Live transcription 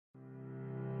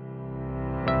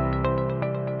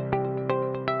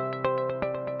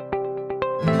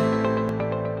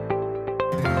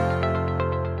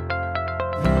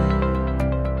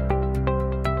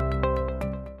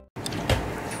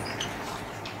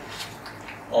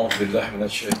أعوذ بالله من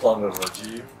الشيطان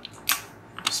الرجيم.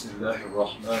 بسم الله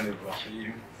الرحمن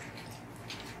الرحيم.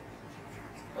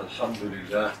 الحمد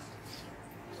لله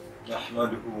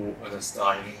نحمده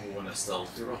ونستعينه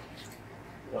ونستغفره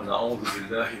ونعوذ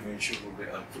بالله من شرور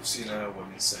أنفسنا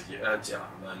ومن سيئات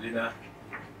أعمالنا.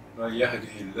 من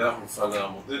يهده الله فلا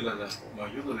مضل له ومن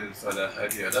يضلل فلا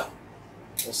هادي له.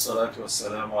 والصلاة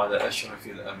والسلام على أشرف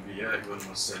الأنبياء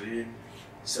والمرسلين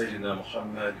سيدنا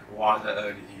محمد وعلى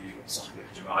آله وصحبه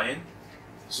أجمعين.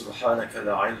 سبحانك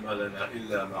لا علم لنا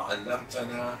إلا ما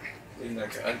علمتنا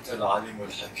إنك أنت العليم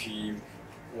الحكيم.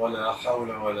 ولا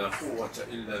حول ولا قوة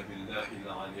إلا بالله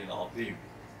العلي العظيم.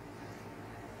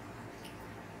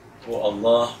 O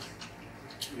Allah,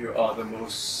 you are the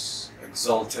most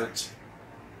exalted,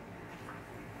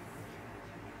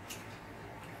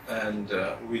 and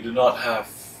we do not have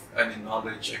any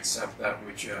knowledge except that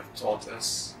which you have taught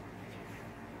us.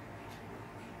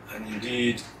 And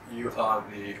indeed, you are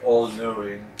the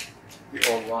all-knowing, the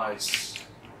all-wise.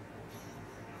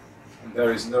 And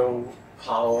there is no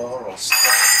power or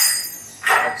strength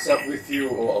except with you,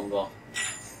 O Allah.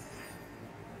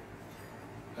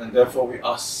 And therefore we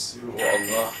ask you, O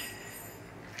Allah,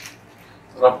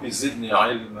 Rabbi zidni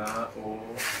ilma, O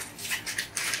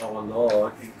our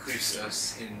Lord, increase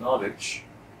us in knowledge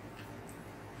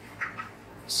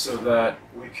so that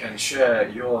we can share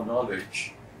your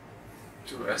knowledge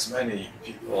to as many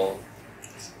people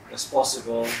as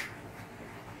possible,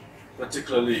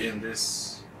 particularly in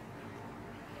these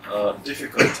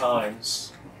difficult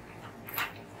times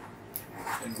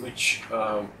in which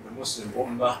the Muslim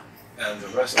Ummah and the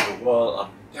rest of the world are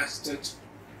tested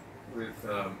with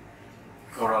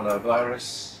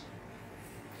coronavirus,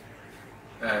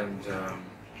 and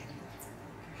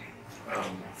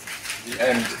the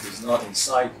end is not in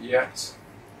sight yet.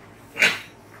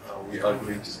 We are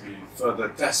going to be further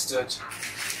tested.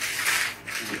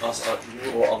 We ask you,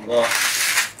 O Allah,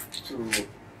 to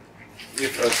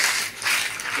give us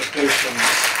the patience,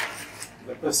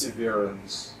 the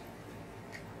perseverance,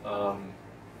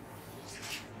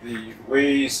 the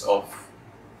ways of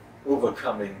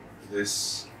overcoming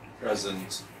this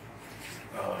present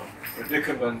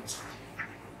predicament,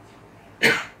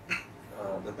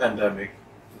 the pandemic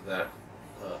that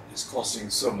is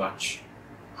causing so much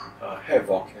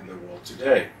havoc in the world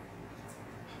today.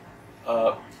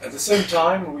 At the same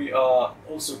time, we are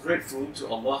also grateful to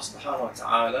Allah subhanahu wa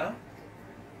ta'ala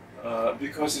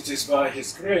because it is by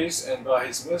His grace and by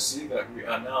His mercy that we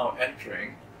are now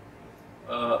entering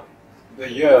the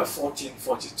year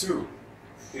 1442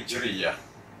 Hijriya.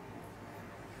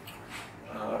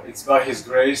 It's by His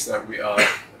grace that we are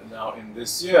now in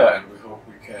this year, and we hope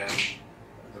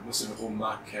the Muslim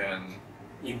Ummah can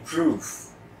improve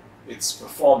its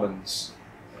performance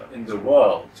in the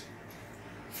world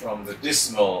from the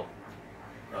dismal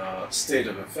state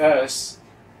of affairs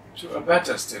to a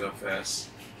better state of affairs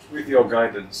with your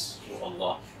guidance, O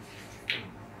Allah.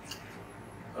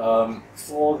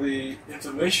 For the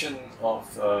information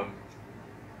of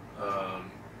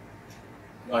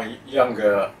my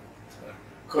younger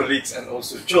colleagues and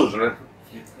also children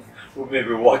who may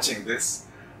be watching this,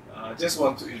 I just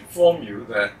want to inform you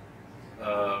that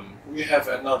we have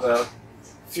another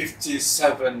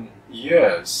 57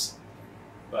 years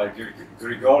by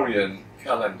Gregorian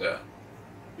calendar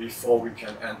before we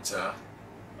can enter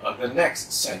the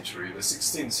next century, the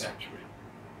 16th century.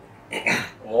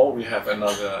 Or we have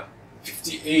another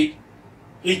 58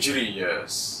 Hijri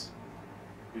years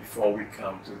before we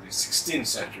come to the 16th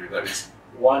century, that is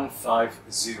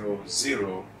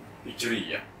 1500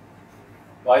 Hijriya.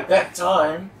 By that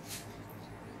time,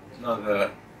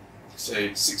 another,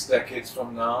 say, 6 decades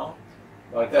from now,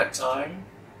 by that time,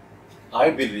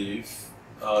 I believe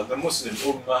the Muslim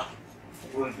Ummah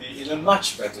will be in a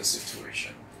much better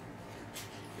situation,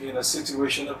 in a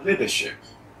situation of leadership,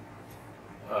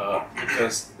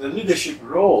 because the leadership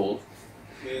role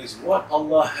is what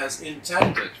Allah has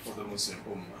intended for the Muslim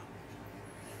Ummah.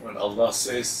 When Allah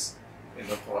says in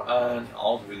the Quran,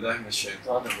 أعوذ بالله من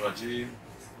الشيطان الرجيم,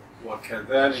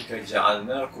 وَكَذَلِكَ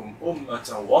جَعَلْنَاكُمْ أُمَّةً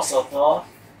وَسَطًا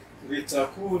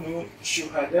لِتَكُونُوا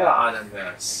شُهَدَاءَ عَلَى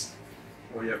النَّاسِ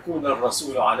وَيَكُونَ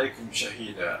الرَّسُولُ عَلَيْكُمْ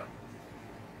شَهِيدًا.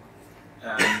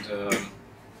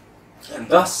 And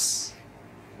thus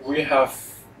we have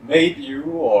made you,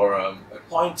 or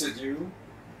appointed you,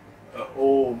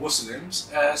 O Muslims,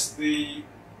 as the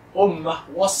Ummah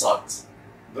Wasat,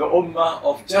 the Ummah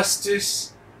of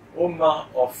justice, Ummah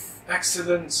of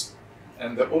excellence,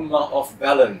 and the Ummah of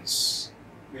balance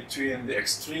between the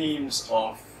extremes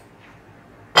of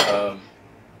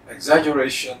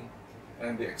exaggeration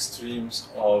and the extremes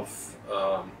of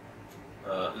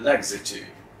laxity.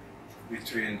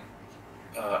 between,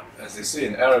 as they say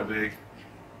in Arabic,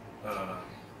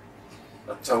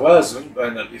 التوازن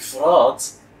بين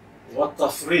الإفراط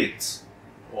والتفريط,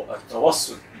 or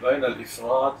التوسط بين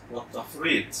الإفراط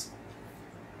والتفريط.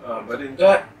 But in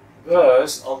that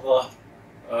verse, Allah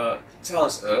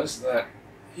tells us that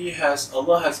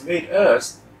Allah has made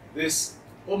us this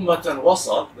ummatan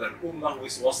wasat, that ummah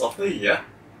with wasatiyya,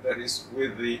 that is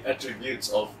with the attributes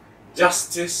of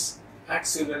justice,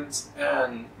 excellence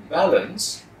and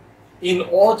balance, in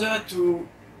order to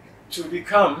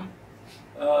become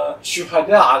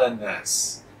shuhada ala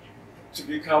nas, to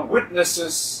become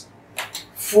witnesses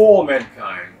for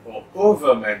mankind or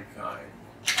over mankind,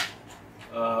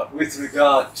 with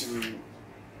regard to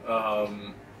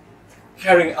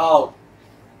carrying out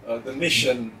the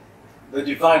mission, the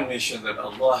divine mission that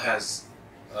Allah has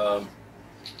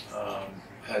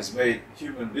made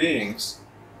human beings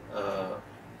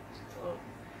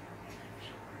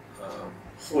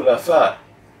khulafa,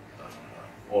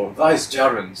 or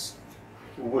vicegerents,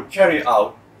 who would carry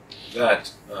out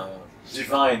that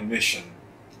divine mission.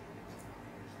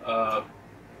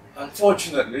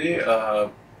 Unfortunately,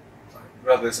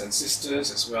 brothers and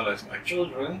sisters, as well as my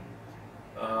children,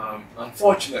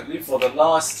 unfortunately, for the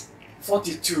last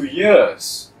 42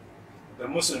 years, the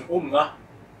Muslim Ummah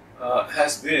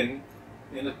has been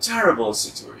in a terrible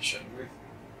situation, with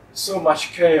so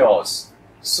much chaos,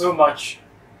 so much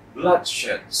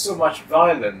bloodshed, so much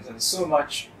violence, and so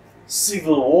much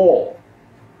civil war.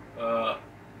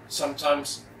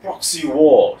 Sometimes proxy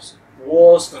wars,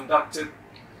 wars conducted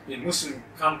in Muslim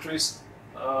countries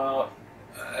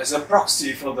as a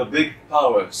proxy for the big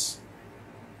powers.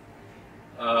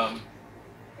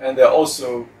 And there are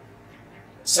also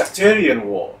sectarian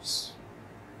wars,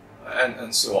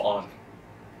 and so on.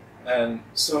 And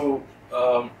so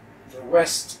the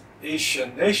West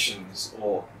Asian nations,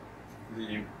 or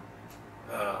the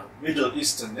Middle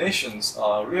Eastern nations,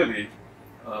 are really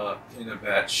in a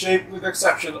bad shape, with the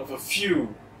exception of a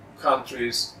few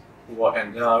countries who are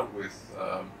endowed with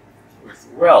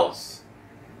wealth.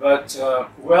 But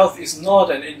wealth is not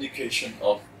an indication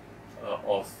of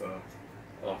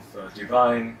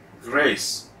divine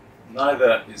grace.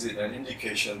 Neither is it an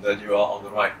indication that you are on the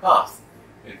right path.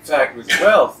 In fact, with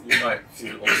wealth, you might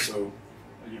feel also,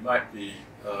 you might be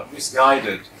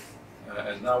misguided.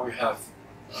 And now we have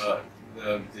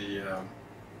the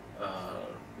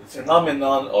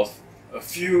phenomenon of a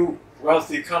few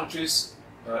wealthy countries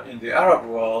in the Arab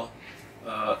world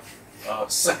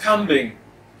succumbing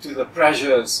to the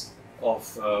pressures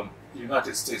of the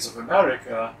United States of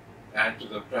America and to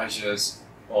the pressures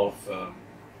of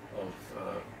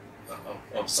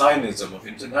Zionism, of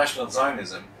international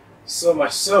Zionism, so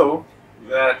much so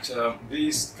that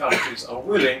these countries are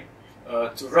willing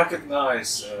to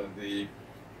recognize the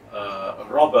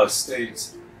robber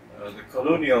state,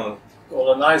 the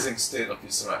colonizing state of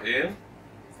Israel,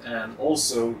 and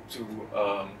also to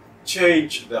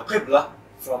change the Qibla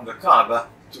from the Kaaba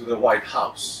to the White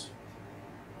House.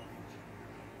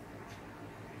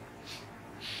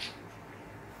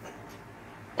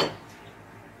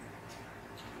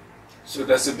 So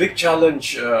there's a big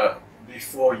challenge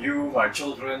before you, my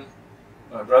children,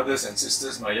 my brothers and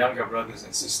sisters, my younger brothers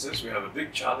and sisters. We have a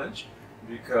big challenge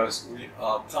because we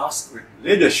are tasked with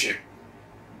leadership,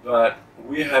 but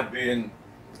we have been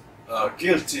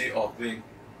guilty of being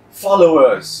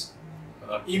followers,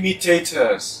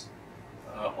 imitators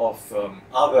of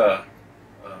other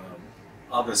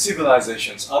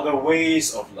civilizations, other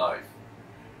ways of life.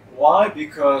 Why?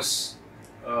 Because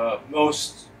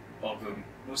most of the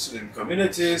Muslim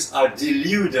communities are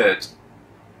deluded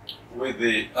with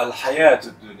the al-hayat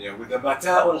al-dunya, with the mata'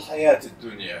 al-hayat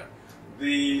al-dunya,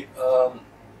 the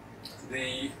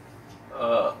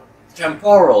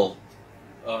temporal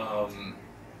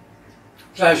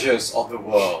pleasures of the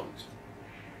world.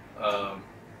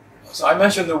 So I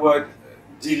mentioned the word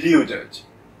deluded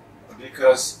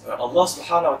because Allah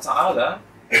subhanahu wa ta'ala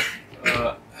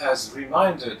has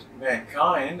reminded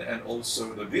mankind and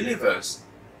also the believers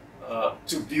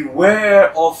to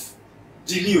beware of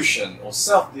delusion or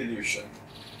self-delusion.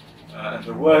 And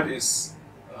the word is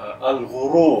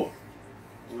al-ghurur,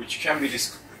 which can be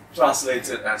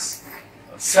translated as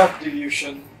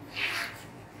self-delusion,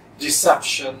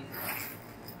 deception,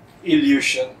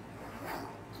 illusion.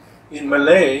 In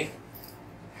Malay,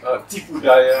 tipu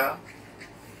daya,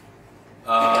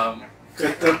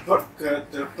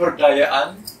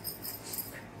 keteperdayaan,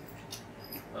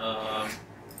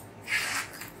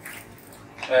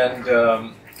 and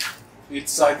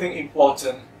it's, I think,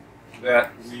 important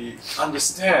that we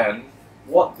understand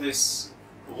what this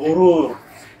ghurur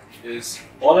is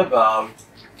all about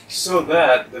so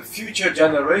that the future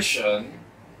generation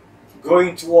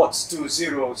going towards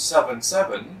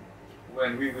 2077,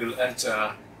 when we will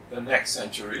enter the next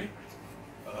century,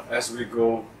 as we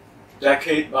go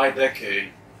decade by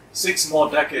decade, 6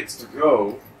 more decades to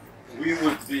go, we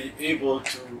would be able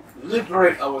to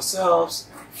liberate ourselves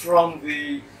from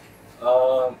the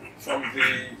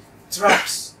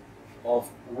traps of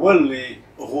worldly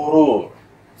ghurur,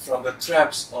 from the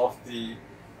traps of the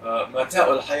mata'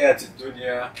 al-hayat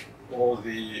ad-dunya, or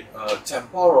the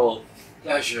temporal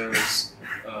pleasures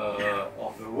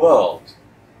of the world.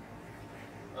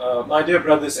 My dear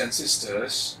brothers and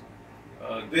sisters,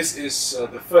 this is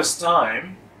the first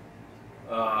time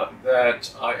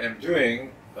that I am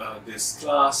doing this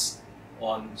class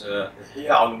on IHYA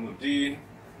ULUM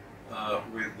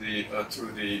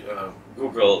through the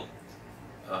Google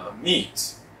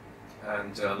Meet.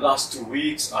 And last 2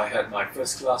 weeks I had my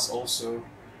first class also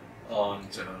on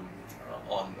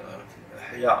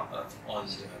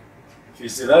Fi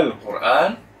Zilal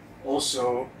al-Quran,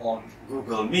 also on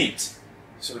Google Meet.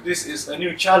 So this is a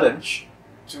new challenge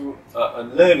to a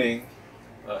learning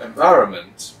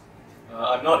environment.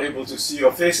 I'm not able to see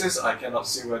your faces. I cannot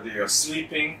see whether you're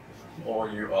sleeping or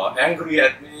you are angry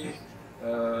at me.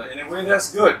 In a way,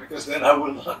 that's good, because then I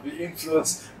will not be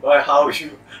influenced by how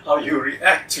you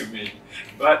react to me.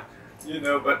 But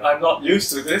but I'm not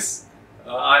used to this.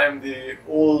 I am the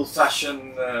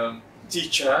old-fashioned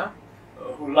teacher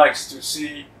who likes to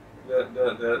see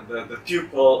the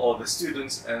pupil or the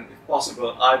students, and if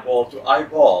possible, eyeball to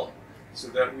eyeball, so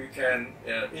that we can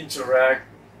interact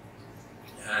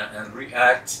and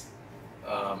react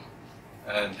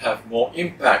and have more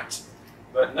impact.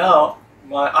 But now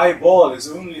my eyeball is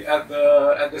only at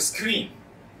the screen,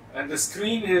 and the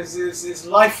screen is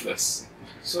lifeless.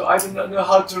 So I do not know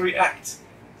how to react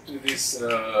to this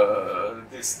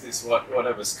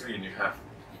whatever screen you have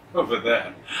over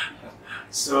there.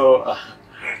 So,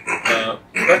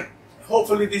 but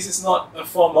hopefully this is not a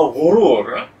form of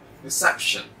ghurur,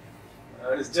 deception.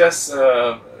 It's just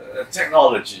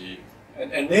technology,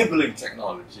 and enabling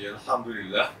technology,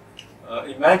 alhamdulillah.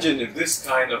 Imagine if this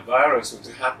kind of virus were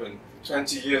to happen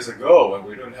 20 years ago when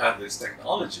we don't have this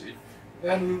technology,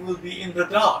 then we will be in the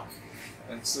dark.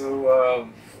 And so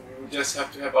we will just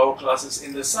have to have our classes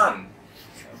in the sun.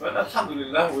 But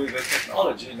alhamdulillah, with the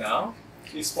technology now,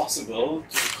 it's possible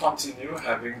to continue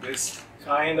having this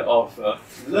kind of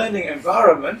learning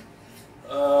environment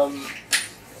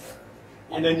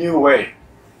in a new way.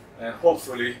 And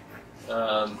hopefully,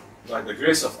 by the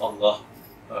grace of Allah,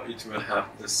 it will have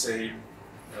the same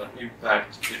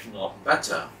impact, if not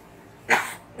better.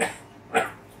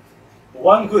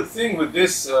 One good thing with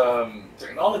this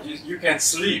technology is you can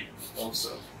sleep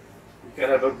also. You can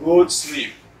have a good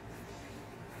sleep.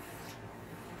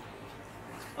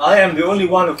 I am the only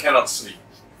one who cannot sleep,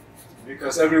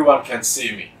 because everyone can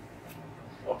see me.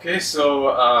 Okay, so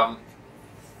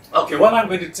okay, what I'm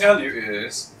going to tell you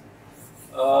is,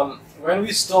 when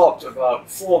we stopped about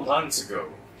 4 months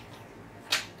ago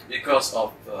because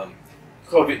of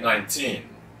COVID-19,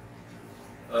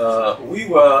 we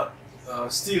were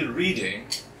still reading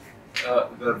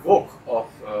the book of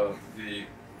the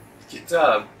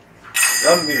Kitab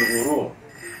Dhamm al-Ghurur,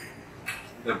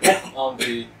 the book on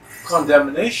the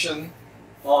condemnation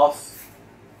of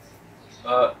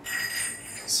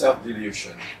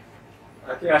self-delusion.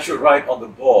 I think I should write on the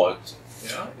board.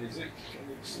 Yeah, is it? Can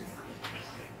you see?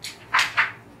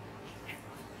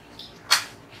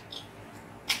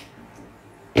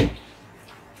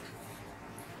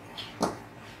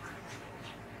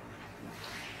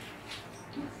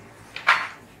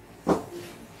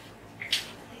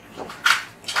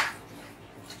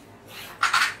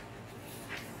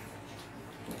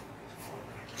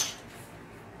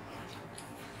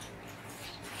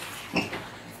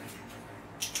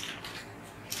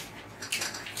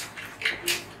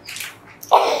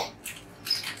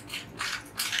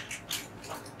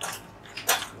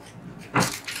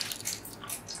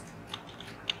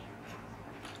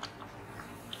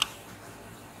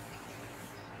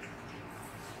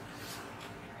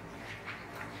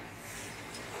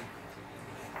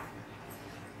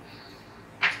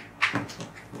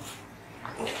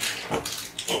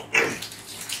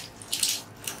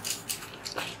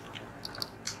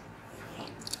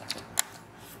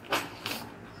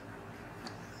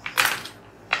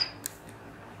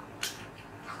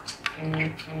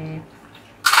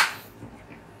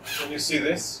 Can you see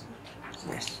this?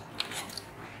 Yes.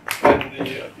 And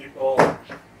the people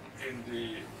in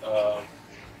the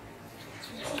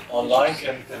online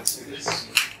can see this?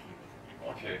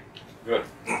 Okay, good.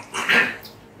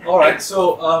 All right,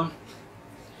 so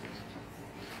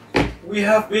we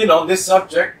have been on this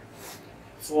subject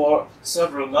for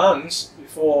several months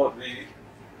before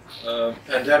the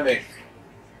pandemic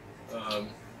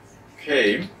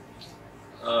came,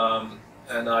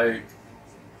 and I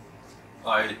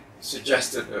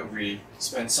suggested that we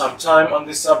spend some time on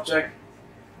this subject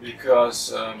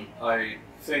because I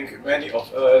think many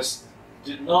of us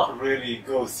did not really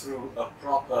go through a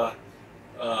proper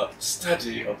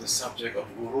study of the subject of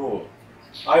ghurur.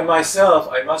 I myself,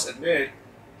 I must admit,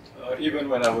 even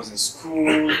when I was in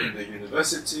school, in the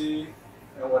university,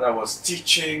 and when I was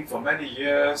teaching for many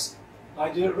years, I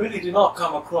really did not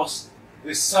come across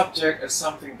this subject as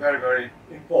something very, very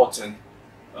important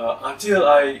until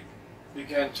I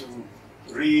began to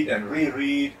read and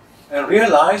reread and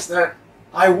realize that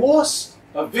I was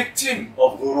a victim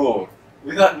of ghurur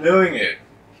without knowing it,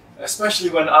 especially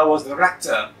when I was the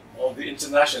rector of the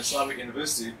International Islamic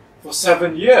University for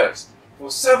 7 years.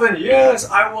 For 7 years,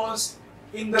 I was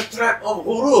in the trap of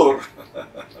ghurur.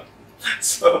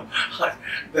 So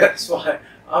that's why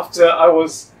after I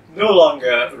was no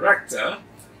longer rector,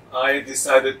 I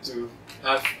decided to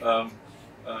have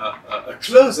a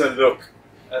closer look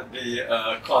at the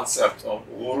concept of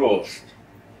ghurur.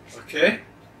 Okay?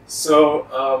 So,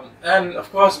 and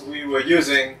of course we were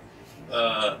using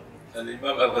Imam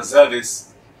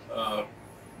Al-Ghazali's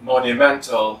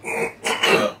monumental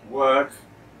work,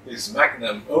 his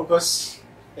magnum opus,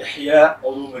 IHYA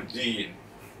ULUM,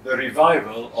 the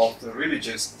revival of the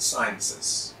religious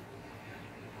sciences.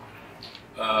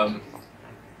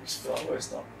 This flower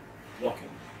is not blocking.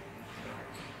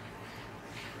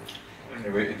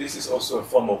 Anyway, this is also a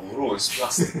form of ghurur, it's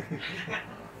plastic.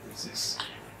 This is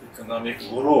economic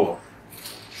ghurur.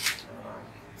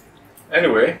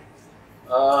 Anyway,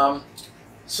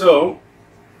 so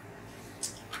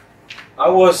I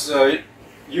was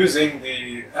using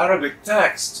the Arabic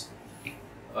text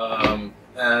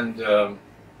and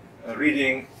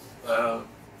reading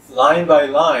line by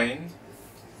line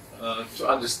to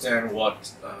understand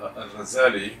what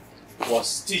Al-Ghazali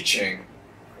was teaching,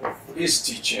 or is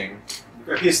teaching,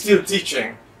 because he's still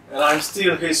teaching, and I'm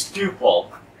still his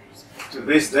pupil to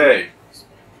this day,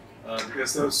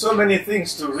 because there are so many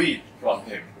things to read from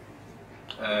him,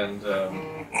 and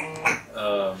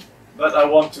but I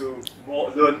want to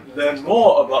learn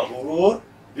more about ghurur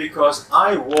because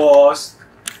I was,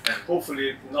 and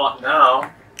hopefully not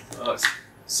now,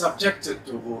 subjected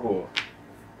to ghurur.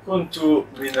 Kuntu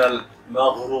minal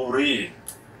maghrurin.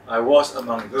 I was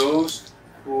among those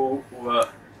who were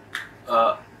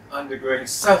undergoing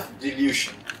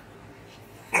self-delusion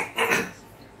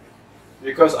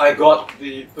because I got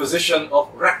the position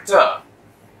of rector.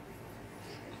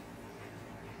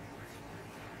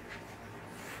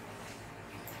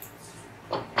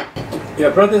 Yeah,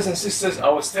 brothers and sisters, I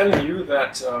was telling you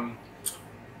that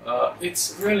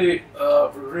it's really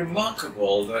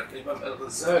remarkable that Imam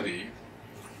Al-Ghazali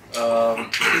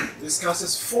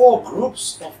discusses 4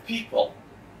 groups of people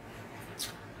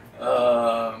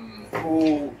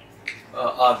who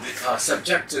are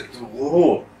subjected to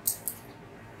ghurur,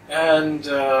 and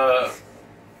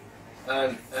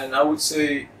I would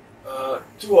say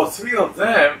 2 or 3 of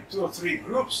them, 2 or 3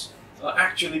 groups, are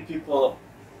actually people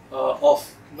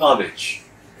of knowledge,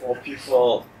 or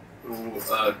people who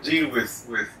deal with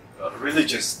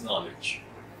religious knowledge.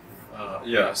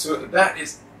 Yeah, so that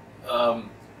is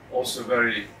also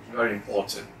very, very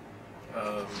important.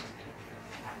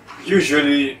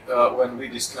 Usually, when we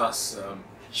discuss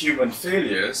human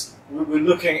failures, we'll be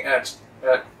looking at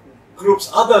groups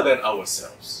other than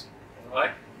ourselves,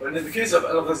 right? But in the case of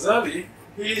Al-Ghazali,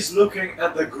 he is looking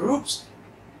at the groups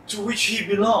to which he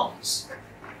belongs.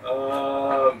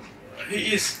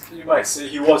 He is, you might say,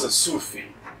 he was a Sufi,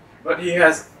 but he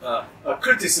has a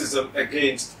criticism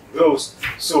against those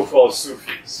so-called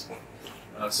Sufis.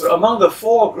 So among the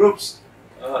 4 groups,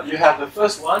 you have the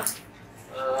first one.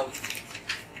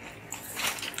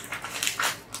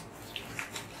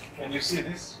 Can you see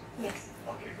this? Yes.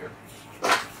 Okay, good.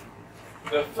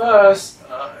 The first,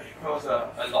 he calls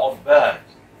Al-Ubbad.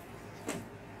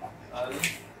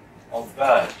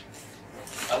 Al-Ubbad.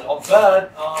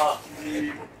 Al-Ubbad are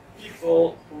the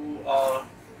people who are,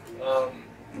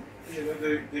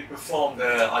 they perform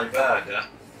their ibadah.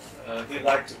 They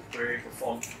like to pray,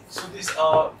 perform. So these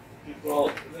are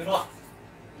people, they're not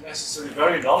necessarily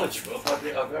very knowledgeable, but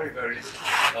they are very, very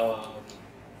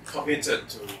committed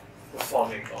to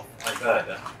performing of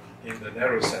ibadah in the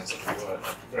narrow sense of the word,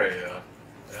 like prayer,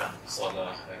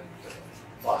 salah, and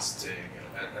fasting,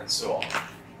 and so on.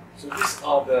 So these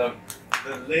are the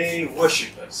lay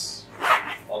worshippers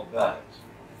of that.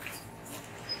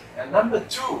 And number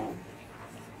 2,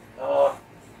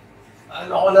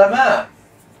 al-ulama.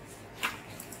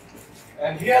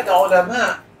 And here the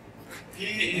ulama,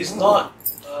 he is not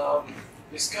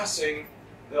discussing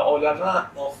the ulama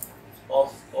of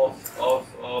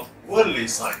worldly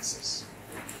sciences.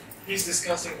 He's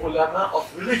discussing ulama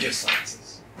of religious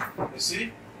sciences. You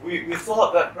see, we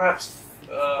thought that perhaps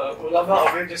ulama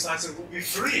of religious sciences would be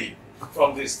free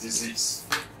from this disease.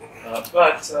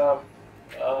 But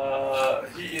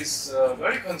he is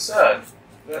very concerned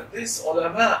that these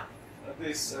ulama,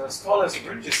 these scholars of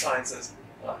religious sciences,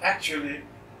 are actually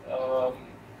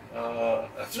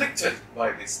afflicted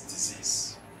by this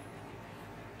disease.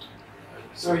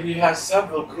 So he has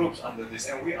several groups under this,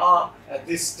 and we are at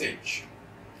this stage.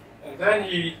 And then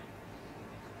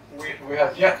we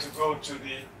have yet to go to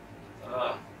the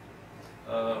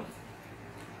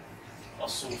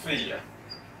Al-Sufiyya.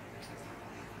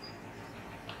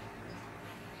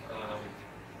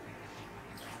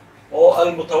 Or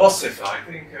Al-Mutawassifa. I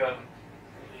think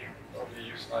probably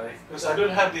use because I don't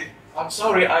have the. I'm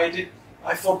sorry, I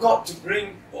forgot to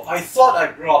bring. Or I thought I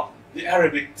brought the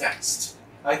Arabic text.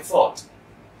 I thought.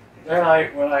 Then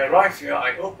when I arrived here,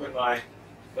 I opened my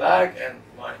bag and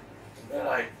then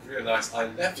I realized I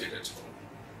left it at home.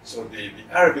 So the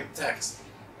Arabic text.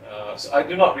 So I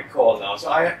do not recall now. So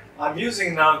I'm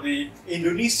using now the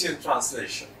Indonesian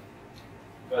translation,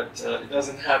 but it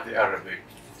doesn't have the Arabic.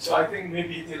 So I think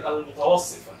maybe it is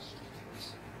Al-Mutawassifa.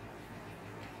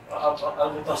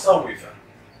 Al-Mutasawwifa.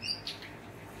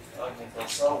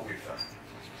 Al-Mutasawwifa.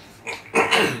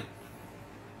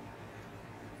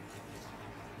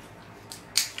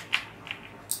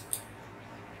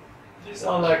 These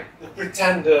are like the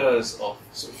pretenders of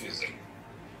Sufism,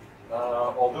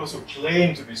 or those who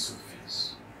claim to be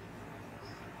Sufis.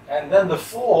 And then the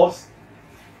fourth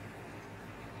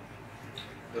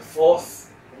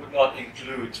would not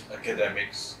include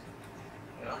academics.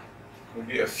 Yeah?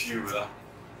 Maybe a few lah.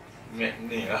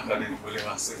 Ni lah kali boleh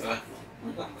masuk lah.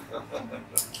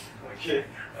 Okay,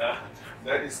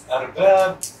 that is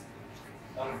Arbabul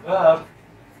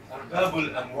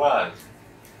Amwal.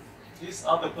 These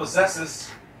are the possessors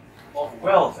of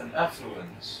wealth and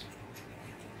affluence.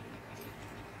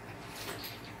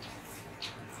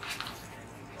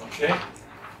 Okay,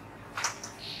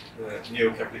 the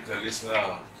neo-capitalists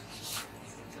now.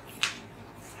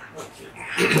 Okay,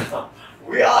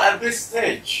 we are at this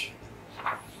stage.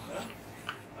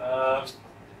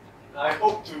 I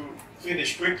hope to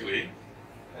finish quickly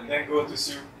and then go to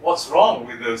see what's wrong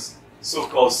with those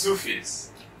so-called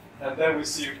Sufis, and then we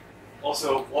see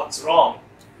also what's wrong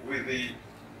with the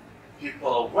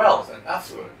people of wealth and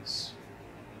affluence.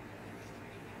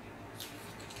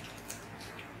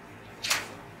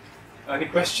 Any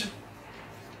question?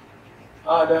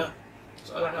 Ada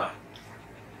soalan tak?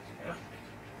 Ya?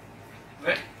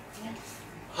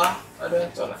 Ha?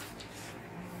 Ada soalan?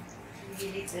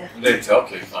 Later,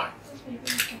 okay, fine.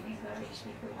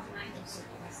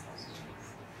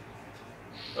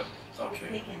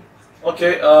 Okay.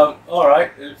 Okay, all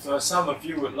right. If some of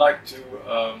you would like to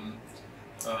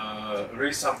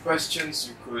raise some questions,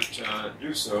 you could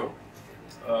do so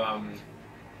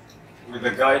with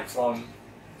a guide from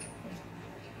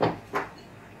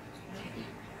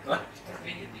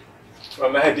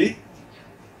Mahdi.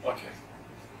 Okay.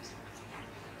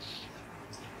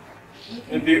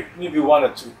 Maybe one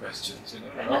or two questions,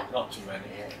 not too many.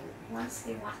 Once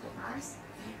they want to ask,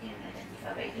 you can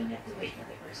identify, but you don't have to wait for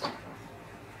the person.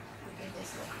 You can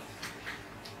just go.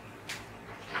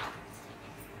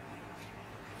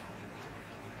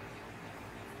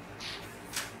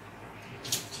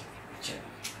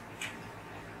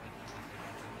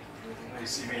 I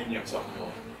see me in your top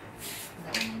floor.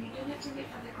 No, you don't have to wait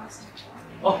for the question.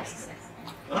 Oh.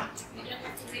 Huh? You don't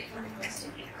have to wait for the question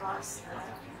because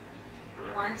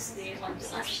once they want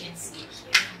to ask, you can see it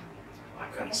here. I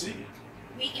can't see.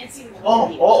 We can see.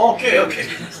 Oh, okay. Okay.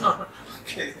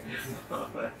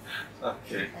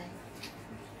 Okay.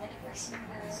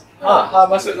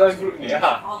 Masuk dalam grup ni.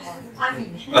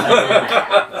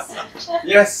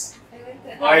 Yes,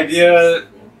 my dear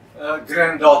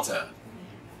granddaughter.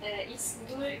 Is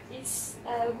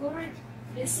Guru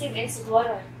the same as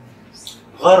Gharar?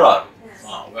 Gharar.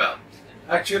 Well,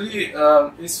 actually,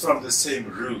 it's from the same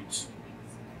root.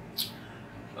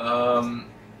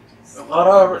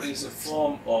 Gharar is a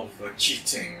form of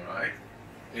cheating, right?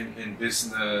 In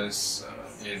business,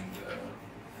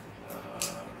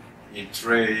 in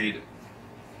trade,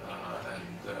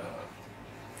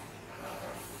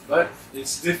 but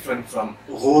it's different from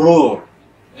ghurur.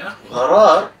 Yeah,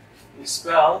 gharar is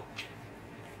spelled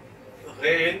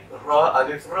ghain ra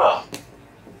alif ra.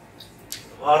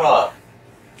 Gharar,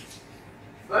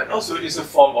 but also is a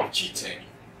form of cheating,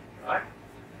 right?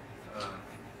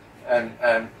 And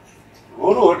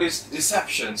Ghurur is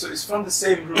deception, so it's from the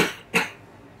same root.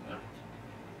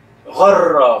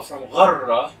 Gharra, from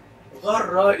gharra.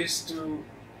 Gharra is to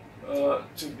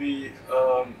be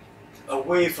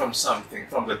away from something,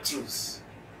 from the truth.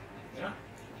 Yeah?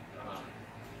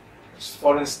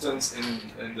 For instance,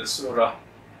 in the surah,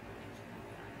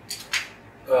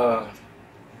 مَا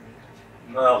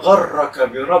غَرَّكَ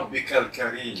بِرَبِّكَ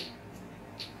الْكَرِيمِ.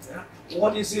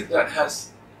 What is it that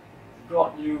has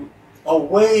brought you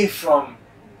away from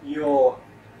your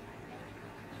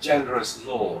generous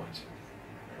Lord?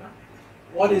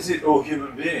 What is it, O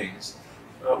human beings,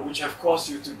 which have caused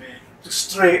you to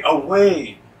stray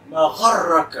away? مَا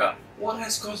غَرَّكَ. What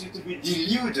has caused you to be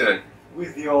deluded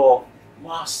with your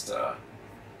master?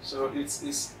 So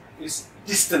it's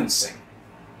distancing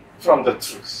from the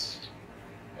truth.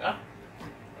 Yeah?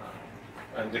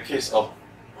 In the case of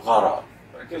ghara,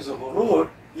 in the case of ghurur,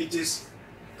 it is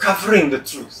covering the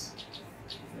truth.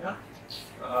 Yeah?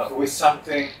 With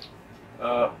something,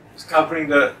 covering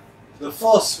the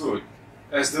falsehood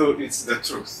as though it's the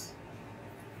truth.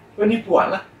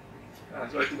 Penipuan lah.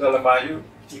 Sebab itu dalam Melayu,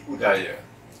 tipu daya.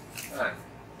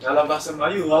 Dalam bahasa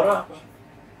Melayu, ghara apa?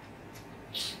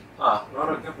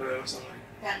 Ghara kan pada bahasa Melayu.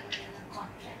 Kalau dalam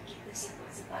kontrak kita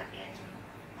sebut sebagai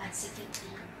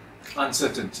uncertainty.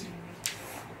 Uncertainty.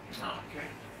 Okay.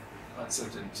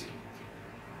 Uncertainty.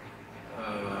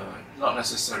 Not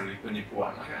necessarily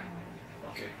penipuan kan?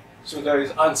 Okay. So there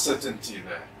is uncertainty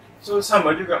there. So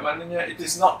sama juga maknanya it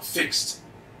is not fixed.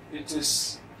 It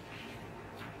is,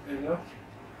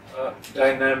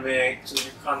 dynamic, so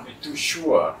you can't be too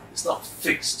sure. It's not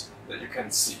fixed that you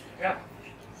can see. Yeah?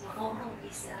 So ghurur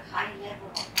is a high level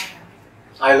of moral.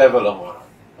 High level of moral.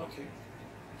 Okay.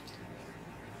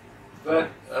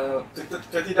 But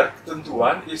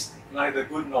ketidaktentuan is neither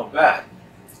good nor bad.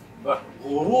 But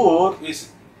ghurur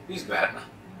is bad.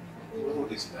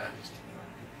 Ghurur is bad.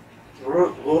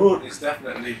 Ghurur is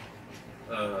definitely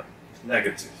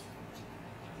negative.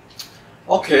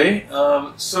 Okay,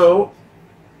 so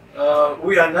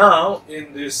we are now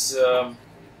in this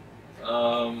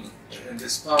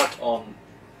part on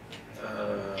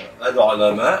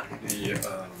al-ulama, the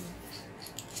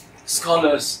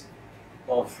scholars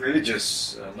of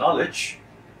religious knowledge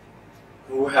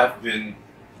who have been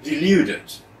deluded.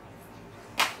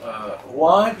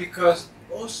 Why? Because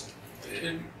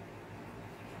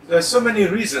there's so many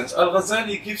reasons.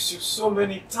 Al-Ghazali gives you so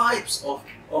many types of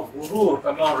ghurur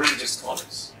among religious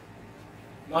scholars.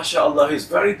 MashaAllah, he's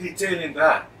very detailed in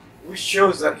that, which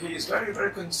shows that he is very,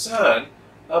 very concerned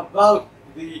about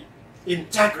the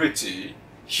integrity,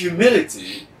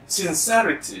 humility,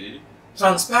 sincerity,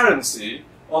 transparency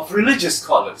of religious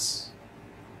scholars.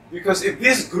 Because if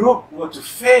this group were to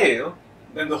fail,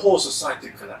 then the whole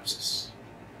society collapses.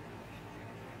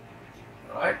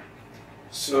 Right?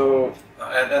 So,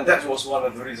 and that was one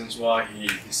of the reasons why he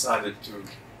decided to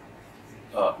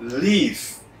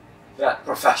leave that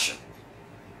profession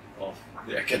of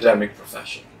the academic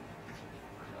profession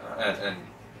and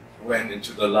went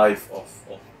into the life of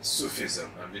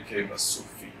Sufism and became a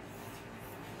Sufi.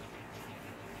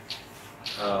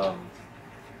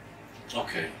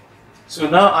 Okay, so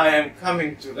now I am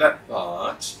coming to that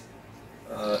part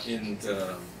in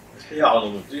the IHYA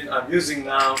ULUM. I'm using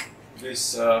now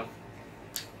this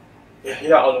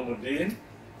IHYA ULUM.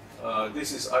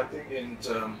 This is, I think, in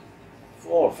 4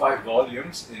 or 5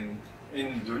 volumes in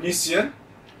Indonesian,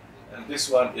 and this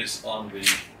one is on the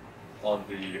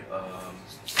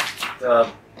Kitab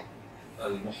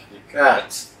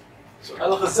Al-Muhdikat. So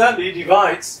Al-Ghazali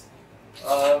divides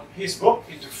his book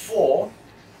into 4.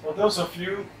 For those of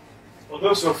you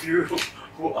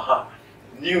who are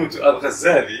new to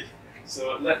Al-Ghazali,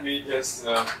 so let me just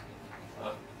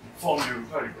inform you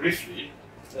very briefly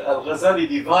that Al-Ghazali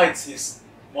divides his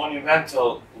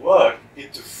monumental work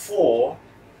into 4,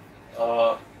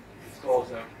 it's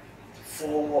called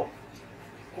 4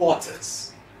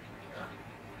 quarters.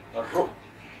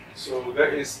 So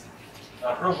there is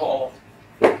al-rubu'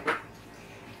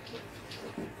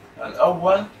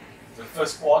 al-awwal, the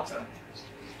first quarter,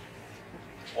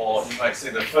 or you might say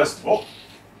the first book,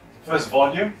 first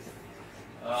volume.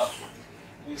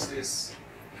 This is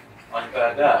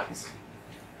al-ibadat.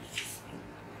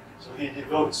 So he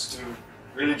devotes to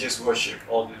religious worship,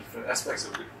 all the different aspects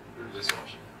of religious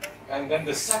worship. And then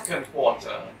the second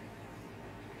quarter,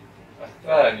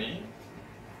 al-thani,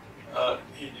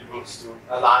 he devotes to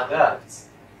al-adat,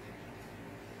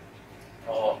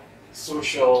 or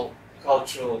social,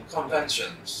 cultural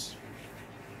conventions,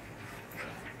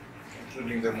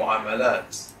 including the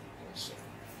mu'amalat also.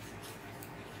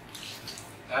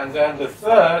 And then the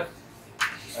third,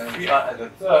 and we are at the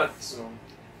third, so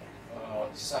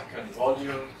second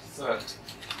volume, third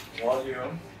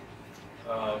volume.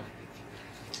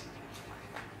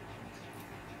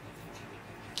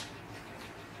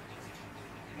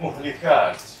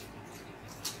 Muhlikat.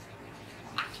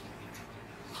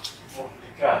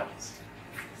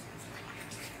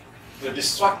 The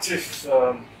destructive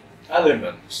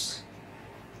elements,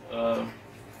 the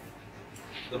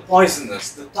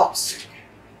poisonous, the toxic,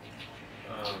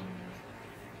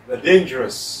 the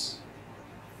dangerous,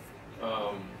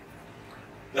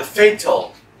 the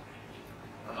fatal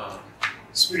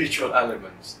spiritual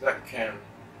elements that can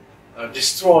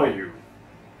destroy you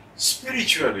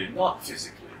spiritually, not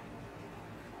physically.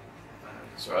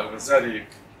 So Al-Ghazali,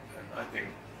 I think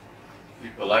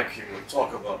people like him will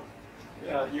talk about,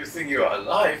 yeah, you think you are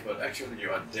alive, but actually you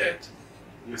are dead.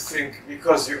 You think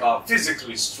because you are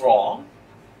physically strong,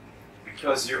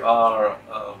 because you are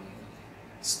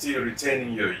still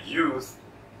retaining your youth,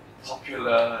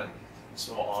 popular and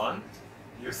so on,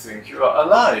 you think you are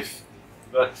alive.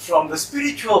 But from the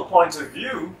spiritual point of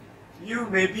view, you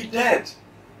may be dead.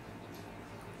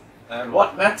 And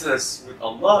what matters with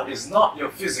Allah is not your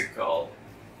physical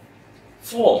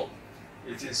form,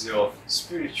 it is your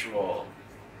spiritual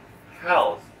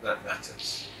health that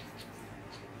matters.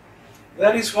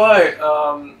 That is why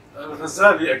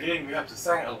Al-Ghazali, again we have to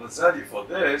thank Al-Ghazali for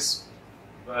this,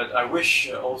 but I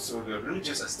wish also the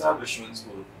religious establishments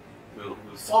will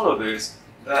follow this,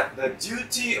 that the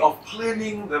duty of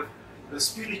cleaning the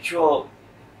spiritual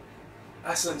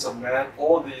essence of man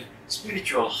or the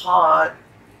spiritual heart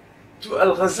to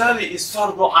Al-Ghazali is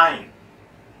fardu ain.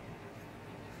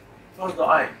 Fardu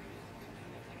ain.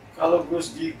 Kalau Bruce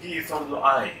gigi fardu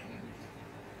ain,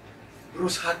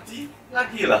 Bruce hati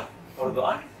lagi lah fardu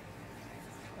ain.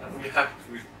 And we have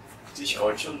to teach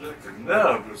our children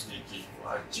kena Bruce gigi,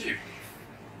 wajib.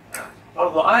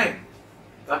 Fardu ain.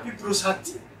 Tapi Bruce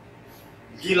hati,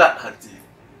 gilat hati.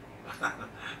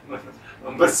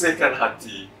 Membersihkan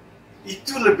hati.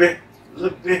 Itu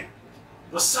lebih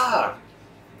besar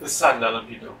kesan dalam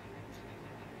hidup.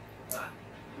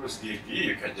 Bruce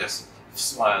gigi, you can just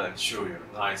smile and show your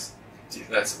nice teeth.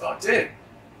 That's about it.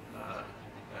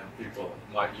 And people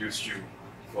might use you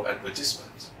for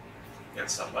advertisement, get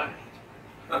some money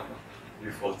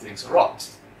before things rot.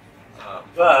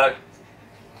 But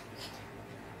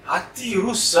hati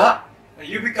rusak, and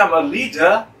you become a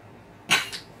leader,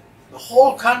 the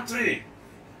whole country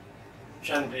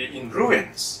can be in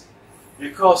ruins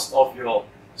because of your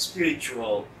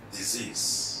spiritual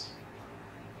disease.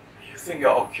 You think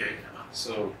you're okay.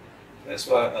 So that's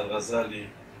why Al-Ghazali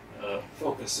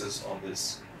focuses on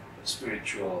this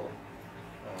spiritual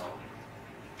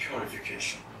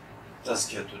purification.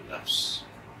 Tazkiyatul nafs.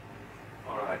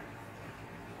 Alright.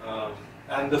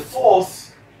 And the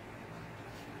fourth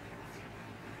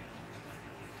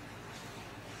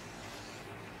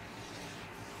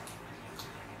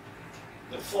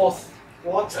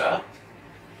quarter,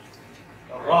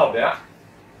 Rabi',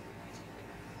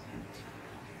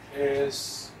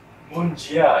 is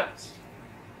munjiyat.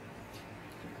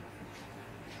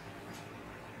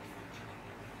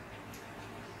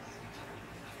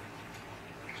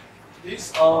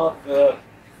 These are the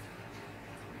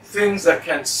things that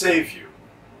can save you,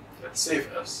 that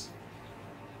save us.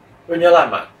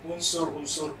 Penyelamat,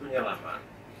 unsur-unsur penyelamat.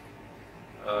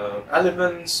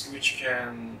 Elements which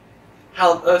can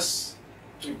help us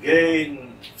to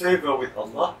gain favor with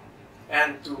Allah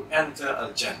and to enter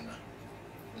Al-Jannah,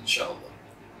 inshallah.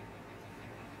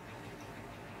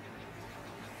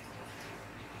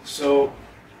 So,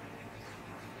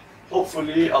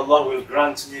 hopefully Allah will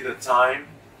grant me the time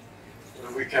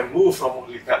when we can move from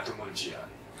Muhlikat to Munjiyat.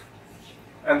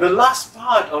 And the last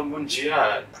part of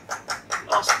Munjiyat,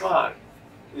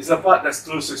 is the part that's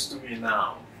closest to me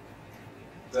now.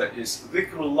 That is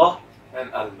Dhikrullah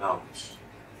and Al-Maut.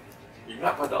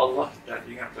 Ingat pada Allah dan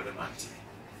ingat pada mati.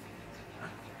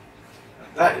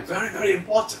 And that is very, very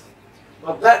important.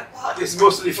 But that part is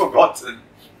mostly forgotten.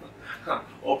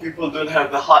 Or people don't have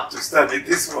the heart to study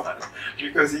this one,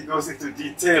 because he goes into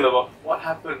detail about what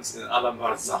happens in Alam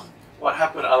Barzakh, what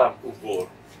happened in Alam Kubur,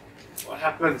 what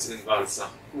happens in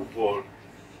Barzakh, Kubur,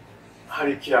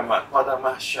 Hari Kiamat, pada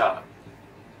Mahsyar,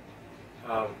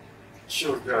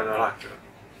 Syurga, Neraka.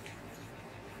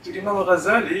 To Imam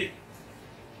Al-Ghazali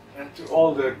and to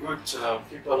all the good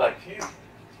people like him,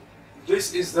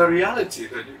 this is the reality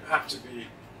that you have to be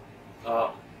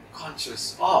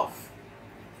conscious of,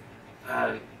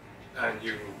 and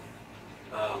you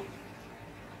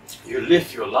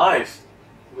live your life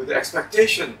with the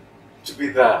expectation to be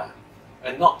there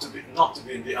and not to be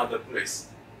in the other place,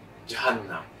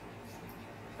 Jahannam.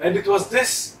 And it was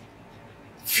this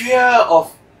fear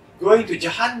of going to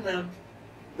Jahannam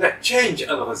that changed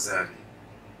Al-Ghazali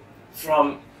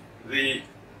from the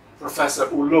Professor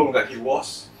Ulum that he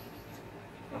was.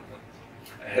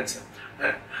 At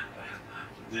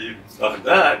the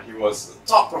Baghdad, he was the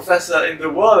top professor in the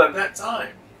world at that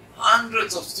time.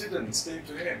 Hundreds of students came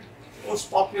to him.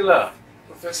 Most popular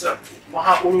Professor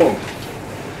Maha Ulum.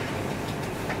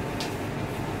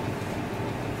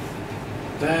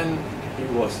 Then he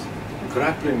was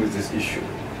grappling with this issue.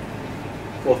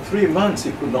 For 3 months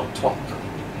he could not talk.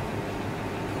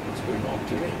 What's going on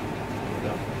to me? You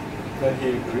know? Then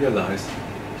he realized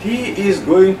he is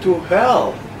going to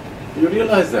hell. You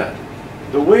realize that?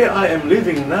 The way I am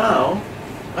living now,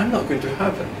 I'm not going to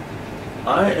heaven.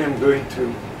 I am going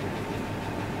to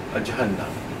a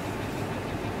Jahannam.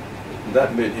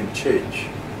 That made him change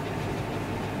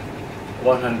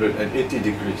 180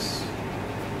 degrees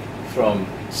from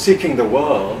seeking the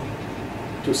world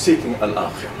to seeking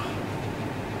Al-Akhirah.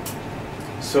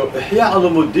 So IHYA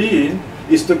ULUM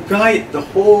is to guide the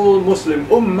whole Muslim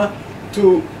Ummah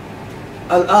to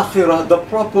Al-Akhirah, the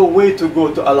proper way to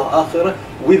go to Al-Akhirah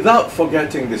without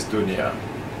forgetting this dunya.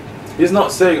 He's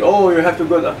not saying, oh, you have to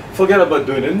go, forget about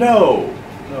dunya. No,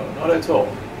 no, not at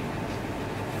all.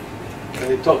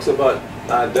 And he talks about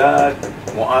adat,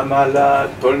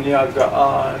 muamalat,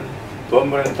 perniagaan,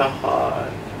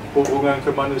 pemerintahan, hubungan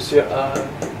kemanusiaan,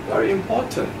 very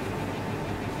important.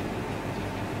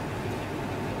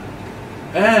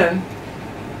 And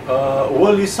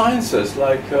worldly sciences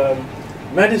like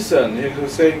medicine. He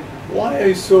was saying,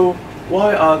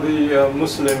 why are the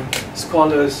Muslim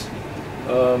scholars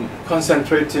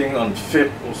concentrating on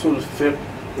fiqh, usul fiqh,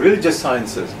 religious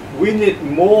sciences? We need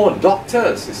more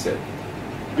doctors, he said.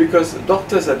 Because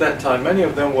doctors at that time, many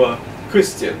of them were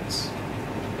Christians.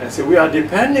 And so we are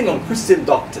depending on Christian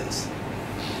doctors.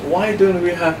 Why don't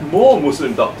we have more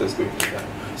Muslim doctors going to that?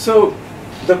 So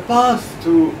the path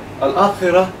to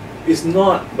Al-Akhirah is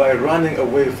not by running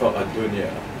away from ad-dunya.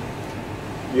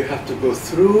 You have to go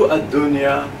through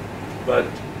ad-dunya, but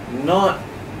not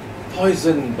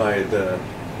poisoned by the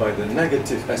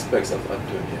negative aspects of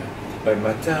ad-dunya, by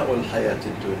mata'ul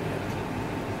hayati dunya.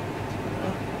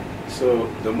 So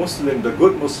the Muslim, the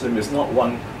good Muslim, is not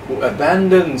one who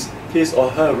abandons his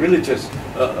or her religious,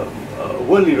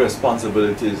 worldly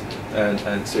responsibilities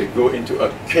and say go into a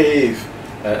cave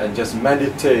and just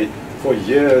meditate for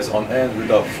years on end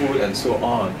without food and so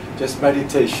on. Just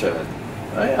meditation.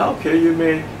 Okay, you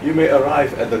may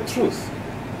arrive at the truth,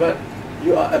 but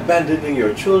you are abandoning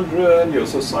your children, your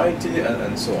society,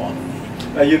 and so on.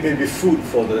 And you may be food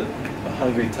for the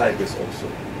hungry tigers also.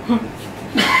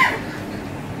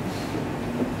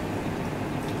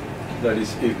 That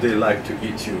is, if they like to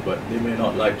eat you, but they may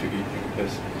not like to eat you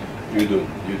because you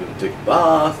don't take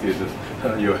bath,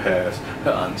 your hair is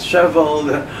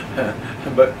unshaveled,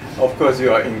 but of course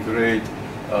you are in great,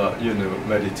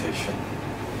 meditation.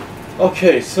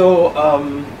 Okay, so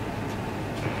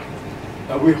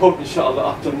we hope, inshallah,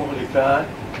 after Muhlikat,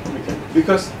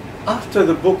 because after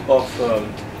the book of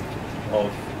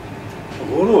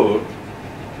Ghurur,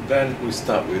 then we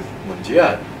start with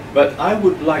Munjiyat. But I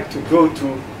would like to go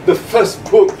to the first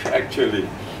book, actually.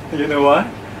 You know why?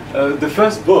 The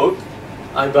first book,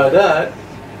 Ibadat,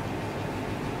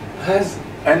 has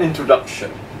an introduction.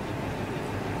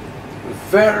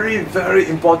 Very, very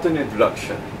important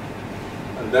introduction.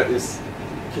 And that is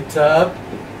Kitab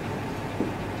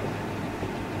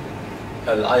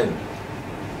Al-Ilm.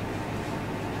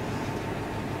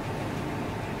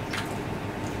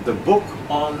 The book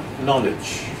on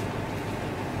knowledge.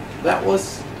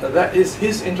 That is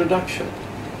his introduction.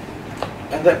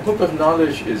 And that book of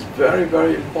knowledge is very,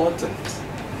 very important.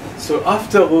 So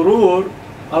after Ghurur,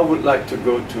 I would like to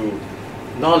go to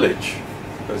knowledge,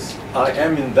 because I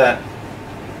am in that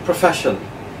profession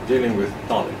dealing with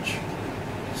knowledge.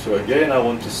 So again, I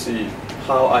want to see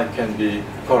how I can be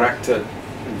corrected,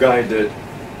 guided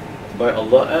by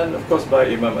Allah, and of course by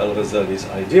Imam Al-Ghazali's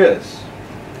ideas.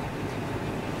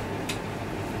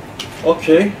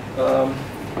 Okay,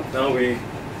 now we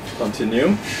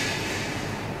continue.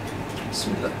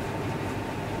 Bismillah.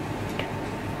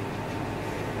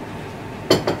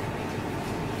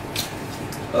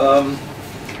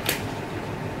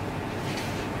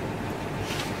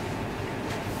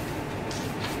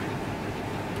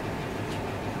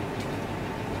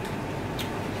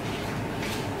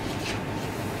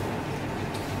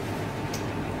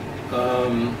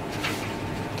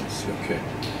 Okay.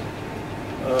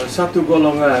 Satu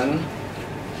golongan,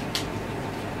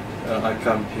 I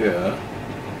come here.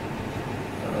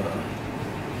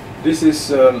 This is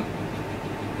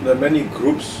the many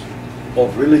groups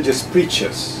of religious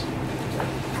preachers,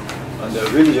 and the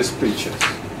religious preachers.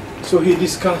 So he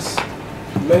discussed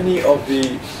many of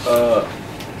the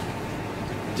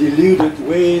deluded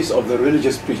ways of the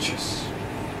religious preachers.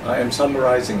 I am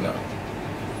summarizing now,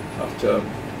 after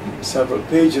several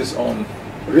pages on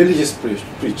religious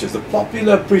preachers, the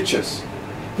popular preachers,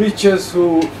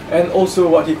 who, and also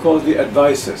what he calls the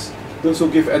advisors, those who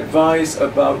give advice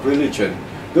about religion,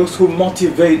 those who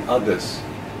motivate others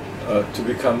to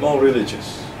become more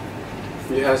religious.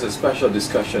 He has a special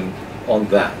discussion on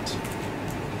that.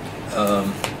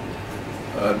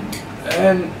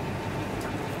 And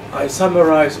I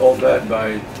summarize all that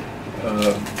by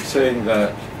saying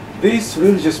that these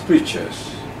religious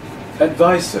preachers,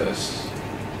 advisors,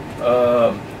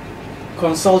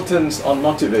 consultants on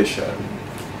motivation,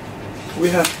 we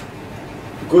have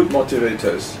good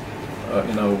motivators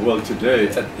in our world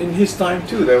today. In his time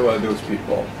too, there were those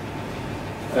people.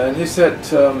 And he said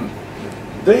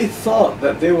they thought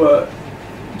that they were,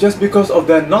 just because of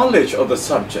their knowledge of the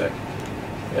subject,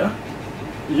 yeah,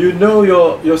 you know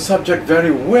your subject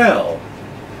very well,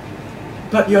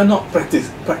 but you're not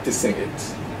practicing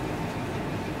it.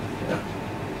 Yeah?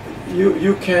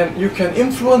 You can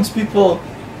influence people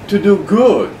to do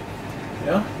good,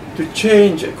 yeah, to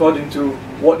change according to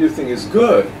what you think is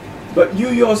good, but you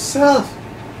yourself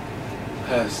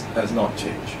have not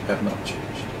changed.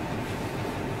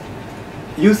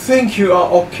 You think you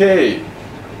are okay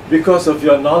because of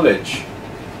your knowledge,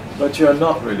 but you are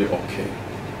not really okay.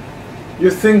 You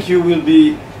think you will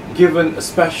be given a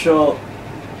special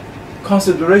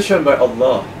consideration by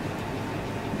Allah,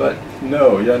 but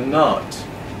no, you're not.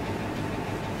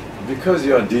 Because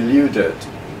you are deluded,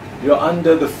 you're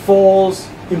under the false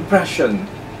impression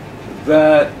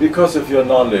that because of your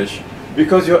knowledge,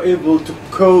 because you're able to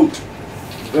quote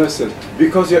verses,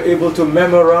 because you're able to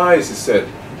memorize, he said,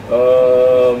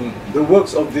 the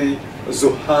works of the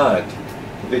Zuhad,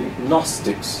 the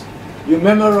Gnostics. You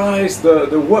memorize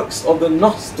the works of the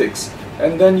Gnostics,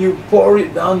 and then you pour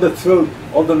it down the throat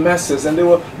of the masses, and they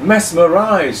were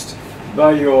mesmerized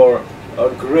by your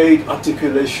great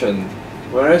articulation,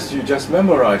 whereas you just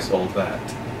memorize all that.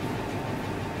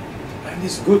 And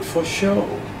it's good for show,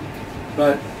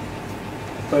 but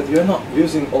you're not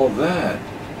using all that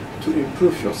to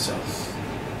improve yourself.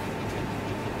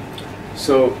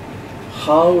 So,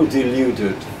 how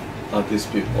deluded are these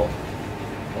people?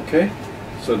 Okay?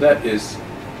 So that is,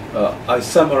 I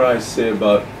summarize, say,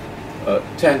 about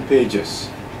 10 pages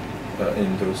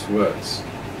in those words.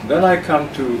 Then I come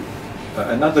to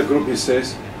another group. He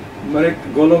says,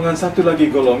 golongan satu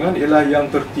lagi golongan ialah yang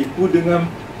tertipu dengan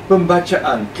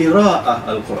pembacaan qiraah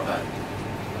Al-Quran.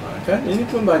 Kan? Ini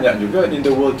pun banyak juga in the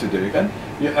world today, kan?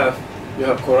 You have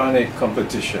Quranic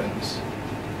competitions,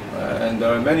 and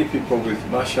there are many people with,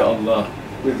 mashallah,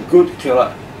 with good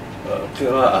qiraah.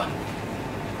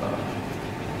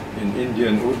 In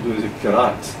Indian Urdu is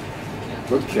qiraat,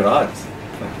 good qiraat.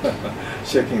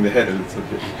 Shaking the head a little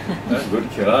bit. Good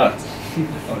qiraat.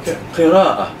 Okay,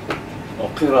 qiraah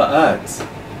or qiraat.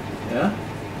 Yeah.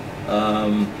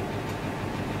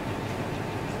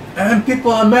 And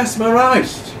people are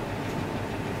mesmerized.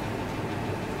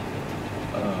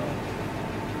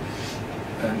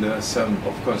 And there are some,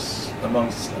 of course,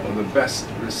 amongst the best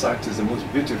reciters, the most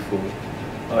beautiful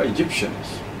are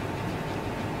Egyptians.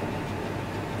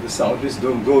 The Saudis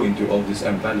don't go into all these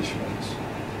embellishments,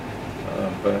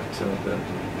 but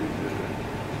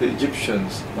the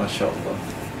Egyptians, mashallah,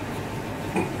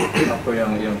 apa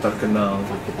yang terkenal,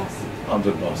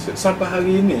 Abdul Basit. Sampai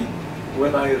hari ini,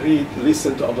 when I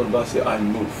listen to Abdul Basit, I'm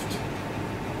moved.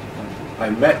 I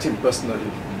met him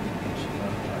personally.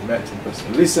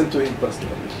 Listen to him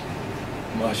personally.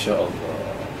 Mashallah.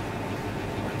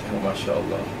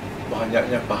 Mashallah.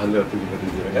 Banyaknya pahala pergi pada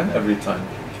dia, kan? Every time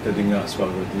kita dengar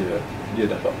suara dia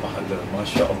dapat pahala.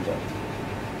 Masya Allah.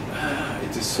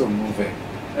 It is so moving.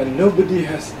 And nobody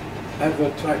has ever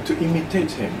tried to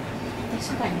imitate him.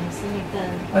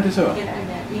 Ada so?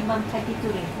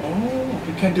 Oh,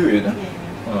 he can do it, huh?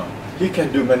 He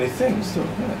can do many things too.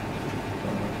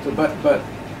 But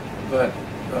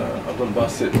Abdul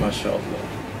Basit, Masya Allah.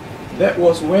 That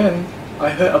was when I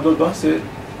heard Abdul Basit,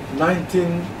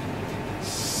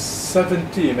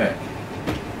 1970, man.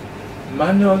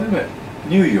 Mana tu, man?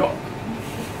 New York.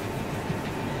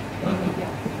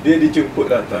 Dia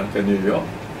dijemput datang ke New York,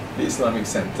 di Islamic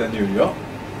Center, New York.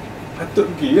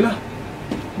 Patut pergilah.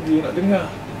 Pergi nak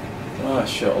dengar.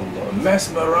 Masya Allah.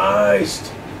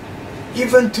 Mesmerized.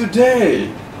 Even today,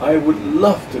 I would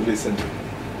love to listen to him.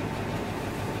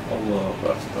 Allahu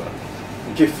Akbar.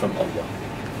 Gift from Allah.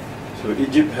 So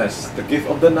Egypt has the gift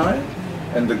of the Nile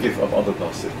and the gift of Abdul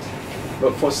Basit.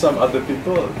 But for some other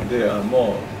people, they are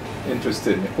more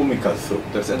interested in Kalthum.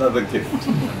 That's another gift.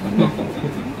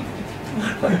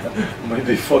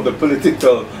 Maybe for the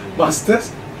political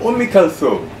masters,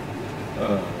 Kalthum.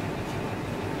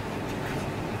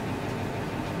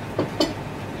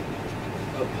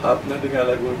 Pernah dengar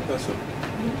lagu Kalthum?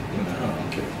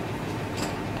 Okay.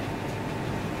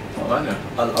 Mana?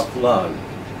 Al-Aqlal.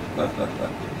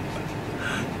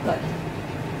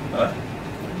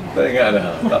 Tak ingat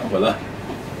dah. Tak apalah.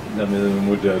 Nama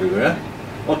muda dulu ya.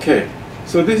 Okay.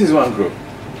 So this is one group.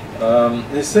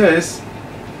 It says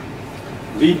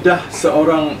lidah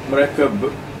seorang mereka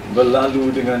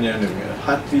berlalu dengan yang ini,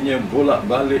 hatinya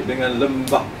bolak-balik dengan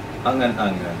lembah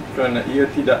angan-angan kerana ia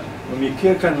tidak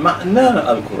memikirkan makna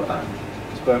Al-Quran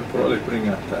supaya peroleh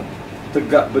peringatan,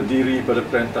 tegak berdiri pada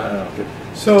perintah. Okay.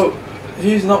 So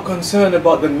he's not concerned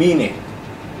about the meaning.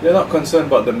 They're not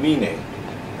concerned about the meaning,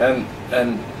 and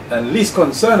least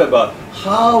concerned about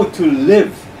how to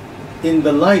live in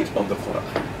the light of the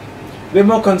Quran. They're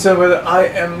more concerned whether I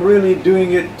am really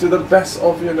doing it to the best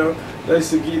of, dari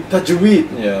segi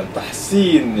tajweednya,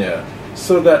 tahsinnya,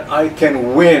 so that I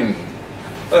can win.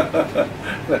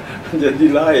 Jadi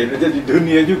lain, jadi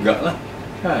dunia juga lah.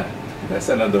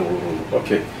 That's another rule.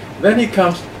 Okay. Then he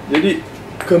comes, jadi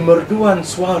kemerduan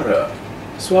suara.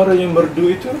 Suara yang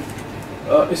merdu itu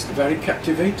is very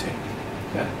captivating.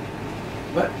 Yeah.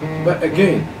 But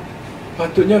again,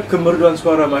 patutnya kemerduan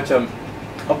suara macam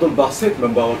Abdul Basit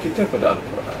membawa kita pada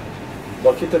Al-Quran,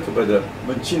 bawa kita kepada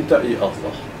mencintai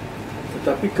Allah.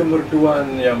 Tetapi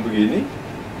kemerduan yang begini,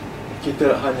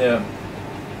 kita hanya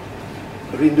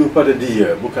rindu pada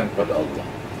dia, bukan pada Allah.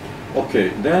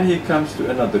 Okay, then he comes to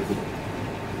another group.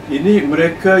 Ini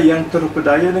mereka yang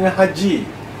terpedaya dengan haji.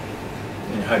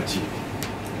 Ini haji.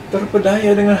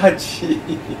 Terpedaya dengan haji.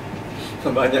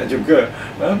 Banyak juga,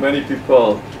 many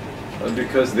people,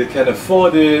 because they can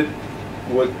afford it,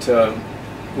 would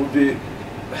be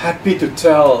happy to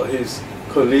tell his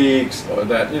colleagues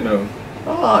that,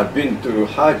 I've been to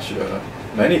Hajj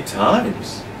many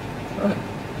times.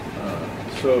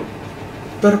 So,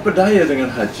 terpedaya dengan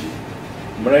haji.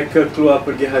 Mereka keluar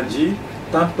pergi haji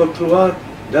tanpa keluar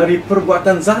dari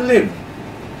perbuatan zalim.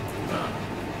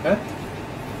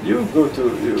 You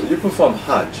perform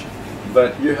Hajj,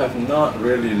 but you have not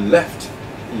really left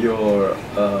your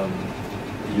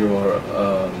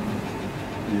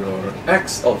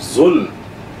acts of zulm,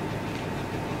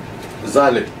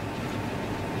 zalim.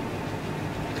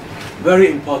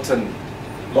 Very important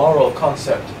moral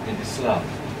concept in Islam.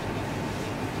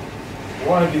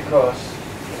 Why? Because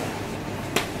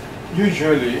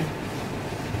usually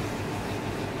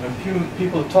when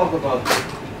people talk about the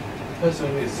person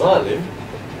who is zalim,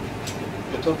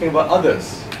 they're talking about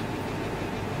others.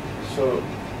 So,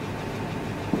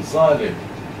 zalim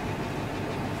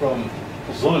from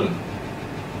zulm.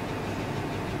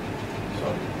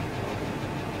 Sorry.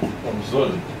 From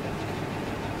zulm.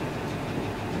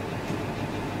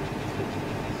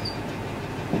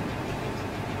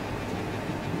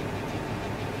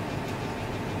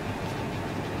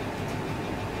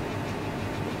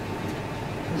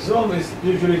 Zulm is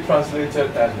usually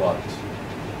translated as what?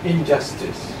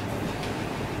 Injustice.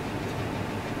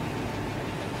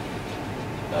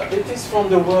 It is from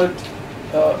the word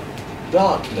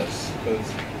darkness, because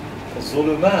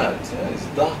zulumat is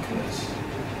darkness.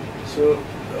 So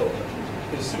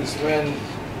it's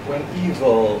when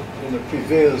evil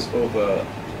prevails over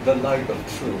the light of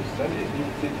truth, then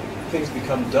things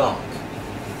become dark.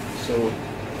 So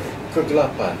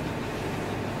kegelapan.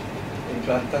 In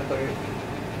Kelantan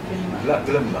gelap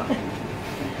gelema.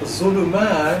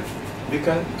 Zulumat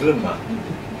become gelema.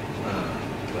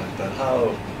 Kelantan,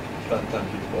 how Kelantan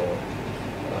people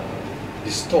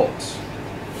distort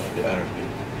the Arabic.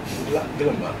 Gelap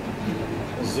gelema.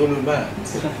 Zulumat.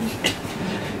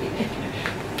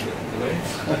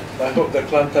 I hope the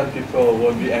Kelantan people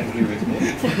won't be angry with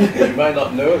me. You might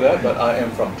not know that, but I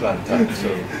am from Kelantan,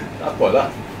 so apalah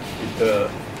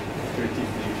kita kritik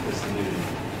kita sendiri.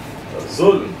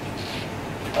 Zulm.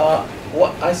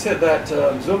 What I said that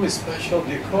zulm is special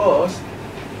because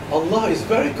Allah is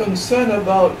very concerned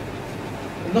about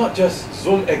not just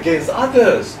zulm against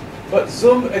others, but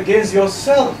zulm against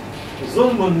yourself.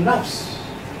 Zulmun nafs.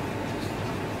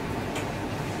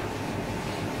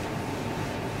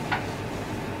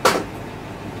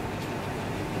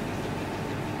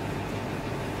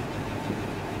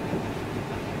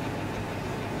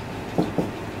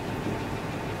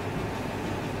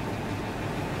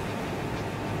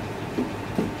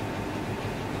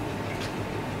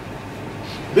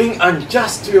 Being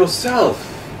unjust to yourself.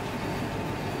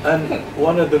 And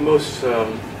one of the most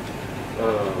what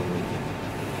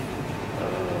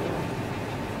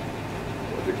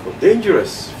do you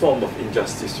dangerous form of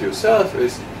injustice to yourself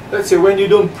is, let's say, when you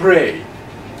don't pray.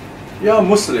 You're a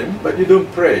Muslim, but you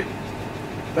don't pray.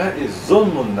 That is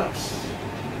zulmun nafs.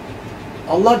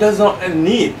 Allah does not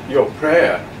need your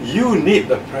prayer. You need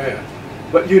the prayer.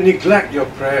 But you neglect your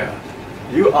prayer.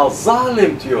 You are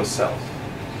zalim to yourself.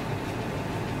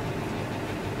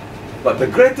 But the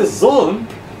greatest zulm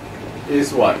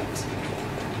is what?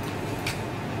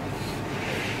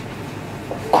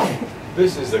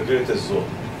 This is the greatest zulm.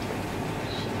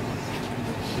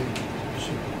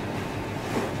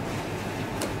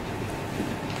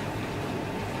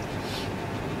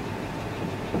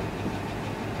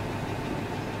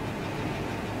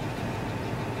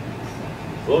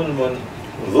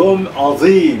 Zulm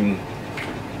azim.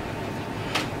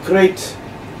 Great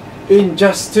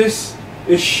injustice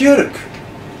is shirk.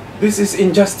 This is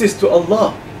injustice to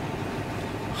Allah.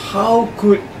 How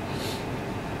could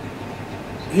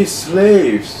his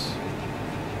slaves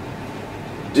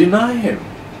deny him,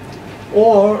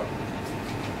 or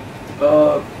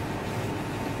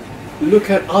look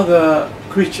at other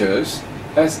creatures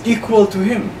as equal to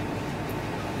him,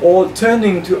 or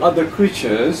turning to other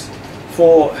creatures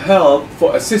for help,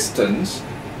 for assistance,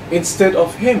 instead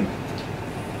of him?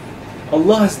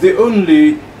 Allah is the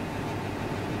only,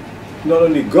 not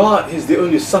only God, He's the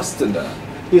only sustainer.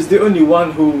 He's the only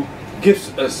one who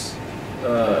gives us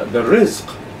the rizq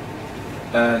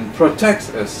and protects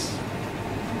us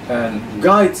and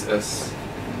guides us,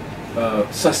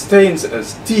 sustains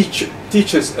us,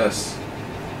 teaches us,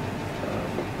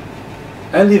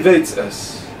 elevates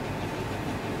us,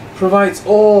 provides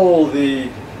all the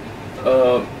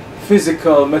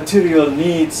physical, material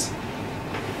needs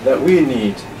that we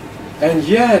need. And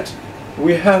yet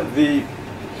we have the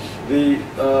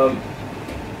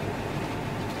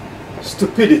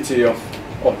stupidity of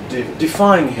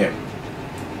defying him.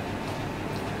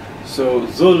 So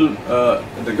zulm,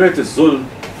 the greatest zulm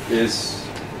is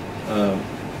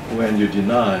when you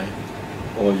deny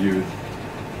or you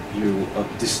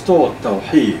distort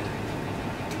tauhid.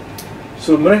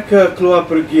 So mereka keluar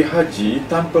pergi haji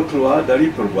tanpa keluar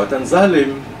dari perbuatan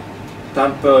zalim,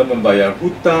 tanpa membayar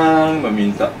hutang,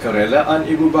 meminta kerelaan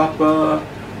ibu bapa,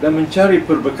 dan mencari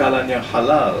perbekalan yang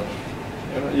halal.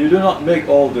 You do not make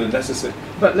all the necessary.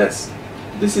 But this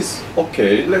is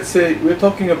okay. Let's say we're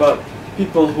talking about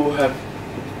people who have,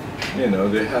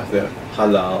 they have their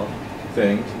halal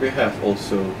things. They have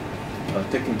also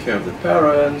taken care of the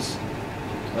parents,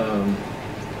 and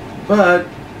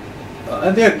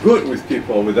they're good with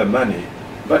people with their money.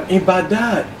 But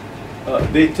ibadat,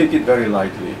 they take it very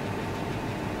lightly,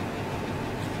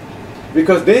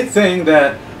 because they think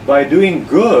that by doing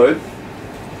good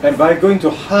and by going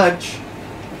to Hajj,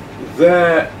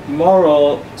 their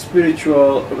moral,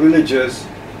 spiritual, religious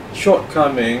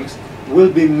shortcomings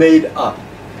will be made up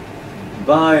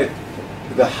by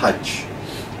the Hajj.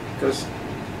 Because,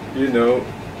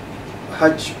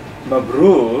 Hajj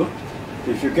Mabrur,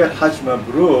 if you get Hajj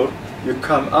Mabrur, you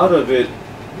come out of it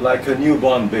like a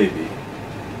newborn baby.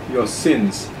 Your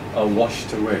sins are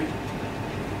washed away.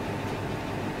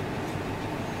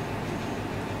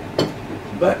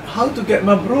 But how to get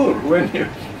Mabrur when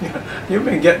you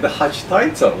may get the Hajj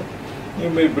title, you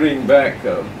may bring back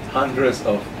hundreds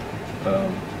of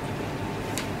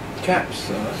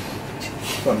caps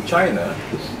from China,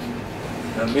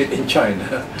 made in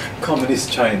China,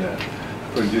 communist China,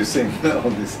 producing all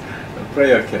these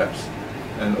prayer caps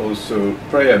and also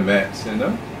prayer mats,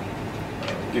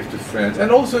 give to friends, and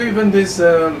also even these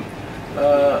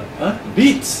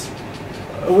beads.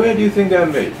 Where do you think they are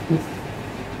made?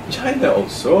 China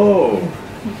also.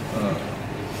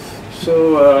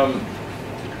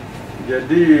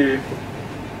 Jadi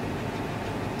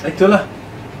itulah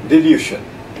delusion.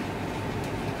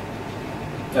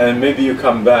 And maybe you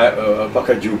come back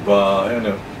pakai jubah,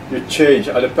 you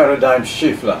change, ada paradigm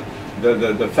shift lah.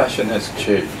 The fashion has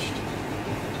changed.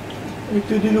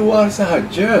 Itu di luar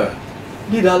sahaja,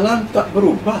 di dalam tak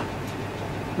berubah.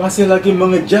 Masih lagi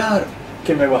mengejar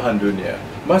kemewahan dunia,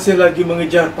 masih lagi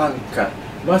mengejar pangkat,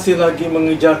 masih lagi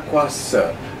mengejar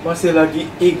kuasa, masih lagi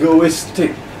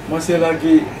egoistik, masih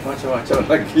lagi macam-macam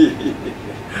lagi.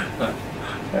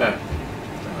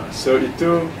 So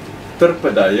itu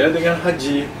terpedaya dengan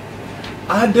haji.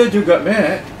 Ada juga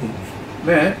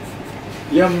Matt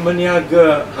yang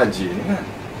meniaga haji ni kan.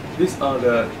 These are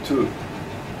the two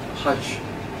Hajj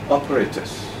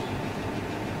operators,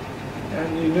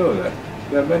 and you know that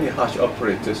there are many Hajj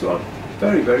operators who are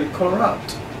very, very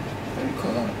corrupt. Very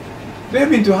corrupt. They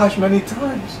have been to Hajj many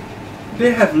times.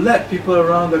 They have led people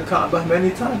around the Kaabah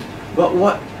many times. But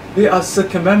what? They are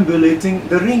circumambulating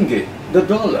the ringgit, the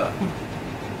dollar.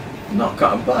 Nak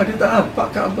Kaabah, dia tak nampak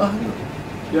Kaabah tu.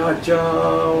 Dia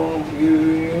jauh.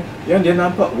 Yang dia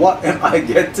nampak, what am I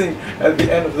getting at the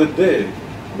end of the day?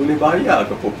 Boleh bayar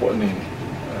ke pokok ni?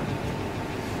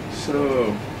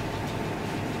 So,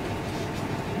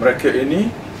 mereka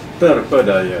ini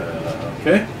terpedaya.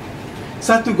 Okay?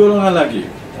 Satu golongan lagi.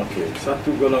 Okay,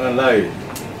 satu golongan lain.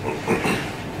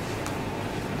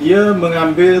 Ia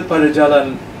mengambil pada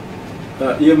jalan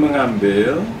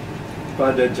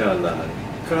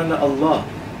kerana Allah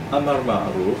amar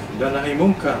ma'ruf dan nahi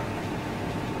munkar.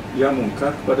 Yang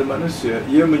munkar kepada manusia,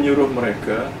 ia menyuruh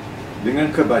mereka dengan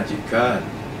kebajikan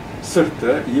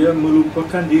serta ia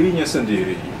melupakan dirinya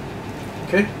sendiri.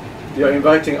 Okay? You are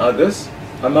inviting others,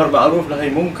 amar ma'ruf nahi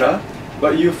munkar,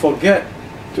 but you forget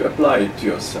to apply it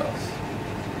to yourself.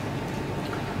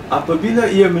 Apabila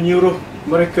ia menyuruh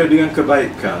mereka dengan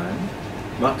kebaikan,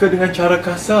 maka dengan cara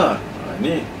kasar.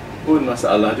 Ini pun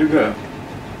masalah juga.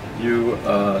 You're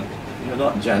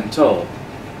not gentle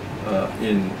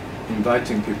in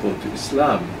inviting people to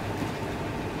Islam.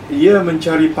 Ia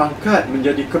mencari pangkat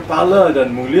menjadi kepala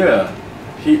dan mulia.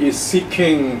 He is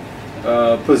seeking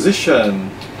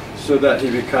position so that he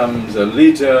becomes a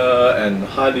leader and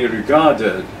highly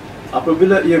regarded.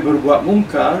 Apabila ia berbuat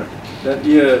mungkar dan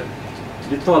ia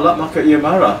ditolak, maka ia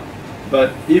marah.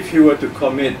 But if he were to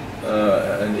commit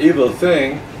an evil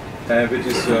thing and if it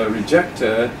is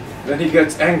rejected, then he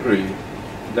gets angry.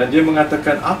 Dan dia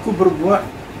mengatakan, aku berbuat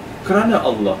kerana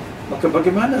Allah, maka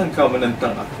bagaimana engkau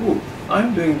menentang aku?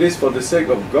 I'm doing this for the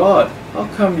sake of God. How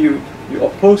come you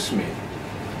oppose me?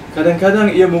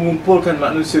 Kadang-kadang ia mengumpulkan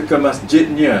manusia ke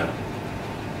masjidnya.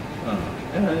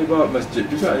 Dia bawa masjid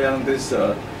juga yang this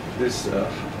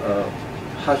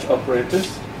Hajj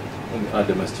operators.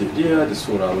 Ada masjid dia, ada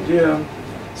surau dia.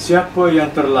 Siapa yang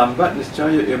terlambat,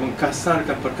 nescaya ia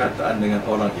mengkasarkan perkataan dengan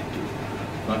orang itu.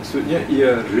 Maksudnya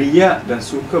ia riak dan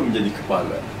suka menjadi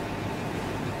kepala.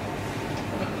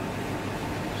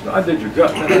 So ada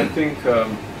juga, I think,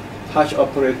 Hajj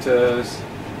operators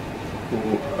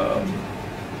who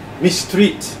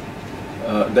mistreat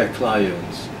their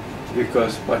clients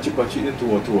because pakcik-pakcik ni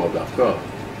tua-tua belaka.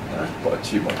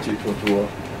 Pakcik-pakcik tua-tua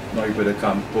daripada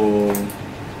kampung,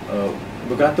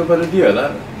 bergantung pada dia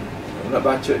lah. Nak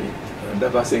baca dah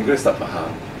bahasa Inggeris tak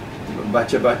faham,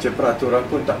 baca-baca peraturan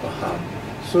pun tak faham.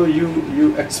 So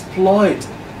you exploit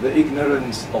the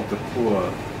ignorance of the poor,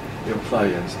 your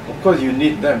clients. Of course you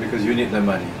need them because you need their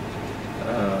money.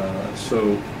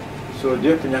 So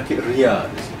dia penyakit ria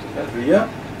di situ, kan? Ria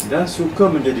dan suka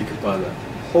menjadi kepala.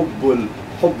 Hubbul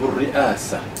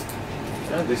riasah.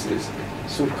 This is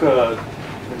suka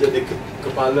menjadi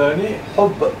kepala ni,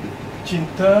 hubb,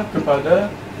 cinta kepada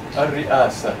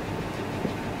ar-riasah.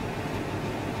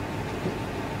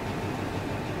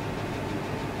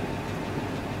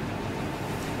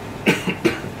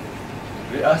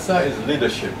 Riasah is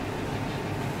leadership,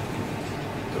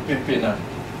 kepimpinan,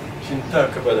 cinta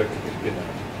kepada kepimpinan.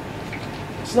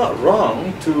 It's not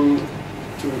wrong to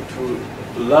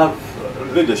love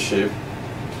leadership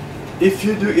if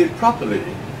you do it properly.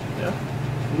 Yeah?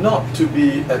 Not to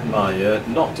be admired,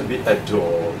 not to be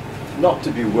adored, not to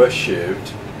be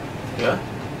worshipped. Yeah?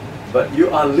 But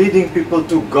you are leading people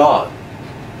to God.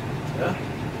 Yeah?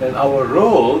 And our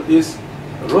role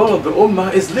of the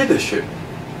ummah is leadership.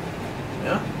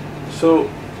 Yeah? So,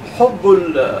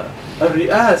 hubbul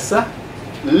riasah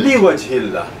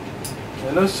liwajhillah.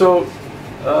 You know, so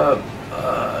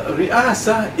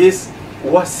riasah is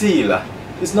wasila.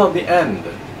 It's not the end.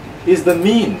 It's the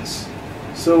means.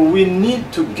 So we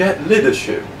need to get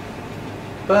leadership,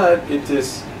 but it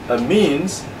is a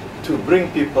means to bring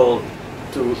people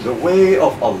to the way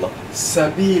of Allah.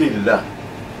 Sabilillah.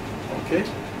 Okay?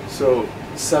 So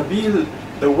sabil,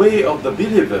 the way of the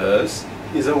believers,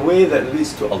 is a way that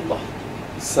leads to Allah.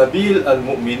 Sabil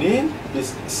al-mu'minin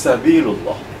is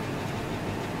sabilullah.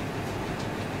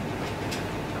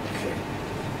 Okay.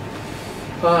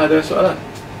 Ada soalan?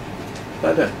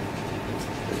 Tak ada?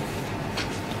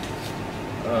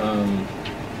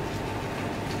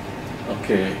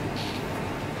 Okay.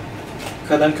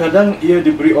 Kadang-kadang ia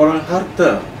diberi orang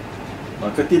harta,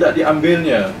 maka tidak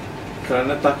diambilnya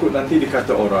kerana takut nanti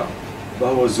dikata orang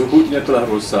bahawa zuhudnya telah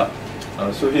rosak.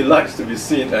 So he likes to be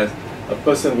seen as a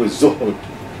person with zuhud.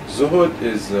 Zuhud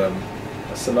is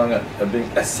semangat being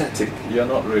ascetic. You're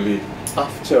not really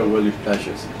after worldly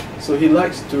pleasures. So he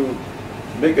likes to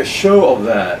make a show of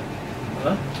that.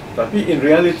 Tapi in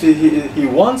reality he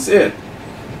wants it.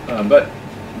 But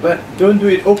don't do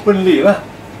it openly lah.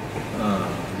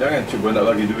 Jangan cuba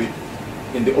nak bagi duit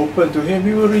in the open to him.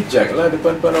 He will reject lah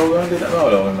depan-depan orang. Dia tak mahu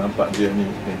lah orang nampak dia ni.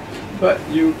 But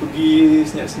you pergi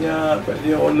senyap-senyap kat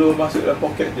dia, Allah masuk dalam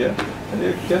poket dia, And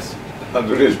you just,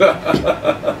 Alhamdulillah.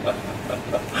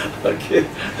 Okay,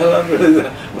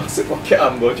 Alhamdulillah. Maksud pakai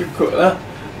ambo cukup lah.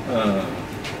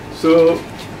 So,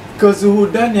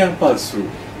 kezuhudan yang palsu.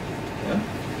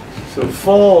 So,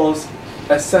 false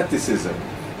asceticism.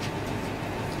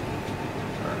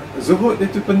 Zuhud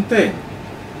itu penting.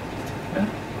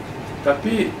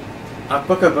 Tapi,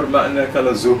 apakah bermakna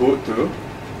kalau zuhud tu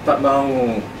tak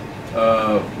mahu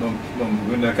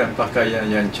menggunakan pakaian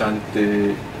yang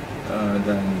cantik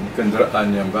dan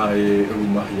kenderaan yang baik,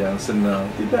 rumah yang senang?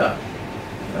 Tidak.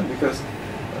 Because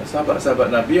sahabat-sahabat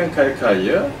Nabi yang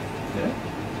kaya-kaya,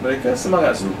 mereka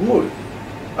semangat zuhud.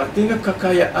 Artinya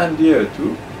kekayaan dia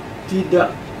tu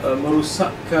tidak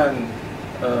merosakkan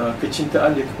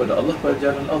kecintaan dia kepada Allah, pada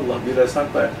jalan Allah. Bila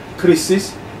sampai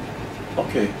krisis,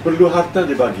 okey, perlu harta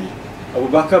dibagi. Abu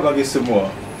Bakar bagi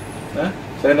semua.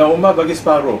 Sayyidina Umar bagi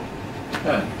separuh.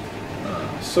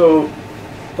 So,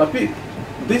 tapi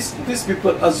these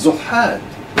people are zuhad.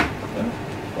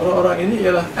 Orang-orang ini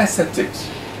ialah ascetics.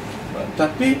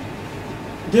 Tapi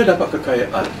dia dapat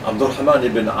kekayaan. Abdurrahman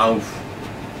ibn Auf,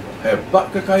 hebat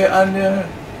kekayaannya.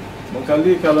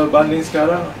 Mengkali kalau banding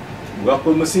sekarang,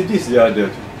 berapa Mercedes dia ada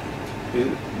tu?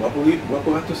 Berapa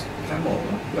ratus camel?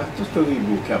 Ratus ke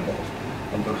ribu camel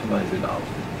Abdurrahman ibn Auf.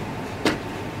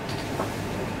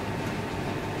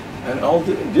 And all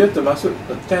dia termasuk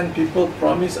 10 people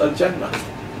promised al-Jannah.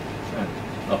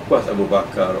 Of course Abu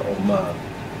Bakar, Umar,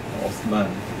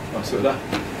 Uthman masuklah.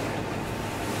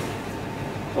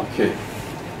 Okey.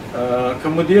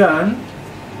 Kemudian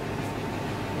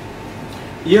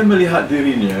ia melihat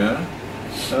dirinya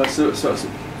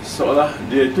seolah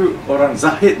dia itu orang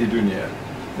zahid di dunia,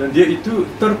 dan dia itu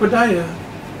terpedaya.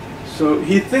 So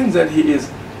he thinks that he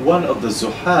is one of the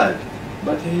zuhad,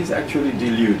 but he is actually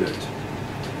deluded.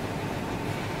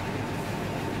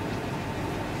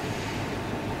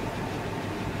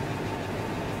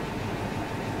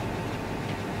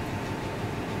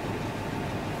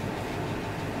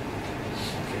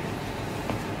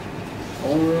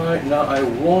 Alright, now I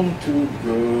want to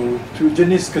go to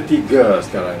jenis ketiga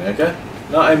sekarang, okay?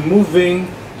 Now I'm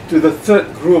moving to the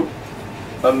third group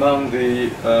among the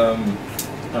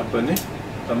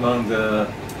among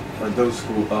the those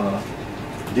who are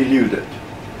deluded,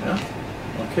 yeah?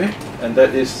 Okay, and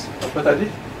that is apa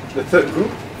tadi? The third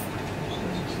group,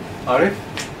 Arif?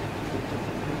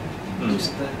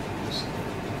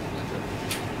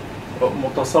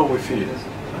 Mutasawwifin.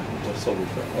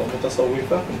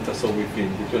 Mutasawwifin,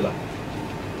 itulah.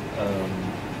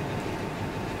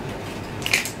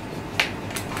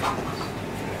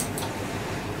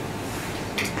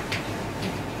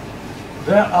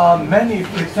 There are many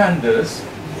pretenders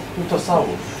to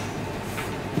tasawwuf.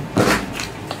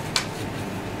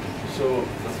 So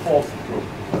the fourth group,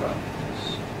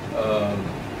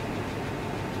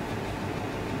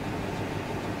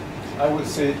 I would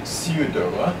say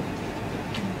pseudo-Sufis.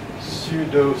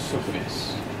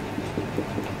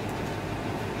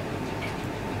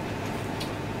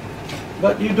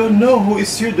 But you don't know who is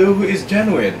pseudo, who is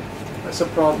genuine. That's a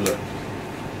problem.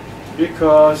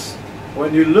 Because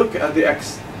when you look at the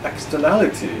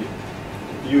externality,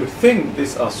 you think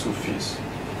these are Sufis.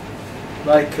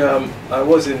 Like I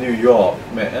was in New York,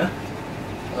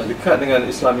 dekat dengan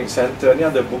Islamic Center, ni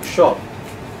ada bookshop.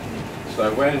 So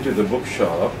I went into the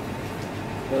bookshop,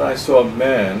 and I saw a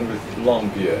man with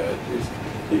long beard.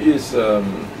 He is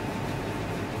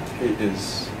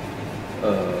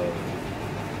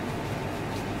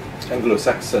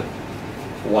Anglo-Saxon,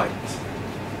 white,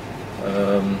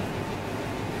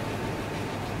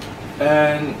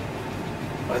 and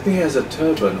I think he has a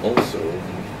turban also,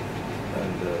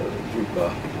 and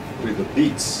jubah with the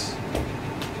beads.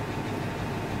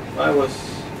 I was,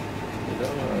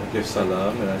 give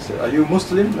salam, and I said, "Are you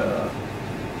Muslim,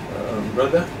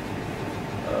 brother?"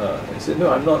 He said,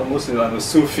 "No, I'm not a Muslim, I'm a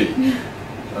Sufi."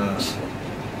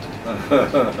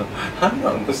 I'm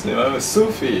not a Muslim, I'm a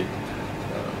Sufi.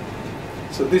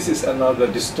 So this is another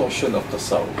distortion of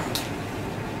tasawwuf.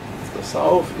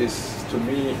 Tasawwuf is, to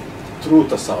me, true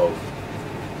tasawwuf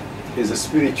is the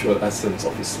spiritual essence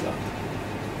of Islam.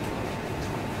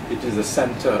 It is the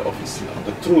center of Islam,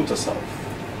 the true tasawwuf.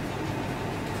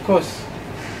 Of course,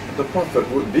 the Prophet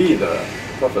would be the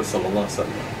Prophet ﷺ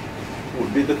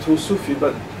would be the true Sufi,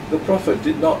 but the Prophet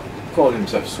did not call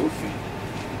himself Sufi.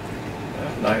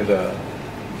 Neither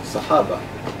Sahaba.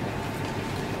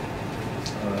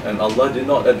 And Allah did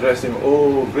not address him,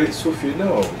 "Oh, great Sufi,"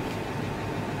 no.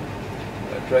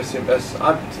 Address him as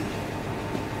Abdi.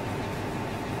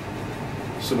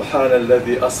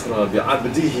 Subhanalladhi asra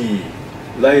bi'abdihi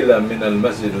layla min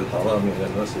al-masjid al-haram ila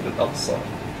al-masjid al-aqsa.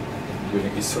 During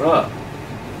Isra,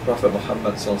 Prophet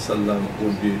Muhammad SAW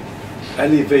would be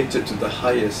elevated to the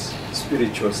highest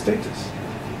spiritual status,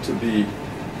 to be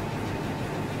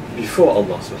before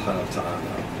Allah subhanahu wa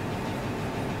ta'ala.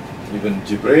 Even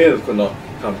Jibreel could not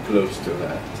come close to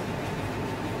that.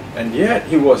 And yet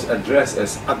he was addressed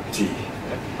as Abdi,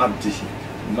 Abdihi,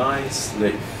 my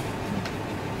slave.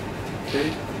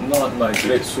 Okay? Not my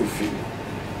great Sufi.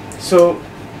 So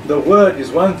the word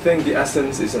is one thing, the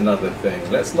essence is another thing.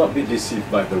 Let's not be deceived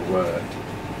by the word.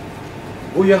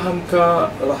 Buya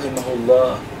Hamka,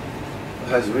 rahimahullah,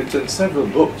 has written several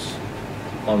books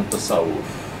on tasawwuf.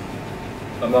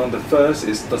 Among the first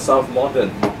is Tasawwuf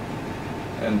Modern,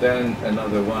 and then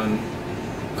another one,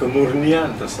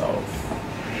 Kemurnian Tasawwuf.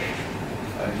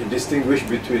 He distinguished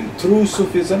between true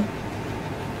Sufism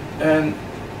and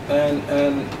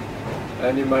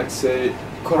you might say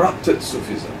corrupted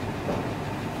Sufism.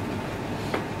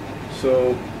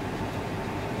 So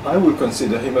I would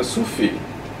consider him a Sufi.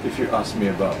 If you ask me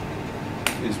about,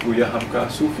 is Buya Hamka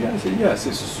Sufi? I say yes,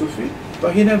 he's a Sufi,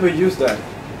 but he never used that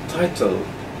title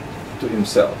to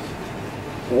himself.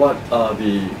 What are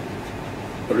the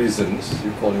reasons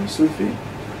you call him Sufi?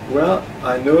 Well,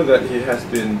 I know that he has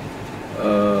been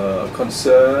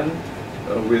concerned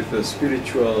with the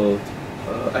spiritual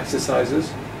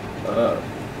exercises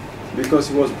because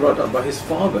he was brought up by his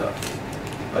father,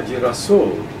 Haji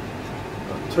Rasul,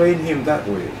 trained him that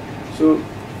way. So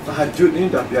tahajud ni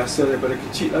dah biasa daripada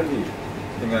kecil lagi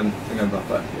dengan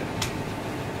bapa dia.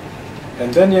 And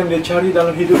then yang dia cari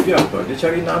dalam hidup dia apa? Dia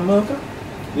cari nama kah?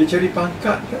 Dia cari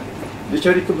pangkat kah? Dia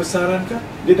cari kebesaran kah?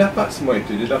 Dia dapat semua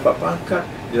itu. Dia dapat pangkat,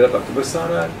 dia dapat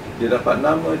kebesaran, dia dapat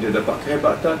nama, dia dapat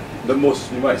kehebatan. The most,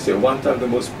 you might say, one time the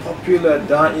most popular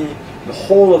da'i the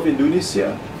whole of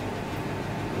Indonesia.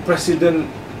 Presiden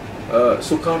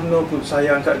Soekarno pun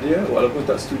sayang kat dia walaupun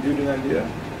tak setuju dengan dia.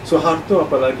 Soeharto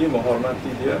apalagi menghormati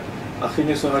dia.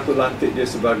 Akhirnya Soeharto lantik dia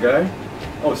sebagai,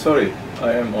 oh sorry,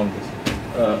 I am on this.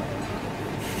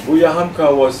 Buya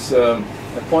Hamka was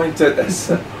appointed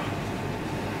as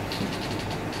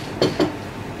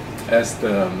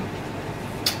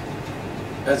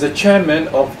the chairman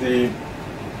of the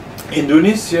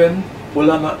Indonesian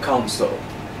Ulama Council,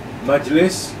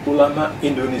 Majlis Ulama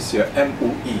Indonesia,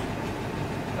 MUI,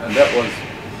 and that was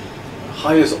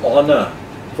highest honor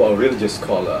for a religious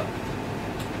scholar.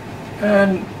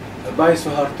 And by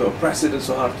Soeharto, President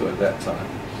Soeharto at that time,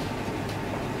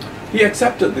 he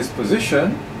accepted this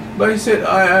position, but he said,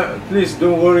 please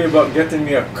don't worry about getting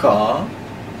me a car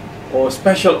or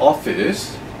special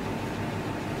office.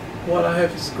 What I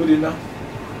have is good enough.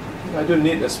 I don't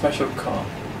need a special car.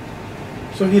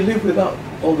 So he lived without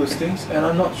all those things, and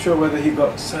I'm not sure whether he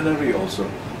got salary also.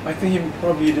 I think he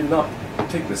probably did not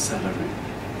take the salary,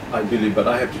 I believe, but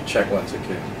I have to check once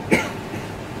again.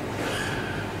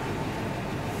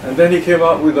 And then he came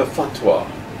out with a fatwa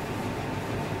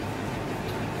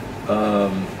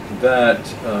that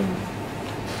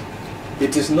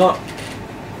it is not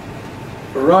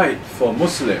right for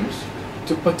Muslims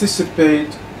to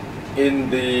participate in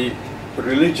the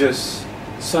religious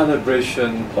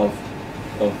celebration of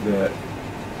the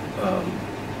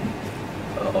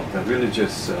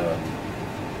religious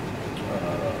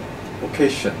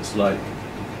occasions like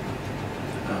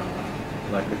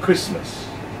the Christmas.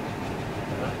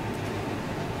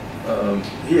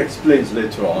 He explains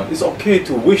later on, it's okay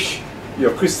to wish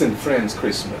your Christian friends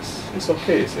Christmas. It's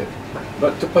okay, he said.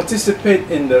 But to participate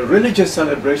in the religious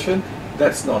celebration,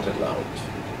 that's not allowed.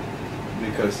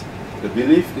 Because the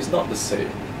belief is not the same.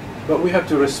 But we have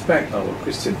to respect our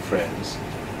Christian friends.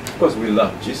 Of course, we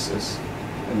love Jesus,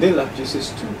 and they love Jesus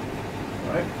too,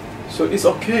 right? So it's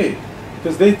okay,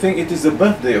 because they think it is the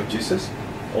birthday of Jesus,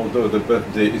 although the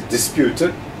birthday is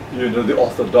disputed. You know, the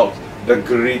Orthodox, the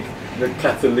Greek, the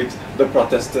Catholics, the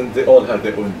Protestants, they all have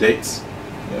their own dates,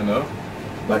 you know.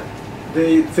 But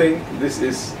they think this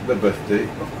is the birthday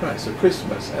of Christ, so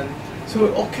Christmas. And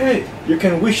so, okay, you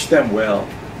can wish them well,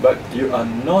 but you are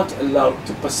not allowed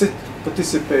to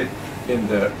participate in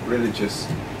the religious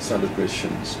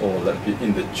celebrations, or let be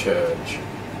in the church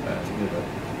and, you know,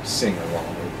 sing along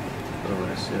with the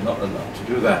rest. You're not allowed to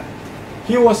do that.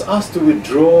 He was asked to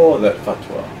withdraw that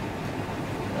fatwa,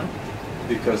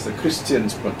 because the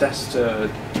Christians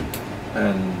protested,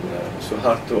 and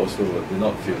Soeharto also did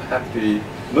not feel happy.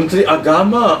 Menteri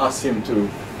Agama asked him to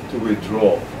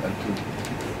withdraw, and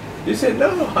he said, no,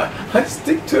 I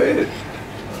stick to it.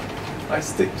 I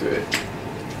stick to it.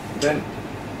 Then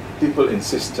people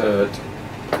insisted,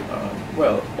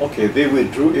 well, okay, they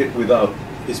withdrew it without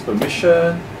his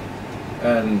permission,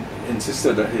 and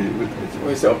insisted that he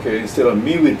said, okay, instead of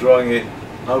me withdrawing it,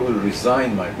 I will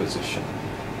resign my position.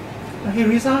 And he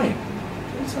resigned.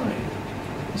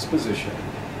 his position.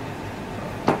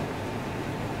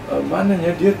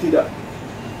 Maknanya dia tidak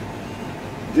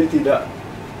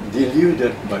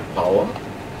deluded by power,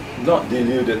 not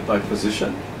deluded by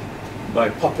position, by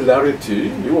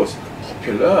popularity. He was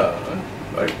popular,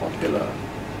 very popular.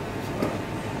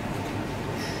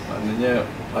 Maknanya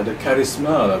ada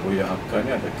karisma lah, Buya Hamka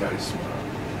ni ada karisma.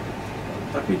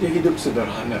 Tapi dia hidup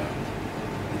sederhana,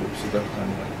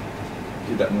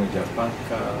 tidak mengejar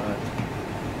pangkat,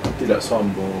 tidak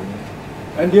sombong.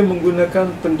 Dan dia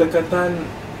menggunakan pendekatan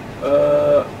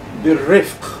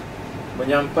birrifq,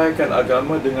 menyampaikan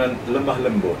agama dengan lemah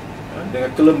lembut,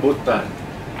 dengan kelembutan,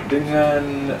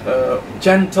 dengan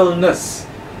gentleness,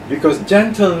 because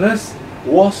gentleness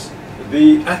was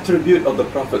the attribute of the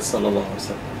Prophet sallallahu alaihi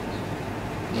wasallam.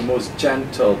 The most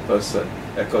gentle person,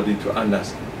 according to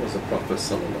Anas, was the Prophet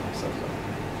sallallahu alaihi wasallam.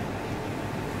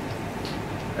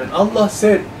 And Allah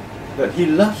said that He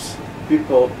loves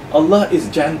people. Allah is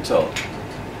gentle,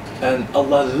 and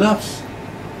Allah loves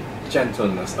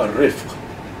gentleness, a rifq.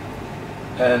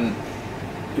 And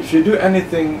if you do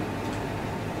anything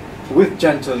with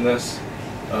gentleness,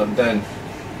 then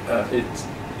it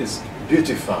is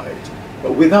beautified.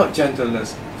 But without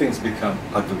gentleness, things become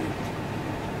ugly.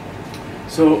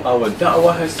 So our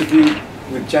da'wah has to be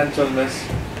with gentleness.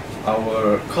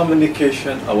 Our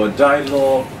communication, our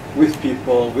dialogue with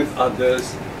people, with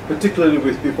others, particularly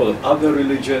with people of other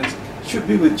religions, should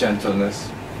be with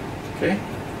gentleness. Okay?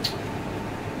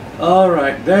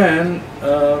 Alright, then,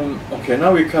 okay,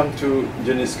 now we come to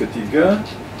jenis ketiga.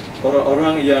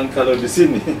 Orang-orang yang kalau di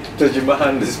sini,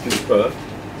 terjemahan these people,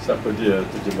 siapa dia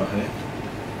terjemahnya?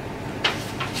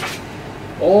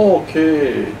 Oh,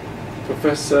 okay,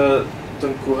 Profesor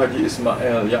Tengku Haji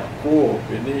Ismail Yaakob,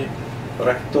 ini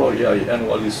rektor IAIN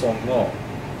Wali Songo.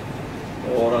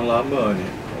 Oh, orang lama ni.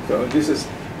 Okay,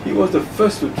 he was the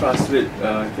first to translate,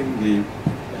 I think, the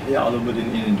IHYA ULUM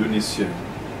in Indonesia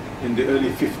in the early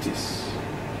 50s.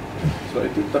 So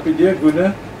itu, tapi dia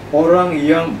guna orang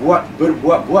yang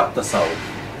berbuat tasawuf.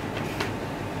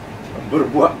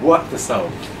 Berbuat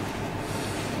tasawuf.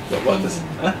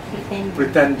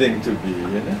 Pretending to be,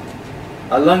 you know?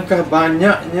 Alangkah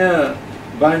banyak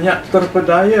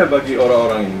terpedaya bagi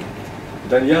orang-orang ini.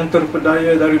 Dan yang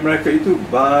terpedaya dari mereka itu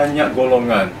banyak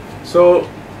golongan. So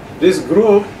this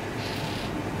group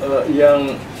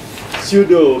yang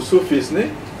pseudo sufis ni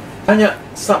banyak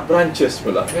sub branches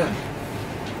pula, kan?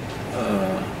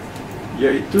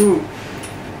 Yaitu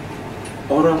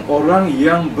orang-orang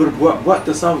yang berbuat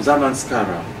tasawuf zaman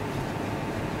sekarang.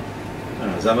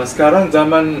 Zaman sekarang,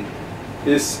 zaman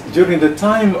is during the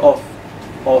time of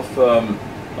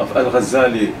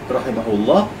Al-Ghazali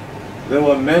rahimahullah. There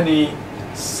were many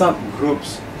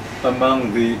subgroups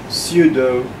among the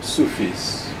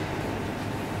pseudo-Sufis.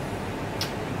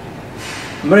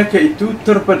 Mereka itu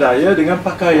terpedaya dengan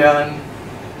pakaian.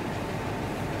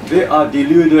 They are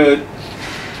deluded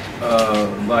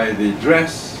by the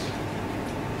dress,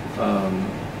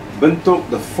 bentuk,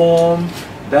 the form,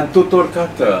 dan tutur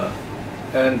kata,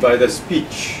 and by the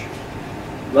speech.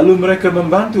 Lalu mereka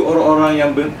membantu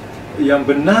orang-orang yang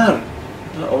benar,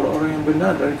 orang-orang yang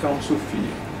benar dari kaum Sufi,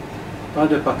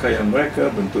 pada pakaian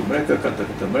mereka, bentuk mereka,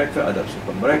 kata-kata mereka, adab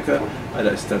sopan mereka,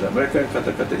 adab istiadat mereka,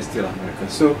 kata-kata istilah mereka.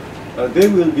 So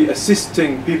they will be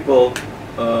assisting people,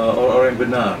 orang-orang yang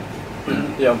benar,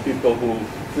 young people who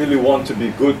really want to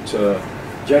be good,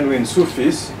 genuine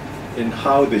Sufis, in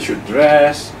how they should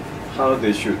dress, how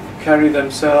they should carry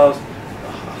themselves,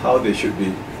 how they should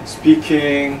be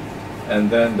speaking,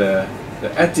 and then the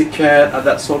etiquette,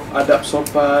 adab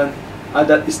sopan,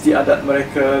 adat istiadat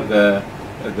mereka, the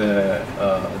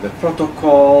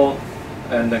protocol,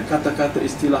 and then kata-kata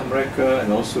istilah mereka,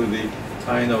 and also the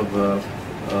kind of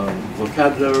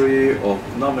vocabulary or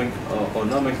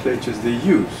nomenclatures they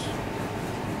use.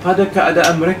 Pada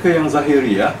keadaan mereka yang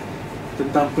zahiriyah,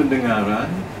 tentang pendengaran,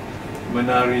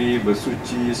 menari,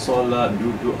 bersuci, solat,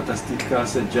 duduk atas tikar,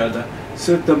 sejadah,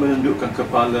 serta menundukkan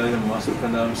kepala yang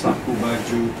memasukkan dalam saku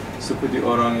baju seperti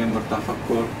orang yang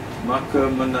bertafakur,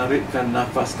 maka menarikkan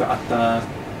nafas ke atas,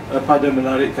 pada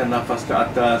menarikkan nafas ke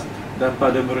atas, dan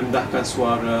pada merendahkan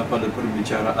suara pada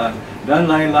perbicaraan, dan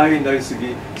lain-lain dari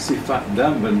segi sifat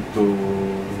dan bentuk.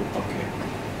 Okay.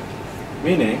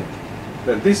 Meaning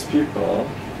that these people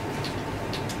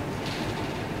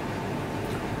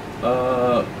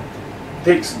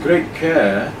takes great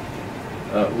care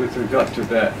with regard to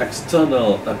their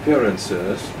external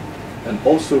appearances, and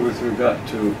also with regard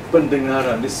to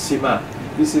pendengaran, this simak.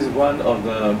 This is one of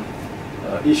the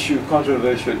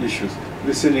controversial issues,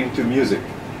 listening to music.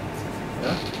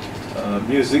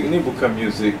 Music ini bukan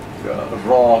music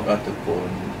rock ataupun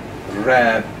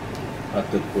rap,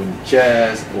 ataupun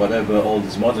jazz, whatever, all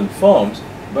these modern forms,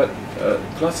 but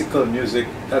classical music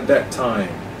at that time,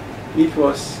 it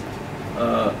was,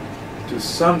 to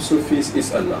some Sufis,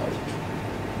 is allowed.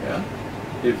 Yeah?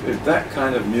 If that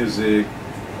kind of music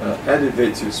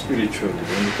elevates you spiritually,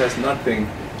 and it has nothing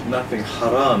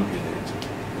haram in it,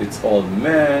 it's all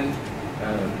man,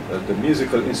 the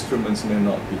musical instruments may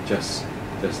not be just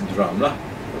drum lah,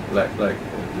 like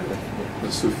the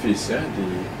Sufis, yeah, the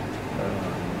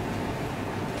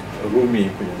Rumi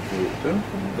punya group,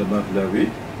 the Mavlavi,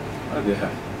 they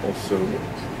have also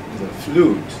the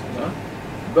flute,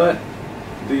 but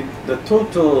the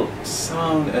total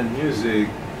sound and music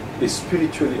is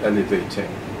spiritually elevating.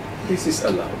 This is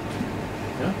allowed.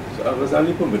 Yeah? So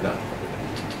Al-Ghazali pun benar.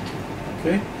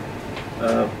 Okay.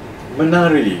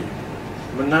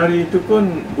 Menari itu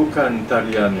pun bukan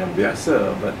tarian yang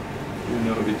biasa, but you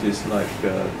know, it is like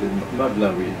the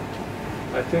Mavlavi.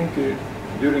 I think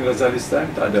during Ghazali's time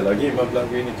tak ada lagi.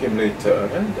 Mavlavi ini came later,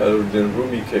 kan? Then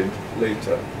Rumi came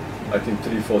later, I think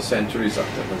 3-4 centuries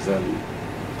after Ghazali.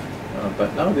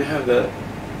 But now they have the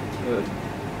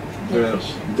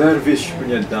dervish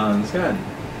punya dance, kan?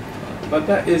 But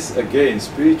that is again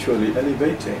spiritually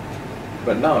elevating.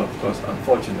 But now, of course,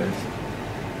 unfortunately,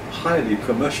 highly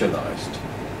commercialized.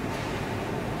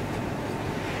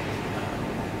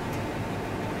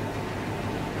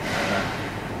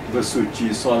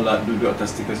 Bersuci, solat, duduk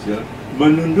atas tikar sejalan,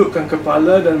 menundukkan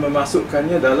kepala dan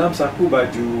memasukkannya dalam saku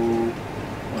baju.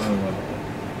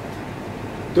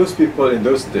 Those people in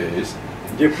those days,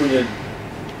 dia punya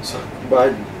saku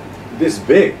baju this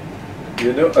big.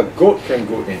 You know, a goat can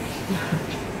go in.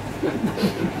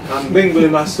 Kambing boleh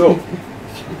masuk.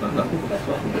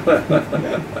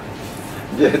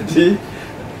 Jadi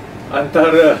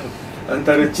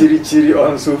antara ciri-ciri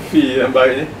orang Sufi yang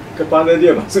baik ni, kepala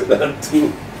dia masuk dalam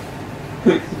tu.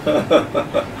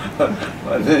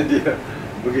 Maknanya dia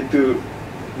begitu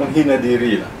menghina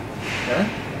diri lah,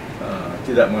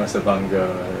 tidak merasa bangga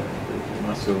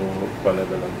masuk kepala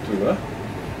dalam tu lah.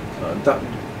 Tak,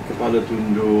 kepala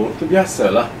tunduk, itu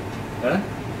biasalah.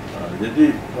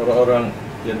 Jadi orang-orang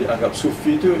yang dianggap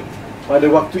Sufi itu pada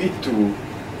waktu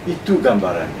itu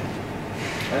gambarannya.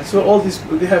 And so all this,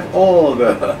 they have all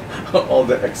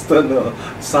the external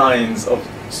signs of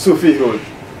Sufihood.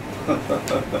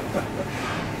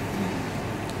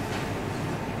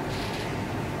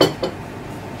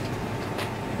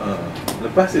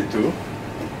 Lepas itu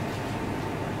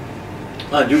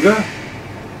juga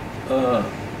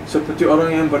seperti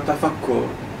orang yang bertafakur,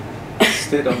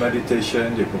 state of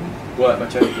meditation, dia pun buat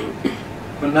macam itu,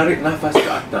 menarik nafas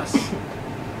ke atas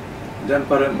dan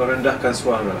merendahkan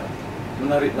suara,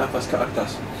 menarik nafas ke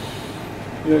atas.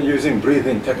 You're using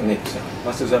breathing techniques.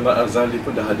 Masa zaman Al-Ghazali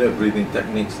pun dah ada breathing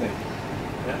techniques ni.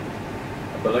 Ya?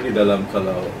 Apalagi dalam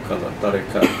kalau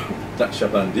tarekat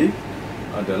Naqsyabandi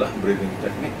adalah breathing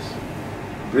techniques.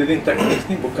 Breathing techniques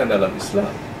ni bukan dalam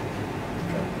Islam,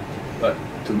 but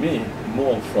to me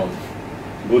more from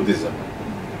Buddhism.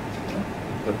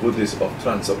 The Buddhist of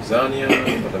Transoxania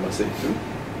pada masa itu,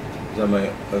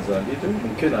 zaman Al-Ghazali itu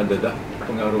mungkin ada dah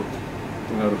pengaruh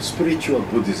spiritual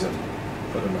Buddhism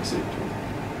pada masa itu.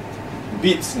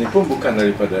 Beats ni pun bukan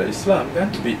daripada Islam, kan?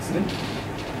 Beats ni,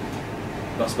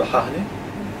 Masbahah ni,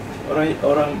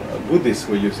 orang Buddhist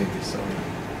were using this.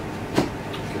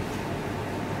 Okay.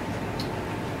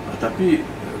 Tapi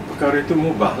perkara itu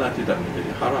mubah lah, tidak menjadi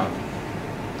haram.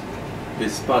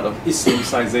 It's part of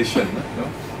Islamization, no?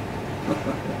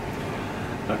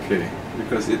 Okay,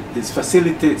 because it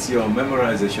facilitates your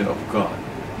memorization of God.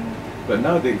 But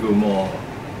now they go more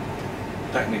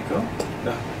technical.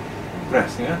 Dah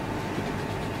press, ya?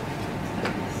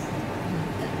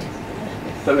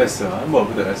 Tak biasa, buat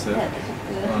pun tak biasa.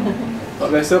 Tak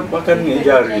biasa makan ni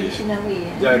jari.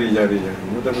 Jari.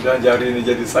 Mudah-mudahan jari ni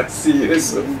jadi saksi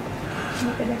esok.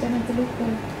 Kadang-kadang terlupa.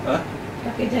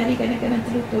 Pakai jari kadang-kadang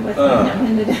terlupa nak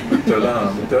mana dah. Betul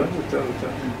lah, betul.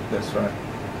 That's right.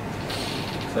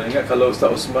 Saya ingat kalau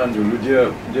Ustaz Osman dulu dia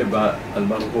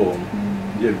almarhum,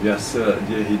 dia biasa,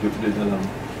 dia hidup dia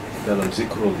dalam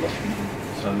zikrullah,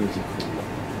 selalu zikrullah.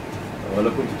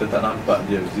 Walaupun kita tak nampak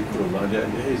dia zikrullah, dia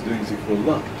is doing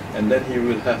zikrullah, and then he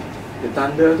will have dia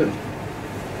tanda tu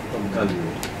kali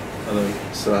kalau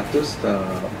 100 tak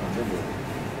ada.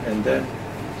 And then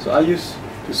so I used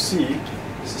to see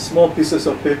small pieces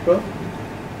of paper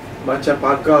macam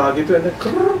pagar gitu, and then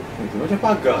gitu, macam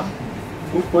pagar.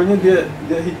 Rupanya dia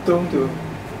hitung tu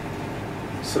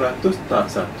 100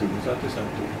 tak satu.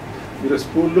 Bila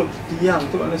 10 tiang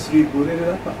tu maknanya 1000 ni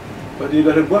dia dapat. Kalau dia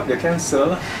dah buat, dia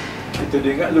cancel lah. Itu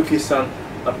dia ingat lukisan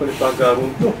apa ni, pagar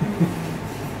runtuh.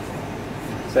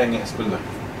 Saya ingat sebelah.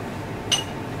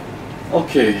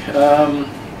 Okey,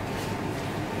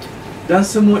 dan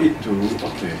semua itu,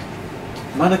 okey,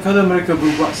 manakala mereka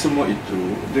berbuat semua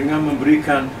itu dengan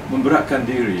memberatkan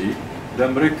diri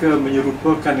dan mereka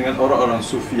menyerupakan dengan orang-orang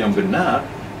sufi yang benar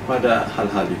pada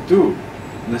hal-hal itu,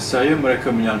 nescaya mereka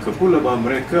menyangka pula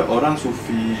bahawa mereka orang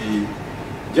sufi.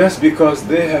 Just because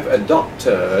they have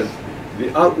adopted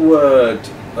the outward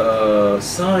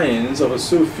signs of a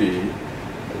Sufi,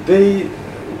 they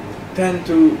tend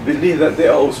to believe that they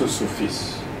are also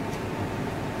Sufis.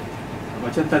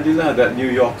 Macam tadilah that New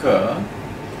Yorker,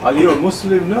 are you a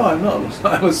Muslim? No, I'm not.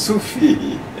 I'm a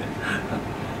Sufi.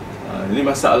 Ini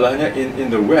masalahnya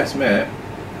in the West, mate.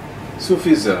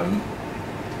 Sufism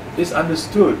is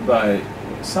understood by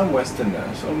some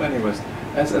Westerners, so many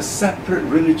Westerners, as a separate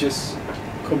religious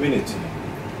community.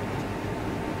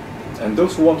 And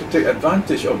those who want to take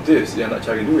advantage of this, yang nak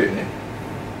cari duit ni,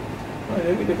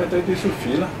 jadi dia kata itu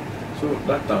Sufi lah. So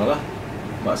datanglah.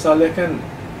 Masalah kan,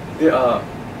 they are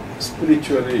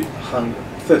spiritually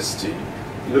thirsty,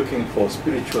 looking for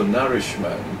spiritual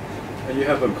nourishment. And you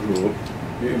have a group,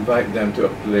 you invite them to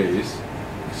a place,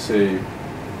 say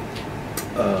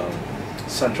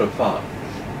Central Park.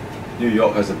 New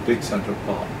York has a big Central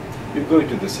Park. You go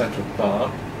into the Central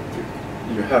Park,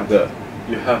 you have the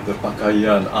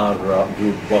pakaian Arab,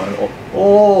 jubah,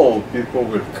 oh, people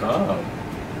will come,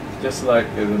 just like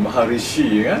the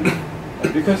Maharishi, kan?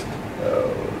 Because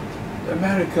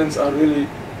Americans are really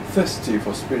thirsty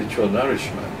for spiritual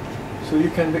nourishment, so you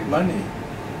can make money.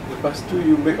 Lepas tu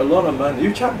you make a lot of money,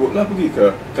 you cabut lah pergi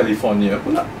ke California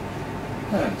pula,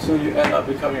 and so you end up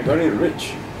becoming very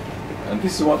rich. And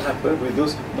this is what happened with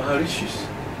those Maharishis.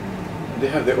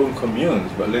 They have their own communes,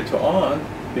 but later on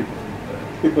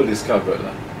people discover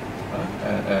lah,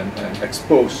 and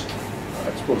expose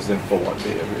them for what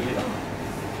they really are.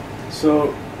 So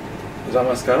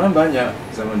zaman sekarang banyak,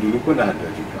 zaman dulu pun ada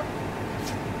juga.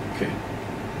 Okay.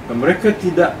 Mereka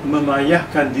tidak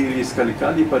memayahkan diri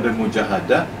sekali-kali pada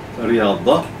mujahadah,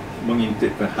 riadah,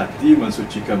 mengintipkan hati,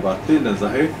 mensucikan batin dan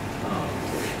zahir.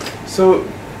 So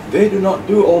they do not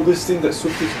do all these things that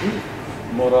Sufis do.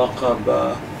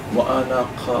 Muraqabah,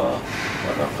 mu'anaqah.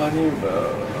 Mu'anaqah ni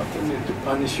to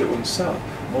punish your own self.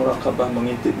 Muraqabah,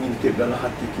 mengintip-ngintip dalam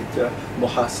hati kita.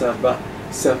 Muhasabah,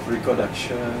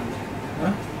 self-recollection.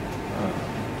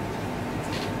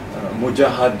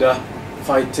 Mujahadah,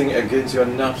 fighting against your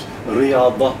nafs.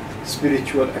 Riyadah,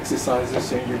 spiritual exercises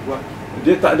yang you buat.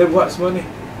 Dia tak ada buat semua ni.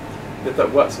 Dia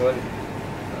tak buat semua ni.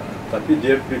 Tapi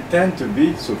dia pretend to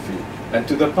be Sufi. And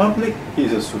to the public, he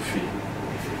is a Sufi.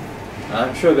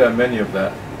 I'm sure there are many of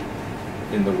that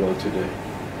in the world today.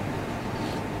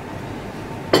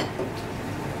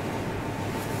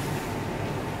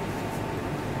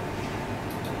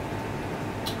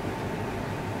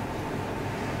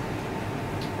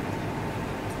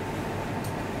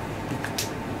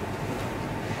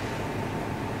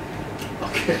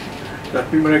 Okay.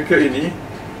 Tapi mereka ini,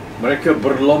 mereka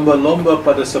berlomba-lomba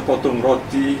pada sepotong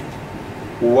roti,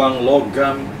 uang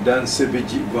logam dan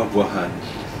sebiji buah-buahan.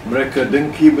 Mereka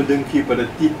dengki-mendengki pada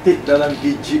titik dalam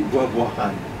biji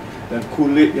buah-buahan dan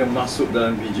kulit yang masuk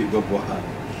dalam biji buah-buahan.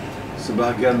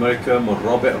 Sebahagian mereka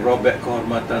merobek-robek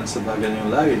kehormatan sebahagian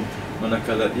yang lain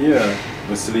manakala ia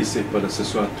berselisih pada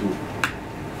sesuatu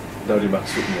dari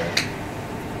maksudnya.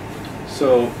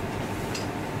 So,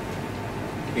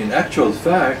 in actual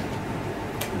fact,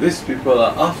 these people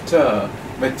are after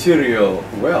material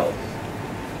wealth.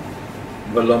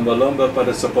 Berlomba-lomba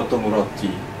pada sepotong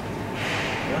roti.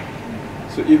 Yeah?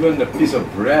 So even a piece of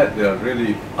bread, they are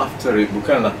really after it.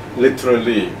 Bukanlah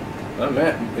literally.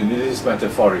 This is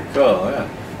metaphorical. Yeah?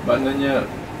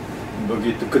 Maknanya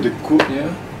begitu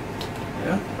kedekutnya,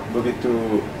 yeah?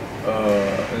 Begitu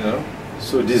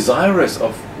so desirous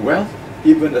of wealth.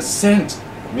 Even a cent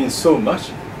means so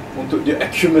much untuk dia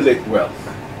accumulate wealth.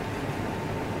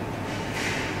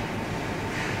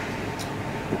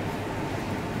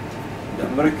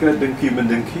 Mereka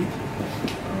dengki-mendengki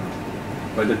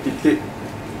pada titik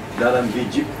dalam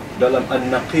biji, dalam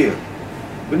an-naqir,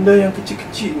 benda yang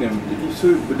kecil-kecil ni.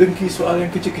 Jadi berdengki soal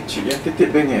yang kecil-kecil, yang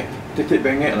titik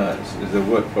bengek lah is the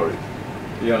word for it,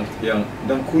 yang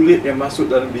dan kulit yang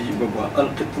masuk dalam biji buah.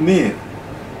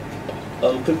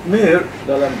 Al-qitmir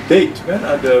dalam date kan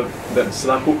ada dan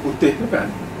selaput putih tu kan.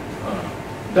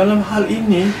 Dalam hal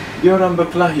ini dia orang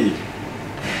berkelahi.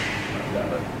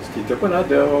 Kita pun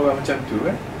ada orang macam tu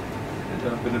kan,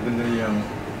 dalam benda-benda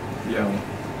yang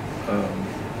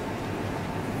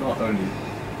not only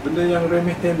benda yang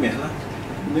remeh-temeh lah,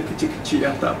 benda kecil-kecil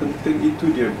yang tak penting,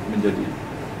 itu dia menjadi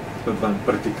beban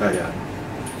pertikaian.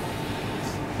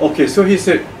 Okay, so he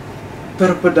said,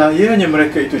 terpedayanya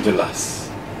mereka itu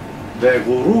jelas. Their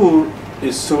ghurur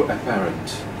is so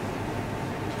apparent.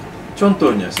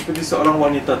 Contohnya, seperti seorang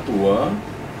wanita tua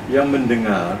yang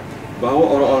mendengar bahawa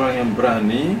orang-orang yang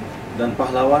berani dan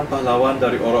pahlawan-pahlawan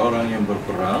dari orang-orang yang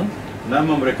berperang,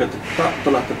 nama mereka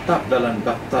telah tetap dalam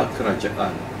daftar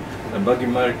kerajaan. Dan bagi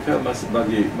mereka,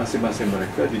 bagi masing-masing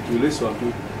mereka ditulis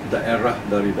suatu daerah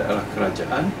dari daerah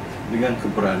kerajaan dengan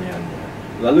keberaniannya.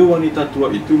 Lalu wanita tua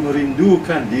itu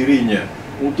merindukan dirinya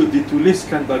untuk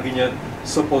dituliskan baginya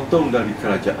sepotong dari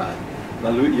kerajaan.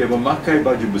 Lalu ia memakai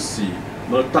baju besi,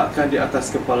 meletakkan di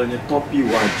atas kepalanya topi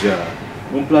wajah,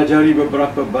 mempelajari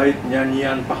beberapa bait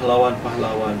nyanyian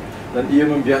pahlawan-pahlawan, dan ia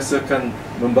membiasakan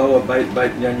membawa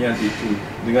bait-bait nyanyian itu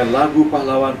dengan lagu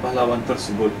pahlawan-pahlawan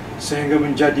tersebut sehingga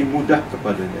menjadi mudah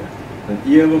kepadanya. Dan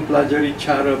ia mempelajari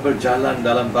cara berjalan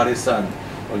dalam barisan,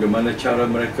 bagaimana cara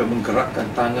mereka menggerakkan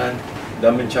tangan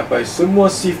dan mencapai semua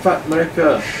sifat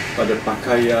mereka pada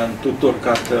pakaian, tutur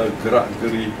kata,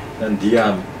 gerak-geri dan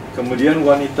diam. Kemudian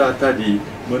wanita tadi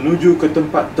menuju ke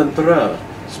tempat tentera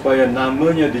supaya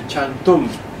namanya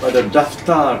dicantum pada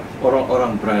daftar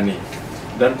orang-orang berani.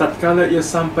 Dan tatkala ia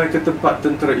sampai ke tempat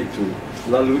tentera itu,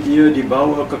 lalu ia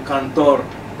dibawa ke kantor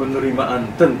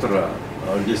penerimaan tentera,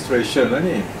 registration lah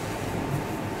ni.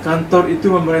 Kantor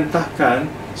itu memerintahkan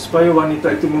supaya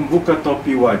wanita itu membuka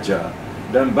topi wajah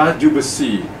dan baju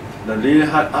besi dan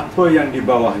lihat apa yang di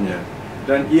bawahnya.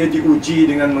 Dan ia diuji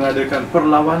dengan mengadakan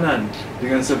perlawanan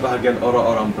dengan sebahagian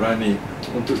orang-orang berani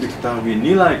untuk diketahui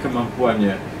nilai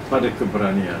kemampuannya pada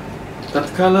keberanian.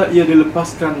 Tatkala ia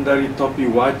dilepaskan dari topi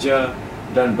wajah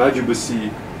dan baju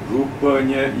besi,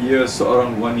 rupanya ia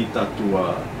seorang wanita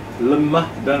tua, lemah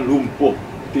dan lumpuh,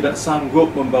 tidak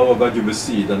sanggup membawa baju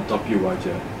besi dan topi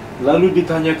wajah. Lalu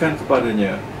ditanyakan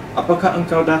kepadanya, apakah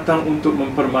engkau datang untuk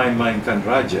mempermain-mainkan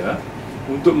raja,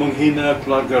 untuk menghina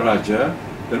keluarga raja,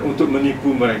 dan untuk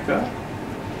menipu mereka?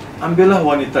 Ambillah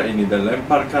wanita ini dan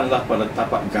lemparkanlah pada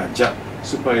tapak gajah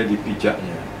supaya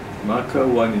dipijaknya. Maka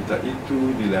wanita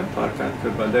itu dilemparkan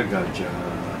kepada gajah.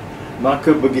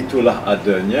 Maka begitulah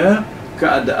adanya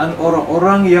keadaan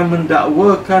orang-orang yang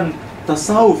mendakwakan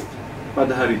tasawuf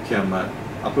pada hari kiamat,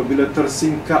 apabila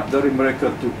tersingkap dari mereka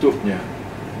tutupnya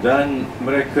dan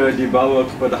mereka dibawa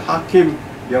kepada hakim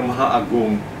yang maha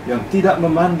agung, yang tidak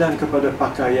memandang kepada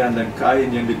pakaian dan kain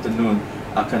yang ditenun,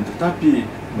 akan tetapi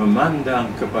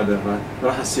memandang kepada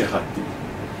rahasia hati.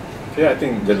 Okay, I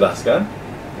think jelas kan?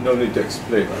 No need to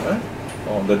explain.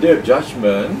 On the day of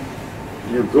judgment,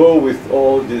 you go with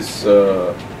all this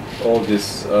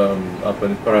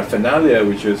paraphernalia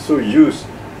which you're so used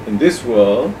in this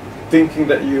world, thinking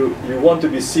that you want to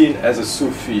be seen as a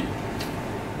Sufi.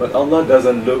 But Allah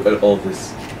doesn't look at all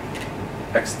this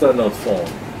external form.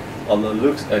 Allah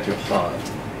looks at your heart,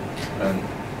 and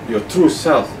your true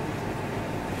self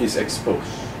is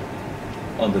exposed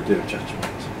on the day of judgment.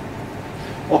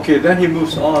 Okay, then he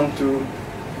moves on to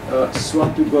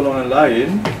suatu golongan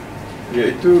lain,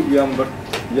 iaitu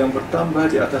yang bertambah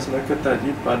di atas mereka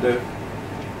tadi pada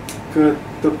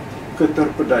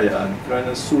keterpedayaan,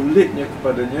 kerana sulitnya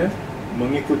kepadanya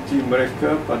mengikuti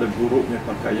mereka pada buruknya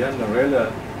pakaian dan rela.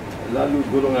 Lalu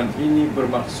golongan ini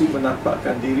bermaksud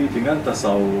menampakkan diri dengan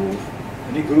tasawuf.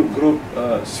 Ini grup-grup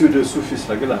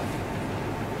pseudo-sufis lagi lah.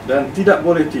 Dan tidak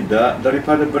boleh tidak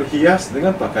daripada berhias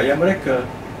dengan pakaian mereka.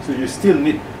 So you still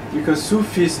need, because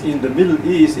Sufis in the Middle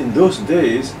East in those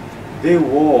days, they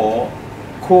wore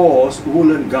coarse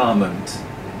woolen garment.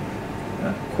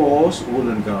 Coarse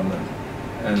woolen garment.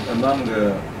 And among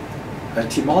the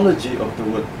etymology of the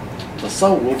word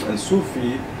tasawuf and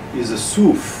Sufi is a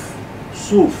suf.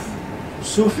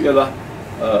 Suf ialah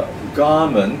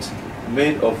garment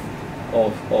made of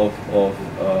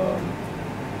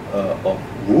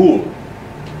wool,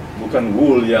 bukan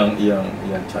wool yang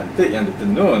cantik yang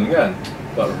ditenun kan,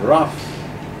 but rough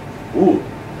wool.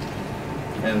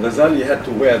 And Ghazali had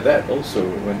to wear that also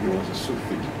when he was a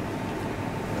Sufi.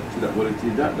 Tidak boleh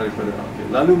tidak daripada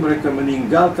lalu mereka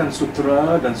meninggalkan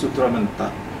sutera dan sutera mentah,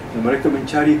 dan mereka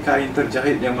mencari kain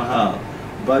terjahit yang mahal,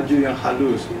 baju yang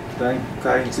halus dan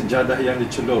kain sejadah yang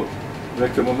dicelup.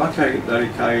 Mereka memakai dari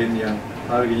kain yang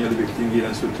harganya lebih tinggi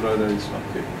dan sutera dari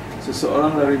semakin.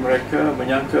 Seseorang dari mereka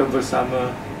menyangka bersama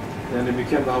yang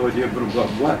demikian bahawa dia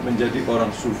berbuat-buat menjadi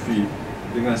orang Sufi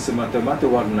dengan semata-mata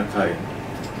warna kain.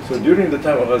 So during the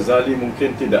time of Ghazali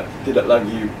mungkin tidak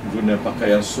lagi guna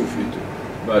pakaian suf itu,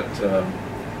 but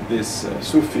these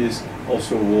Sufis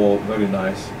also wore very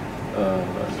nice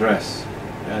dress,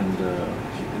 and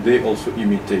they also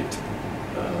imitate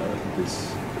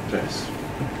this dress.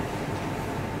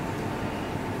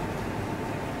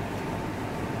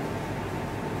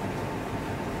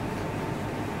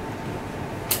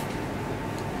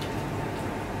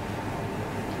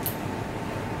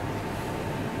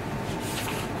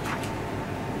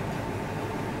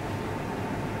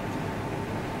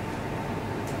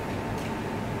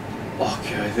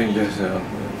 think that's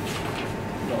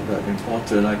not that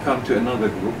important. I come to another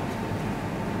group.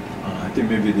 I think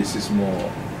maybe this is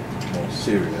more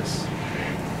serious.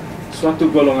 Suatu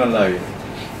golongan lain.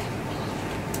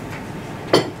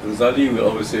 Al-Ghazali will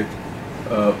always say,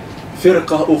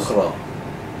 firqah ukhra.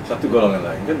 Satu golongan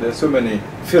lain. Kan? There are so many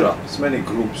firq, so many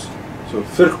groups. So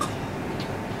firq,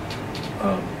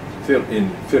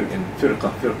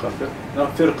 firqah. Nah,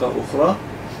 firqah ukhra,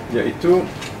 yaitu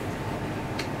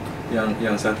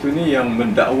yang satu ni yang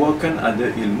mendakwakan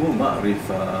ada ilmu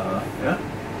ma'rifah, ya.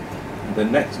 The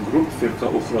next group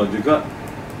firqah ukhra juga,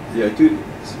 yaitu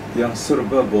yang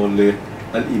serba boleh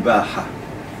al-ibahah.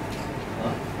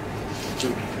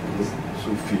 Itu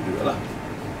sufi juga lah.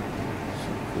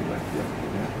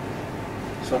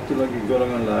 Satu lagi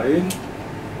golongan lain,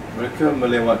 mereka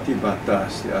melewati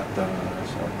batas di atas.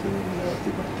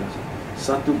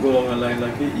 Satu golongan lain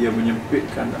lagi, ia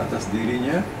menyempitkan atas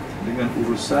dirinya dengan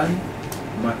urusan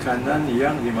makanan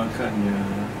yang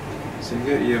dimakannya,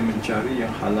 sehingga ia mencari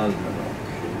yang halal dan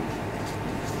okey.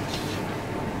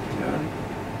 Dan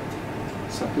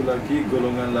satu lagi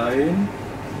golongan lain,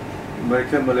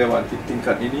 mereka melewati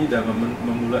tingkat ini dan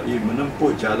memulai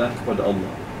menempuh jalan kepada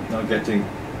Allah. Now getting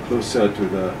closer to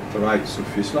the right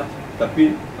Sufis lah,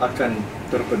 tapi akan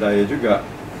terpedaya juga.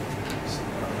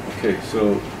 Okay,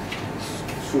 so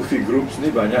Sufi groups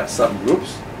ni banyak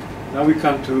subgroups. Now we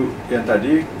come to yang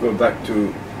tadi, go back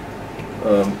to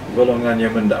golongan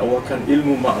yang mendakwakan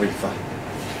ilmu ma'rifah,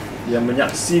 yang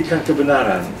menyaksikan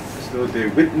kebenaran. So they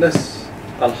witness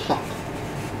al-haq.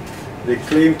 They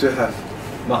claim to have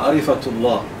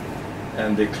ma'rifatullah,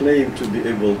 and they claim to be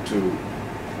able to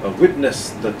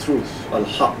witness the truth,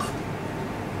 al-haq,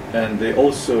 and they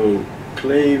also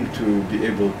claim to be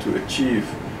able to achieve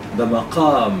the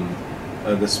maqam,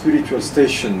 the spiritual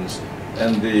stations,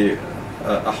 and the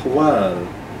ahwal,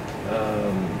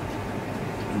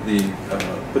 the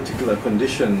particular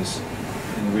conditions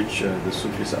in which the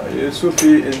Sufis are.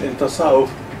 Sufi in Tasawwuf,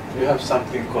 you have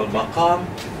something called maqam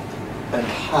and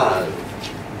hal.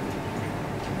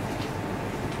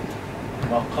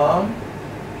 Maqam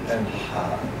and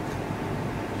hal.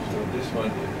 So this one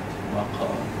is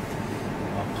maqam,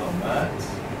 maqamat,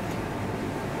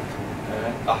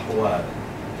 and ahwal.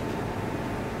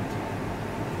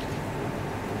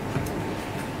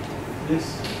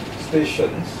 These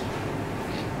stations,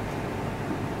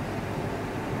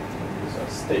 these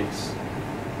are states.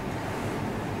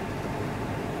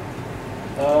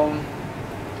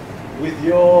 With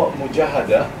your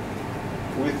mujahada,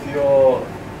 with your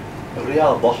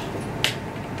riyadah,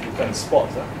 you can spot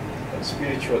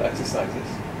spiritual exercises,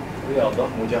 riyadah,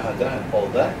 mujahada, and all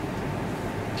that.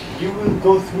 You will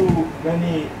go through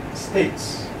many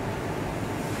states,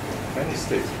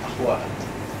 ahwal.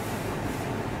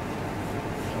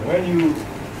 When you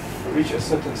reach a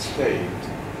certain state,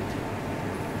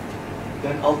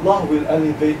 then Allah will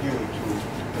elevate you to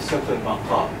a certain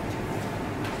maqam.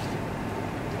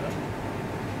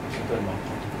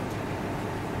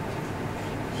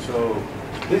 So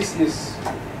this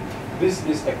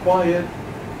is acquired,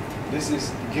 this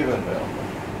is given by Allah.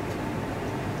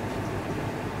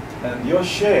 And your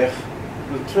sheikh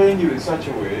will train you in such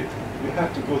a way, you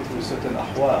have to go through certain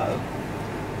ahwal,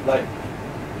 like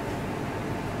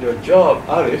your job,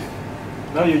 Arif,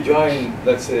 now you join,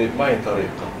 let's say, my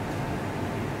tariqah.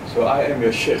 So I am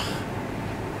your sheikh.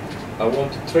 I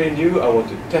want to train you, I want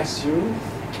to test you.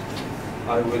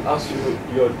 I will ask you,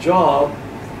 your job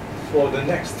for the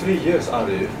next 3 years,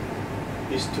 Arif,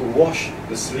 is to wash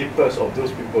the slippers of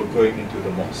those people going into the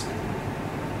mosque.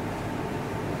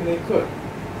 Very good.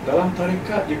 Dalam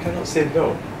tariqah, you cannot say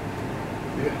no.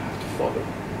 You have to follow.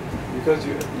 Because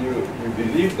you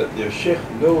believe that your sheikh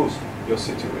knows your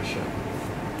situation.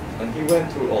 And he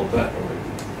went through all that already.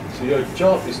 So your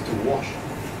job is to wash.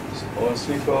 Orang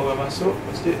slipper orang masuk,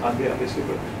 mesti ambil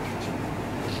slipper.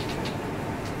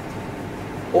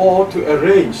 Or to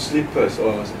arrange slippers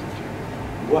orang masuk.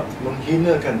 Buat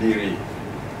menghinakan diri.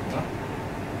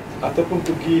 Ataupun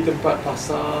pergi tempat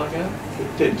pasar kan,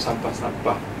 kutip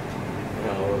sampah-sampah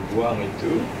yang orang buang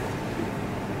itu,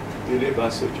 boleh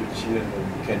basuh cuci dan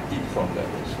you can eat from that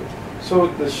also. So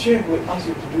the sheikh will ask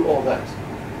you to do all that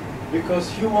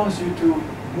because he wants you to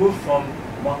move from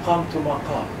maqam to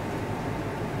maqam.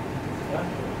 Yeah?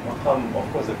 Maqam, of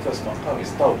course, the first maqam is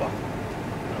tawbah,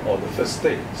 or the first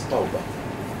state is tawbah.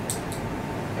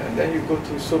 And then you go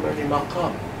to so many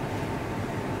maqam.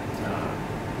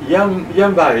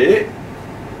 Yang baik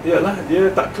ialah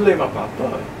dia tak claim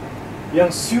apa-apa.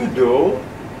 Yang pseudo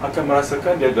akan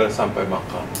merasakan dia dah sampai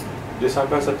maqam. Dia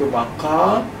sampai satu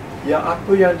maqam yang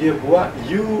apa yang dia buat,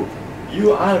 you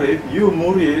Arif, you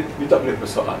murid, you tak boleh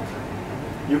persoalkan.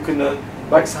 you kena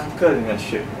baik sangka dengan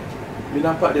Syekh. You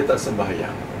nampak dia tak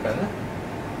sembahyang, kan?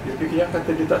 Dia fikir yang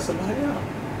kata dia tak sembahyang.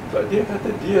 Sebab dia kata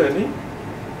dia ni,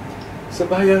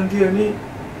 sembahyang dia ni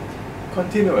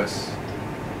continuous.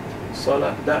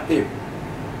 Solat daib.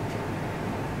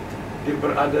 Dia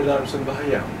berada dalam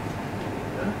sembahyang.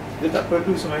 Dia tak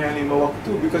perlu sembahyang 5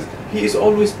 waktu because he is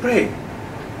always praying.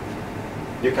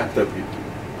 Dia kata begitu.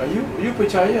 You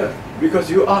percaya because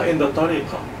you are in the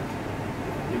tariqah.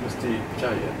 You mesti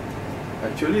percaya.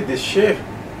 Actually, this Sheikh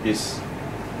is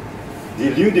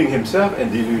deluding himself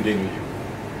and deluding you.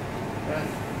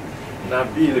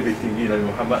 Nabi lebih tinggi, Nabi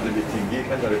Muhammad lebih tinggi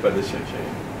kan daripada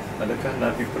Syekh-Syekh. Adakah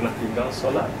Nabi pernah tinggal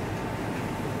solat?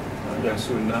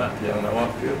 Yang sunat, yang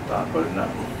nawafil, tak pernah.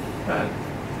 Kan?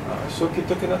 So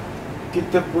kita kena,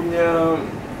 kita punya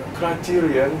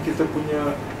kriteria, kita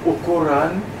punya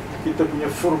ukuran, kita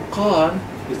punya furqan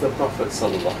is the Prophet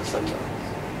sallallahu alaihi wasallam.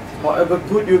 However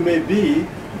good you may be,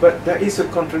 but there is a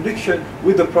contradiction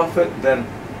with the Prophet, then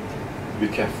be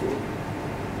careful.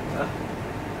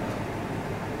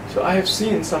 So I have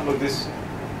seen some of this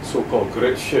so-called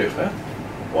great sheikh,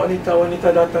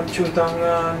 wanita-wanita datang cium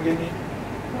tangan gini,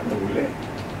 mana boleh.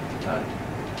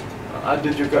 Ada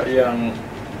juga yang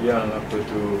apa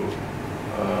tu,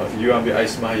 you ambil air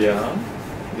sembahyang,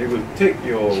 they will take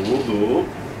your wudu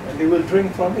and they will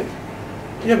drink from it.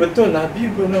 Ya betul,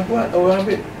 Nabi pernah buat, orang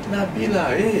ambil, Nabi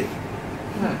lain.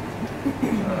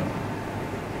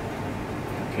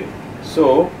 Okay,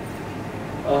 so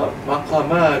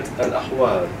maqamat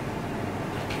al-ahwal,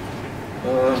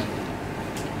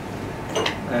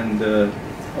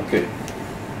 okay,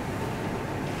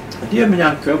 dia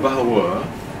menyangka bahawa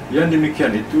yang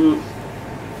demikian itu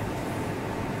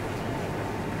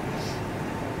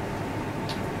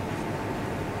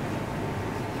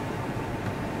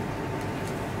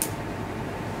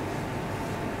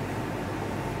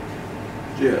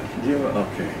dia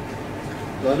okey.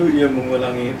 Lalu dia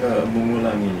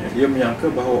mengulanginya. Dia menyangka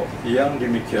bahawa yang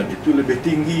demikian itu lebih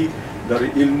tinggi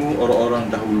dari ilmu orang-orang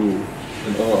dahulu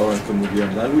dan orang-orang kemudian.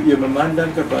 Lalu ia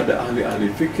memandang kepada ahli-ahli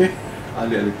fikih,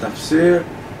 ahli-ahli tafsir,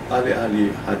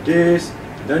 ahli-ahli hadis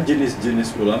dan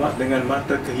jenis-jenis ulama dengan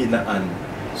mata kehinaan.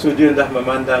 So dia dah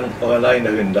memandang orang lain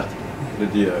dah rendah dari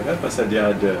dia, kan, pasal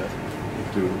dia ada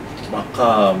itu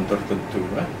maqam tertentu,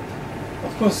 kan.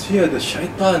 Of course here the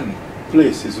syaitan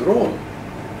plays his role.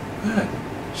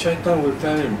 Shaitan will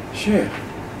tell him, Sheikh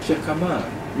Kamal,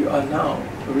 you are now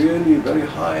really very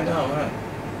high now.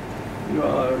 You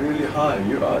are really high.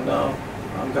 You are now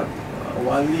anggap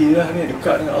wali lah ni,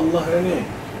 dekat dengan Allah lah ni.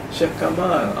 Sheikh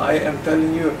Kamal, I am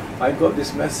telling you, I got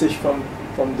this message from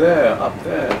there, up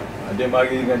there. Dia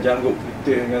mari dengan janggut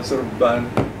putih, dengan serban,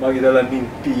 mari dalam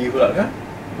mimpi pula, kan.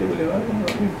 Dia boleh mari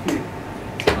dalam mimpi.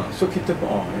 So kita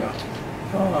pun,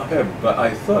 but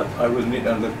I thought I will need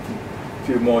another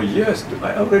few more years.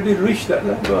 I already reached that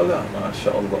level lah,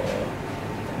 Masya Allah.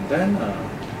 And then,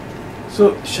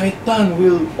 so syaitan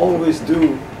will always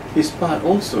do his part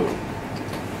also.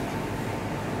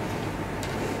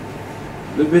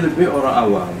 Lebih-lebih orang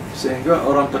awam, sehingga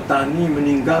orang petani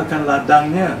meninggalkan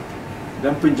ladangnya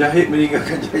dan penjahit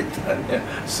meninggalkan jahitannya.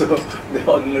 So the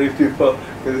ordinary people,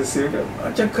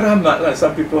 macam keramat lah.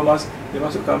 Some people dia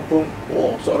masuk kampung,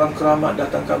 oh seorang keramat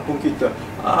datang kampung kita,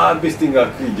 habis tinggal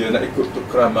kerja nak ikut tu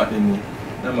keramat ini,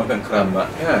 namakan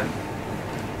keramat, kan.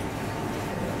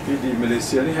 Tapi di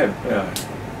Malaysia ni have,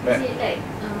 is it like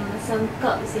some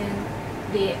cults yang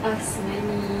they ask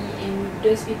money and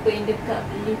those people in the cult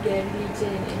believe their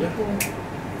religion and home?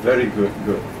 Very good,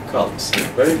 cults,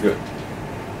 very good.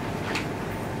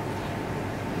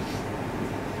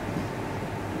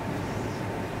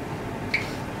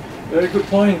 Very good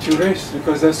point you raised,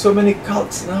 because there's so many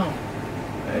cults now,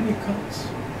 many cults,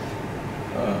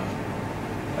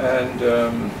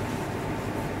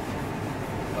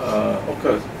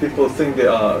 okay, people think they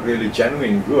are really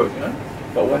genuine good,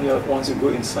 but once you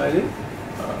go inside it,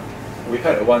 we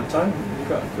had at one time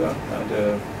juga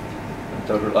ada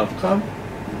Darul Arqam,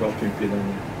 juga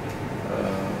pimpinan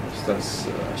Ustaz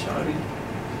Ash'ari,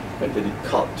 kan jadi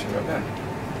cult juga, kan.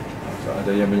 So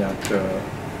ada yang menyangka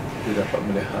dia dapat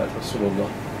melihat Rasulullah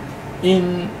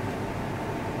in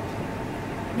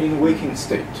waking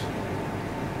state,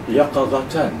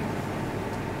 yaqadatan,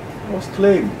 was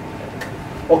claimed.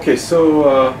 Okay, so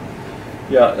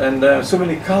and so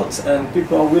many cults, and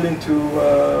people are willing to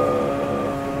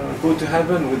go to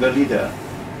heaven with a leader.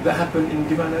 That happened in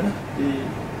di mana lah? Di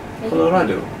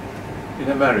Colorado, in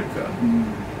America.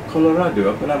 Colorado,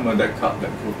 apa nama that cult,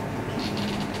 that group?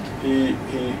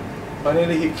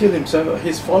 Finally, he killed himself.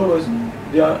 His followers,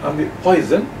 they are ambil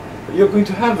poison. You're going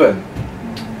to heaven.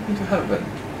 Into heaven.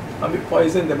 ambil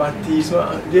poison dia mati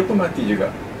semua, dia pun mati juga.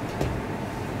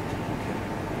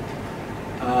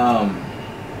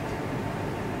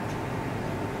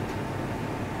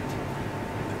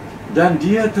 Dan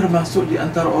dia termasuk di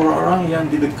antara orang-orang yang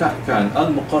didekatkan,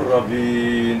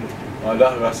 al-muqarrabin.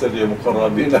 Alah, rasa dia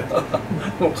muqarrabin.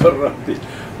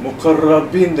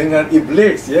 Muqarrabin dengan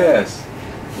iblis, yes.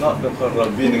 Not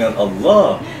muqarrabin dengan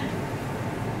Allah.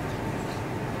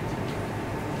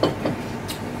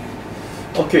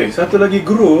 Okey, satu lagi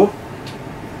grup,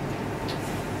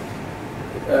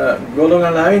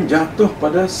 golongan lain jatuh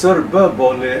pada serba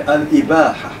boleh,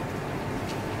 al-ibahah.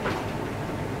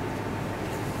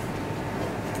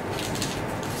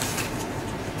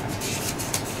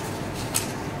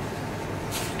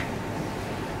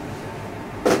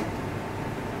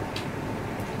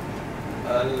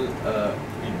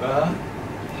 Al-ibahah.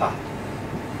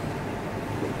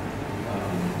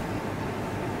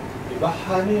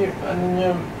 Ibahah ni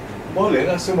maknanya boleh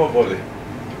lah, semua boleh.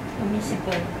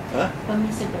 Permissible.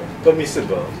 Permissible.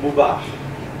 Permissible, mubah.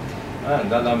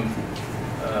 Dalam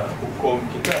hukum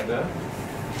kita ada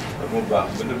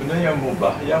mubah, benda-benda yang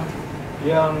mubah,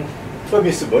 yang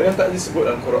permissible, yang tak disebut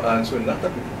dalam Quran, Sunnah,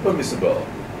 tapi permissible,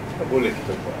 boleh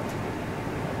kita buat.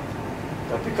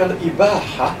 Tapi kalau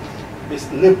ibahah is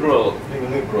liberal,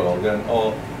 being liberal, dan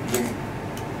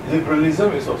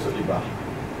liberalism is also ibahah.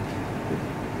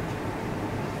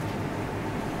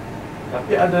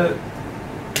 Tapi ada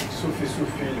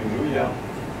sufi-sufi dulu yang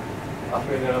apa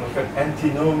yang dinamakan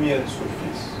antinomian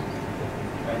sufis.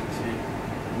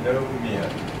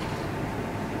 Antinomian.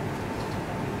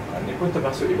 Ini pun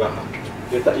termasuk ibahah.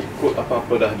 Dia tak ikut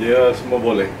apa-apa dah, dia semua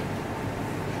boleh.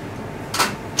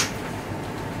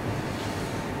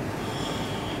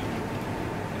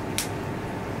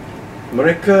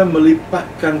 Mereka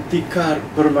melipatkan tikar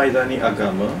permaidani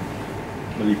agama,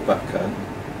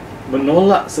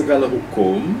 menolak segala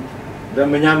hukum dan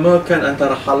menyamakan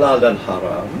antara halal dan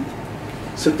haram.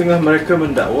 Setengah mereka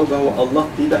mendakwa bahawa Allah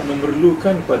tidak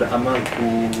memerlukan pada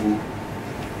amalku.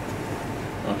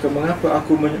 Maka mengapa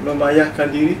aku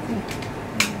memayahkan diriku?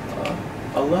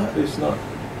 Allah is not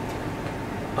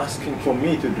asking for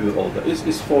me to do all that.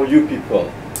 It's for you people,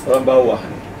 orang bawah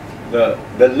ni.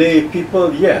 The lay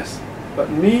people, yes. But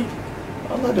me,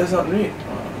 Allah does not need.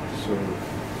 So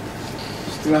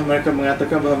setengah mereka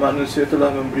mengatakan bahawa manusia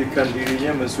telah memberikan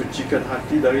dirinya, mensucikan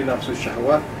hati dari nafsu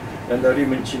syahwat dan dari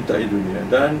mencintai dunia,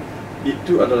 dan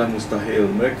itu adalah mustahil.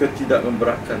 Mereka tidak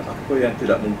memberatkan apa yang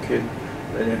tidak mungkin,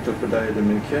 dan yang terpedaya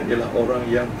demikian ialah orang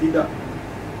yang tidak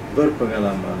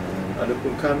berpengalaman.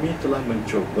 Adapun kami telah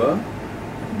mencoba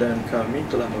dan kami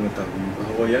telah mengetahui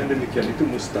bahawa yang demikian itu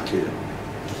mustahil.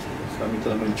 Kami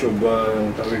telah mencoba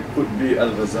mengetahui. Could be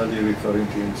Al-Ghazali referring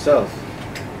to himself.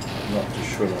 I'm not too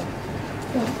sure.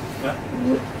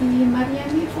 Would the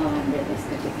Maryami fall under this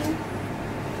category?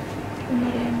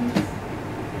 Maryamis.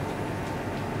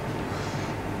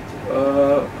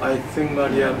 I think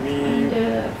Maryami. And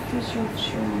the PROF.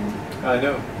 I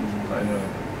know.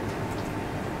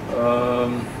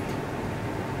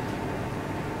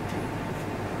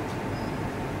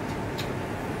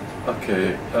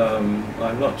 Okay,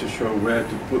 I'm not too sure where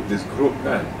to put this group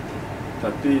kan.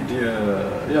 Tapi dia,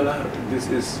 yalah, this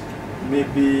is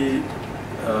maybe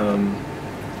a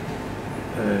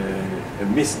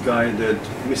misguided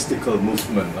mystical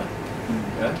movement lah,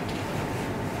 yeah?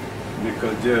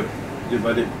 Because dia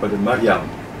balik pada Maryam,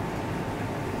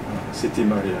 Siti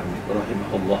Maryam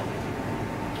rahimahullah,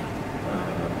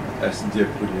 as dia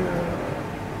punya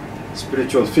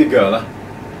spiritual figure lah,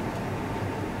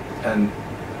 and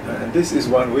this is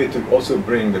one way to also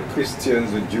bring the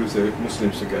Christians, the Jews, the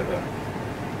Muslims together.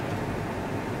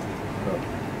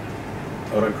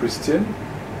 Orang Kristian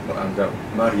menganggap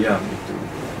Maryam itu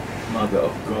Mother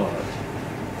of God.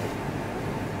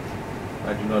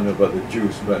 I do not know about the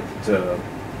Jews, but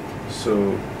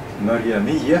so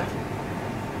Maryamiyah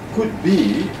could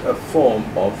be a form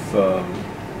of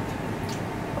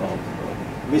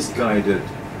misguided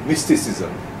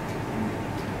mysticism.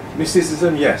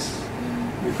 Mysticism, yes,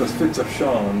 because Fitz of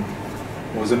Sean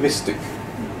was a mystic.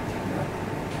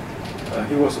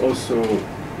 He was also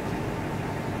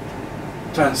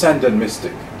transcendent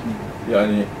mystic,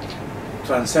 yani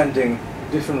transcending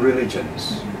different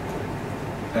religions,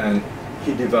 and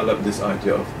he developed this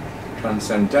idea of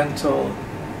transcendental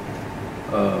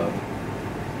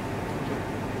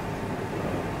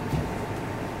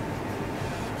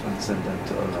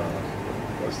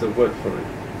what's the word for it?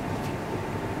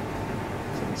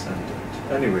 Transcendent.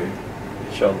 Anyway,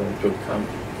 inshallah it will come.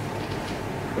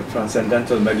 The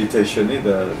transcendental meditation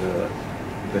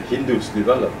the Hindus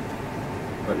developed.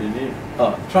 ini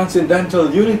transcendental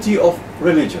unity of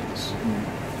religions.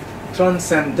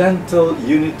 Transcendental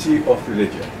unity of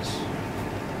religions.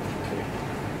 Okay.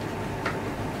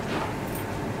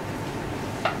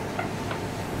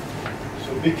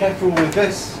 So be careful with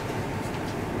this,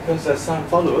 because there's some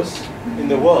followers in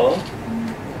the world,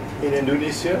 in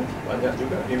Indonesia, banyak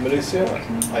juga, in Malaysia,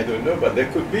 I don't know, but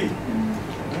there could be.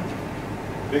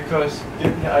 Because dia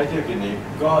punya idea gini,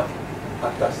 God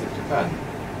atas itu kan.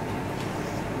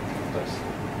 Atas.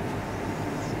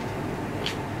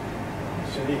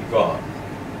 Actually,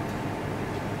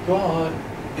 God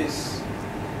is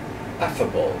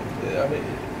affable. I mean,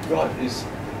 God is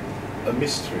a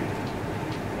mystery.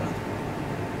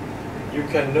 You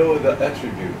can know the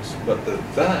attributes, but the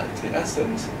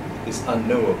essence, is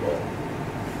unknowable.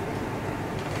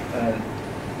 And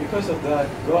because of that,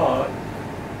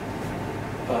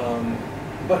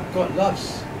 but God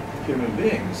loves human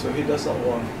beings, so He does not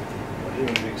want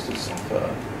human beings to suffer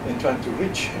in trying to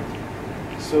reach Him.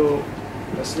 So,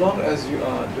 as long as you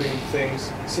are doing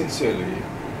things sincerely,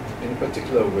 in a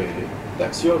particular way,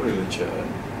 that's your religion,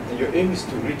 and your aim is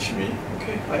to reach me,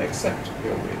 okay, I accept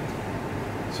your way.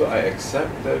 So I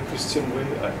accept the Christian way,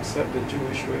 I accept the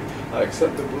Jewish way, I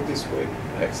accept the Buddhist way,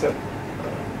 I accept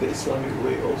the Islamic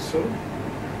way also.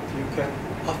 You can,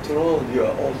 after all, you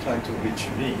are all trying to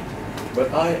reach me.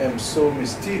 But I am so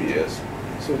mysterious,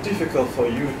 so difficult for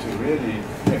you to really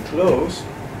get close,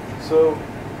 so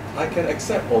I can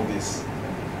accept all this.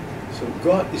 So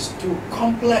God is too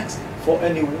complex for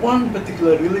any one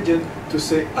particular religion to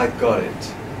say, I got it.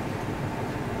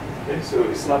 Okay, so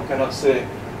Islam cannot say,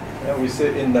 we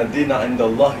say, Inna dina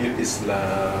indallahi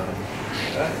Islam.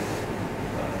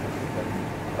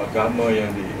 Agama yang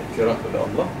diiktiraf oleh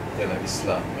Allah ialah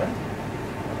Islam.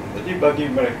 Jadi bagi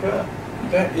mereka,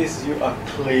 that is, you are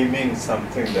claiming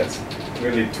something that's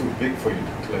really too big for you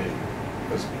to claim,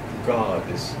 because God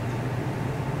is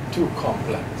too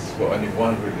complex for any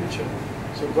one religion.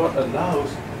 So God allows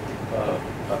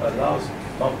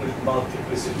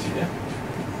multiplicity. Yeah?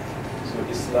 So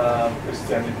Islam,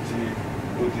 Christianity,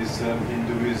 Buddhism,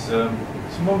 Hinduism,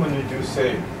 semua menuju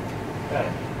same. Yeah.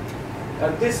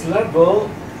 At this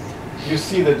level, you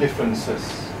see the differences.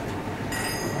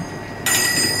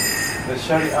 The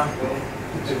Sharia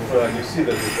different, you see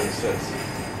the differences.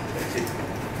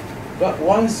 But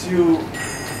once you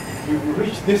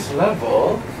reach this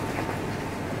level,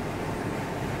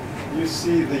 you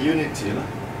see the unity.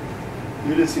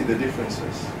 You don't see the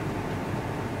differences.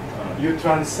 You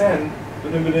transcend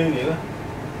benda-benda ini lah.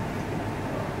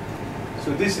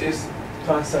 So this is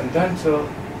transcendental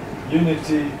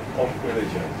unity of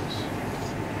religions,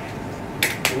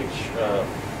 which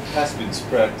has been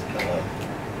spread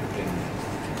in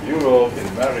Europe, in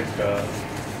America,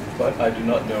 but I do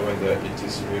not know whether it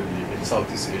is really in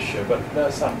Southeast Asia, but there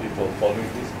are some people following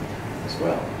this as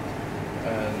well.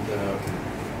 And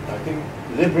I think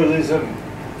liberalism,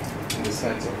 in the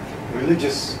sense of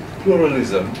religious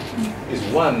pluralism, is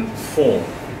one form,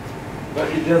 but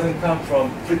it doesn't come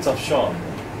from Fritz of Schorn.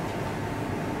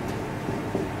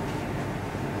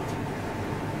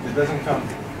 It doesn't come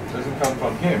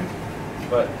from him,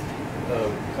 but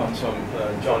comes from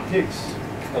John Hicks,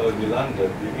 in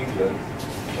London, in England.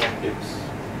 John Hicks,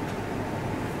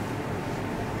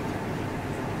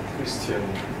 Christian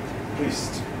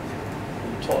priest, who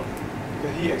taught,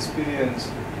 because he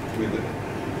experienced with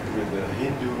the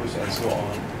Hindus and so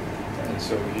on, and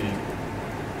so he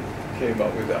came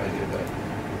up with the idea that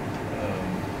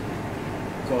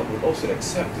God would also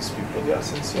accept these people. They are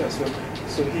sincere.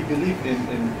 So he believed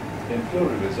in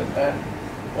pluralism, and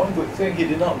one good thing, he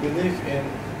did not believe in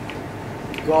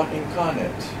God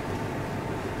incarnate.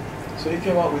 So he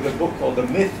came up with a book called The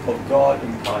Myth of God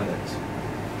Incarnate.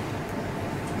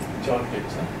 John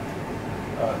Hicks.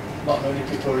 Not many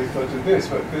people refer to this,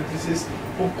 but this is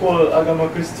pukul agama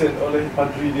Kristian oleh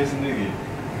padri dia sendiri.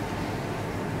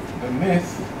 The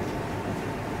Myth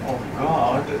of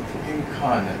God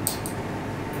Incarnate.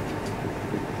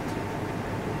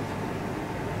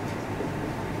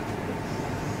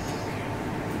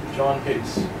 John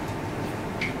Hicks.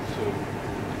 So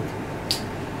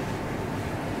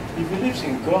he believes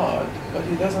in God, but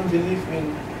he doesn't believe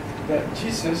in that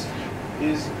Jesus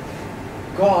is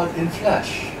God in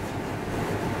flesh.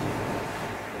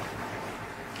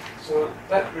 So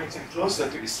that brings him closer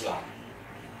to Islam.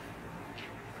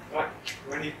 But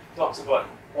when he talks about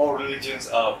all religions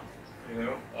are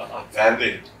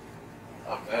valid,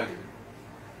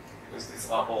 because these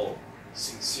are all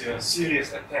sincere,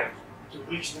 serious attempts to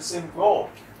reach the same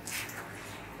goal.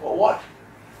 But what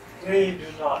they do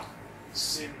not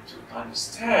seem to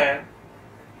understand,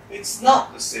 it's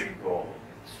not the same goal.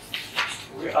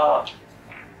 we are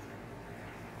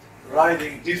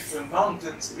riding different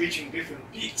mountains, reaching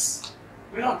different peaks.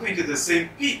 We're not going to the same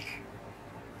peak.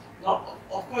 Now,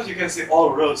 of course, you can say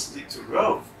all roads lead to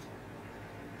Rome.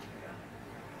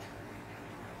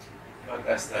 But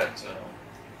as that,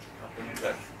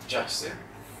 that judge said,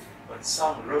 but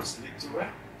some roads lead to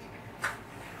where?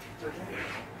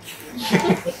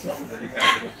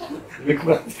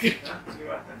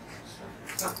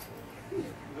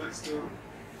 Leads to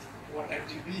 1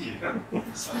 MTB.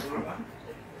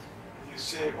 You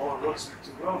say all roads lead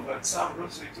to Rome, but some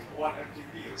roads lead to 1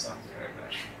 MTB or something like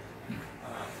that.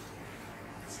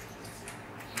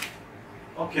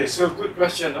 Okay, so good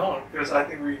question, no? Because I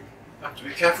think we have to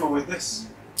be careful with this.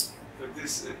 But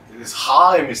this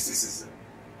high mysticism,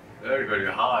 very,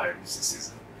 very high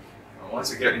mysticism.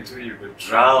 Once you get into it, you will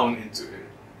drown into it.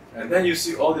 And then you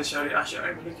see all the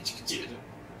syariah benda kecil-kecil je.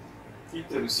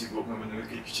 Kita sibuk dengan benda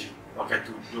kecil-kecil. Pakai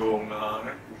tudung lah,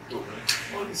 tutup lah.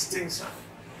 All these things lah.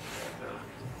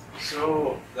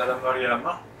 So, dalam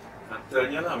Mariamah,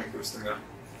 katanya lah minggu setengah.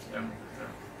 Yang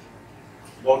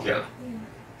bogel.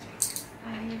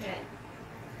 I read.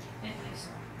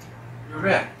 You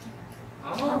read?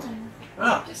 Oh.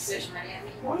 Just search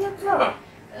Mariamah. Oh, yeah, kah?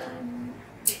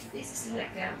 This is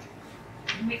like a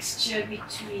mixture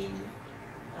between,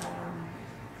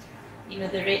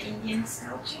 the Red Indians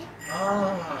culture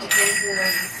together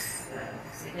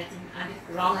with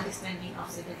wrong understanding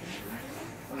of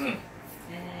Siddhartha.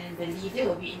 And the leader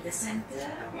will be in the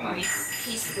center with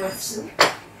his birth suit,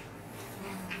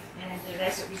 and the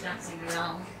rest will be dancing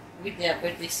around with their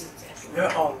birthday suits as well. Ya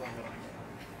Allah.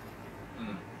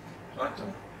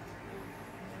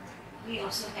 We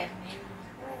also have many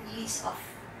lists of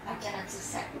ajaran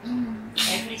sesat.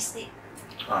 Every state,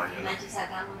 majlis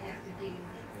agama have to deal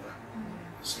with it.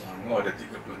 Selangor ada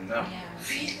 36. Yeah,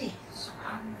 really.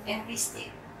 Every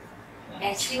state.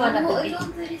 Actually, one of the big,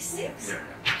 36.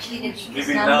 actually the biggest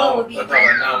Maybe number now, will be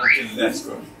now mungkin less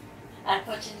kot.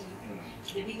 unfortunately,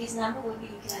 the biggest number will be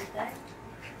in Kelantan.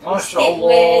 Masya State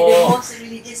where the Allah. most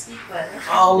religious people.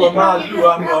 Allah malu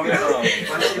hamba ni.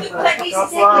 But this is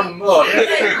Apa hamba ni?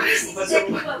 this is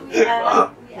exactly what we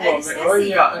are Oh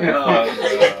discussing. ya.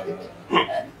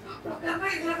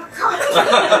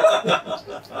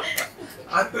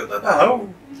 Aku tak tahu.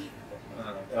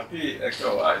 Tapi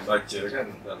kalau saya baca kan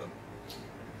dalam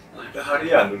kita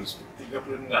harian dulu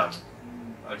 36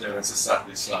 ajaran sesat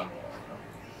di Selangor.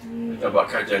 Kita buat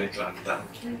kajian di Kelantan.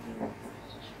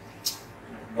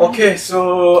 Okay,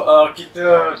 so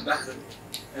kita dah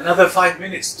another 5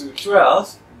 minutes to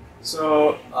 12.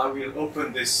 So I will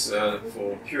open this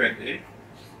for Q&A.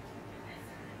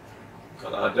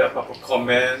 Kalau ada apa-apa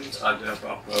komen, ada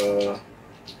apa-apa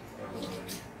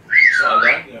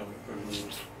soalan yang perlu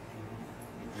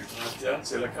diperhatikan,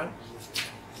 silakan.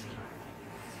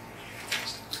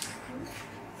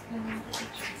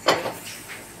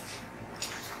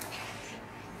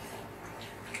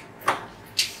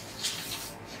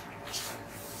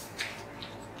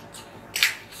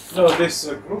 No, this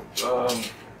group, are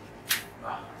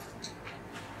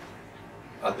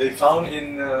they found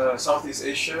in Southeast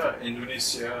Asia,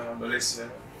 Indonesia, Malaysia,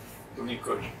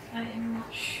 pengikut? I am not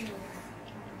sure.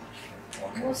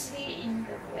 Okay. Mostly in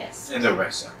the West. In the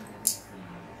West,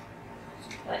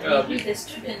 But Yeah, maybe the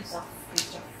students of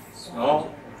which of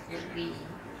Oh. will be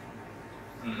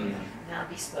now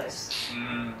dispersed.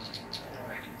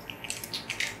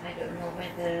 I don't know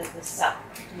whether the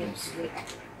sub-groups would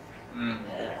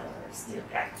still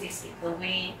practice it the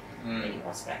way that it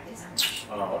was practiced. I'm not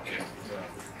sure. Oh, okay. Yeah.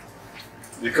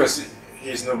 Because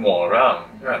he's no more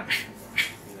around, kan?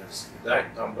 He has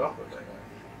died tahun berapa dah?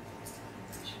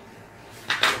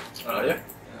 Ya?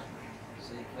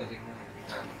 Saya pernah dengar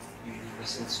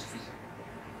Universal Sufism.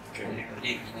 Okay.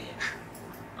 IHYA.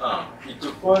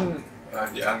 Itu pun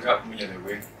dianggap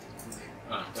menyeleweng.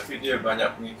 Tapi dia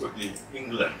banyak pengikut di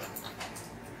England.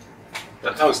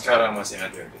 Tak tahu sekarang masih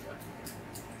ada tidak.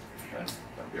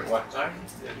 Tapi at one time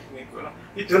dia ada pengikut lah.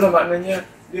 Itulah maknanya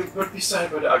dia berpisah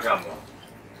daripada agama.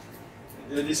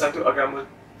 Jadi satu agama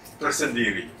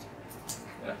tersendiri.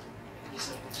 Ya.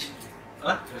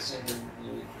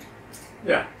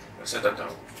 Ya, saya tak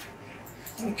tahu.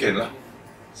 Mungkin lah.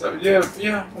 Sebab dia,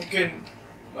 ya mungkin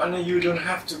maknanya you don't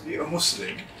have to be a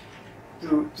Muslim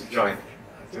to join.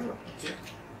 Itu, okay.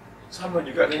 Sama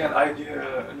juga dengan idea,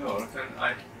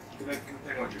 kan kita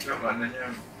tengok juga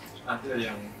maknanya ada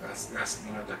yang keras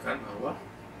mengatakan bahawa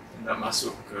nak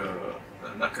masuk ke,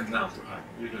 nak kenal Tuhan,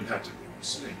 you don't have to be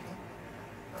Muslim.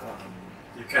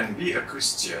 You can be a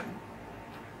Christian,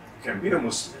 you can be a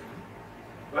Muslim,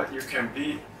 but you can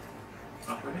be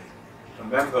a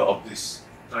member of this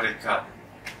tarikat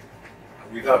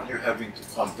without you having to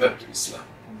convert to Islam.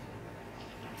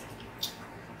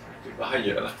 Itu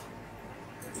bahayalah.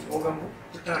 Orang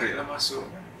tertariklah masuk.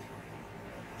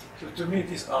 So to me,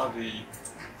 these are the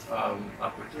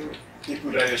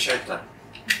tipu daya syaitan.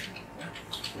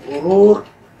 Ghurur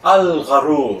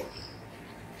al-gharur.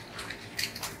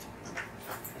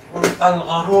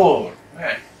 Al-gharur.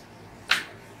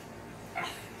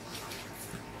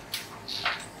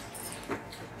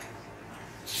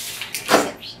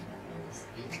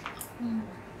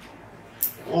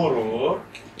 Ghurur.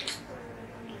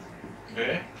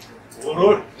 Okay.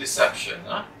 Ghurur, deception,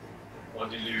 or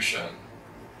delusion.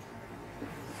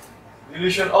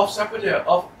 Delusion of siapa dia?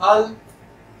 Of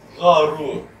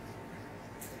al-gharur.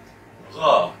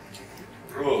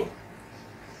 Gharur.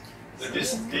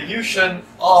 This delusion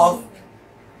of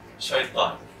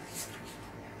shaitan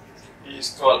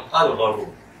is called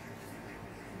al-gharur.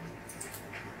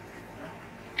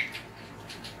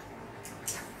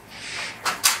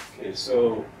 Okay,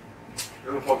 so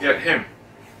don't forget him.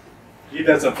 He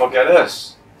doesn't forget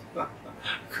us.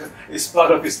 It's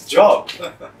part of his job.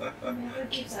 Never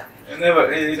gives up.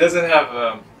 He doesn't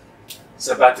have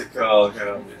sabbatical kind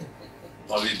of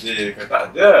holiday.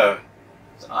 Tak ada.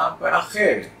 Sampai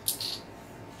akhir.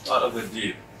 Part of the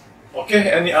deal.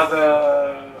 Okay, any other?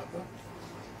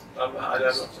 Ada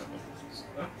apa?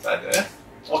 Tak ada.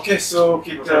 Okay, so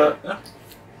kita.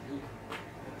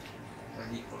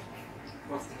 Tadi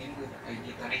Prof tengok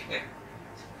idea tarekat.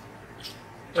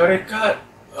 Tarekat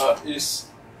is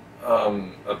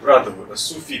a brotherhood, a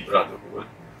Sufi brotherhood,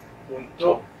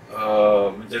 untuk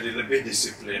menjadi lebih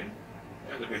disiplin,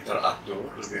 lebih teratur,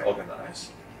 lebih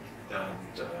organized, dan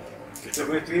kita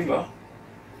boleh terima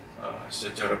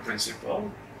secara prinsipal.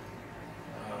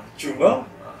 Cuma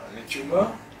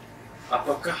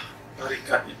apakah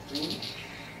tarekat itu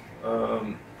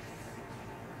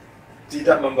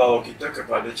tidak membawa kita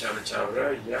kepada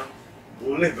cara-cara yang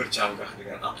boleh bercanggah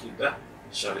dengan akidah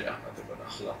syariah ataupun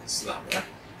akhlak Islam, ya.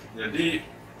 Jadi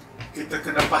kita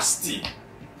kena pasti,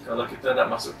 kalau kita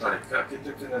nak masuk tarekat,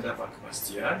 kita kena dapat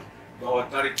kepastian bahawa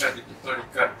tarekat itu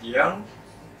tarekat yang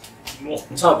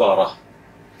mu'tabarah,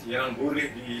 yang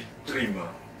boleh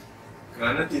diterima,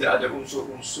 kerana tidak ada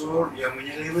unsur-unsur yang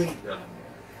menyeleweng dalamnya.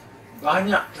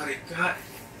 Banyak tarekat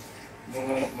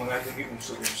mengandungi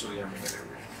unsur-unsur yang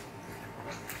menyeleweng.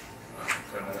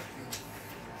 Kerana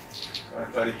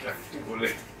tarekat itu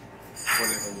boleh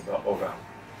menyebabkan orang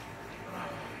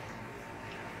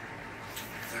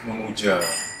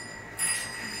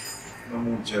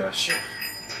memuja syekh,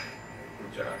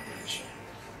 pujaan syekh.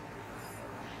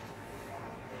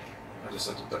 Ada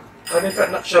satu tarekat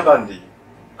Naqsyabandi,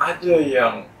 ada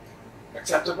yang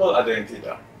acceptable, ada yang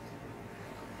tidak.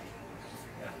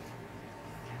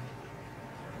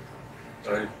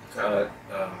 Tarekat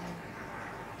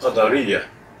Qadariyah,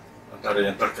 antara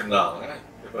yang terkenal,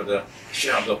 daripada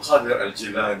Syekh Abdul Qadir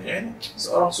Al-Jilani,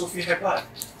 seorang sufi hebat,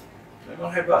 memang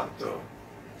hebat betul.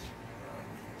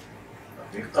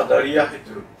 Tapi Qadariyah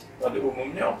itu pada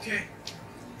umumnya okey.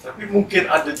 Tapi mungkin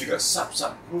ada juga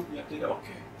sub-sub group yang tidak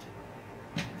okey.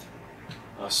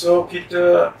 So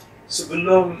kita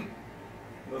sebelum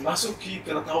memasuki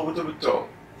kena tahu betul-betul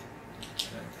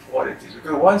what it is.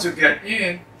 Because once you get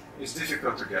in, it's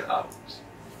difficult to get out.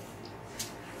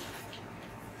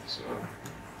 So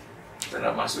kita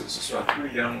nak masuk sesuatu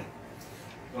yang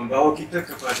membawa kita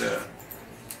kepada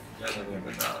jalan yang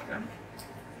benar, kan?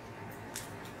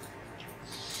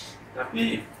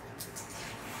 Tapi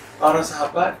para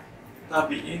sahabat,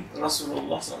 tabi'in,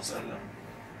 Rasulullah SAW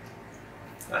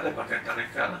tak ada pakai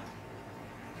tarekat lah.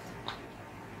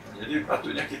 Jadi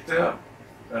patutnya kita,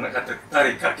 kerana kata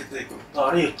tarekat, kita ikut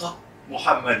tariqah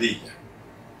Muhammadiyah,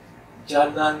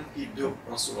 jalan hidup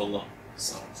Rasulullah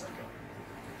SAW.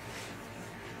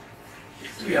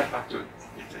 Itu yang patut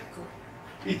kita ikut.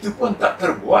 Itu pun tak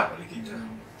terbuat oleh kita.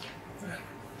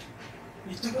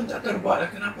 Itu pun tak terbuat.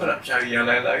 Kenapa nak cari yang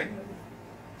lain-lain?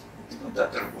 Itu pun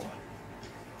tak terbuat.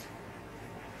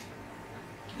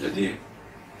 Jadi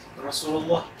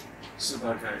Rasulullah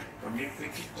sebagai pemimpin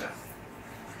kita,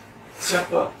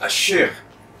 siapa? Asy-Syaikh,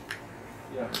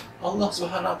 ya Allah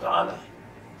Subhanahu Wa Taala.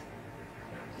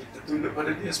 Kita tunduk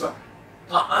pada dia sebab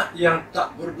taat yang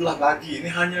tak berbelah bagi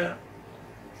ini hanya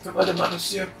kepada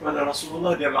manusia, kepada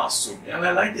Rasulullah dia maksum. Yang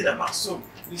lain-lain tidak maksum.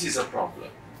 This is a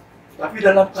problem. Tapi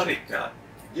dalam tarekat,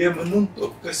 dia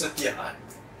menuntut kesetiaan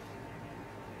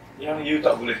yang you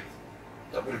tak boleh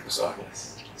persoal,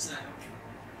 guys.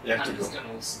 Yang kedua.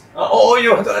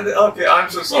 You want to understand? Okay, I'm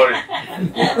so sorry.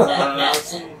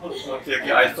 Okay,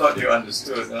 I thought you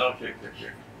understood. Okay.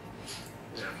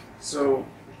 Yeah. So,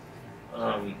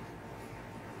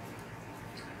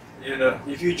 you know,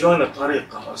 if you join a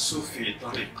tariqah, a Sufi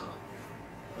tariqah,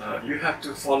 you have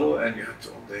to follow and you have to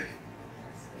obey.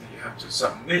 You have to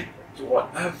submit to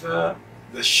whatever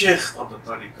the sheikh of the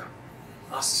tariqah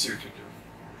asks you to do.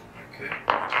 Okay?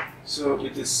 So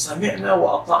it is sami'na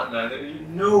wa ata'na. There is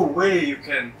no way you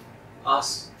can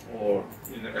ask or,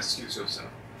 you know, excuse yourself.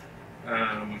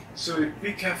 So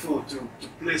be careful to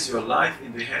place your life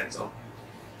in the hands of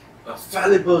a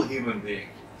fallible human being.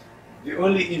 The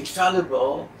only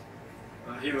infallible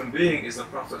human being is the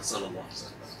Prophet Sallallahu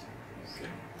Alaihi Wasallam. Okay?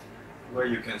 Where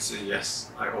you can say,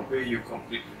 yes, I obey you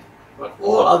completely. But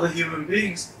all other human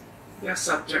beings, they are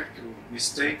subject to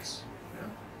mistakes. Yeah?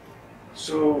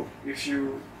 So if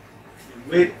you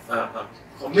make a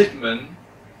commitment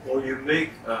or you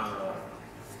make a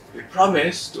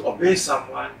promise to obey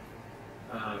someone,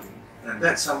 and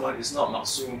that someone is not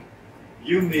ma'soom,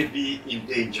 you may be in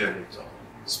danger later on,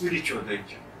 spiritual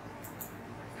danger.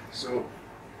 So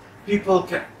people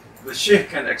can, the sheikh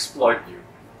can exploit you.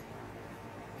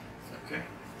 Okay.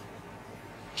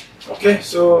 Okay,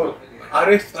 so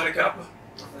Arif tarikat apa?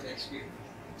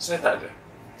 Saya tak ada.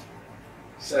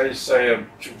 Saya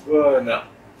cuba nak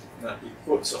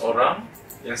ikut seorang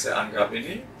yang saya anggap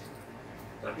ini,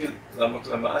 tapi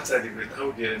lama-kelamaan saya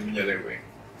diberitahu dia menyeleweng.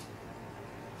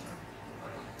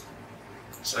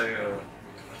 Saya,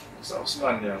 Ustaz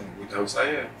Osman yang beritahu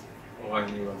saya, orang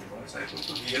ini orang saya pun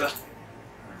pergilah.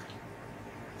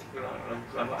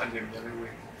 Lama-kelamaan dia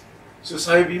menyeleweng. So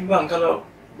saya bimbang kalau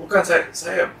bukan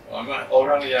saya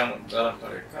orang yang dalam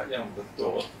tarekat yang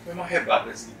betul, memang hebat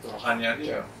dari segi kerohanian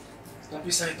dia.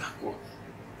 Tapi saya takut.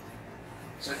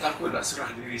 Saya takut nak serah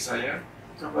diri saya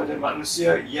kepada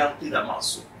manusia yang tidak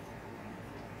maksud.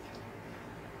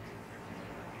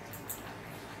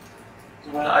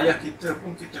 Kepada ayah kita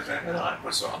pun kita kadang-kadang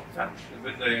persoalkan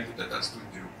benda yang kita tak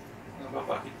setuju dengan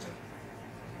bapa kita.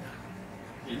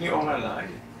 Ini orang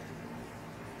lain.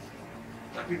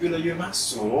 Tapi bila dia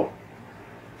masuk,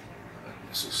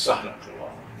 susah nak keluar.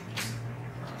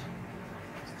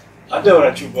 Ada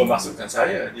orang cuba masukkan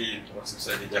saya di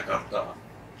Jakarta.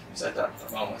 Saya tak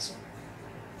mahu masuk.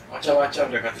 Macam-macam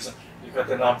dia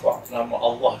kata nampak nama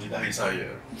Allah di dahi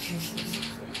saya.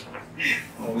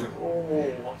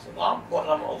 Nampak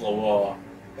nama Allah. Wah,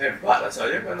 hebatlah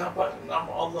saya kan nampak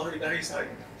nama Allah di dahi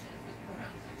saya.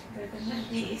 But the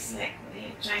Mahdi is like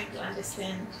they're trying to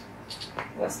understand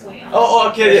what's going on. Oh,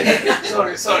 okay. Yeah.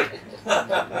 Sorry.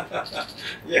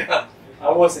 Yeah, I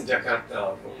was in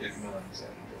Jakarta for 8 months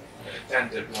and I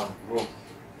attended one group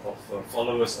of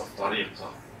followers of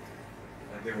Tariqah.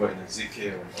 And they were in the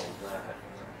zikr and all that.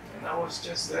 And I was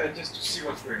just there just to see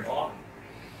what's going on.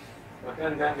 But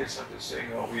then they started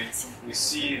saying, oh, we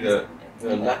see the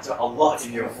letter Allah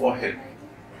in your forehead.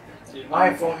 In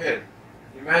my forehead.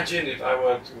 Imagine if I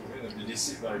were to be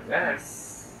deceived by them.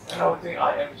 And I would think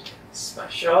I am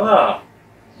special.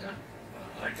 Yeah.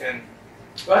 I can,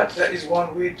 but that is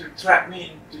one way to trap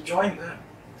me to join them.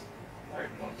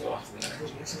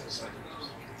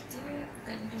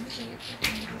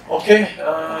 Okay,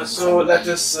 so let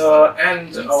us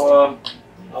end our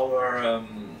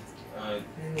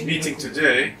meeting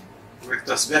today with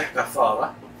tasbih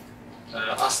kafara,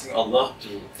 asking Allah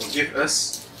to forgive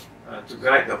us, to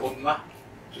guide the ummah,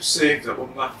 to save the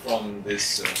ummah from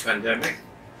this pandemic,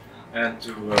 and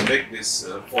to make this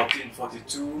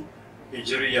 1442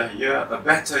 Hijriyah year a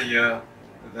better year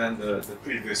than the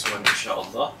previous one,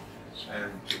 inshallah,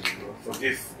 and to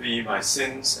forgive me my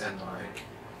sins and my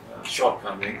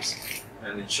shortcomings,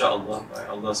 and inshallah, by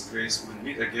Allah's grace, we'll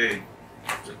meet again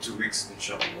after 2 weeks,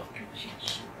 inshallah.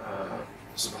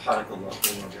 سبحانك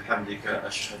اللهم وبحمدك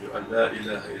أشهد أن لا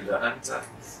إله إلا أنت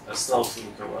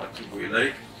أستغفرك وأتوب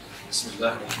إليك. بسم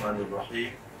الله الرحمن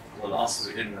الرحيم.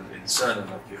 والعصر إن الإنسان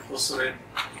لفي خسر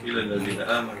إلا الذين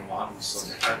آمنوا وعملوا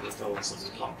الصالحات وتواصوا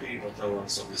بالحق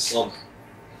وتواصوا بالصبر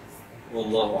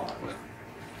والله أعلم.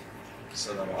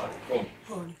 السلام عليكم.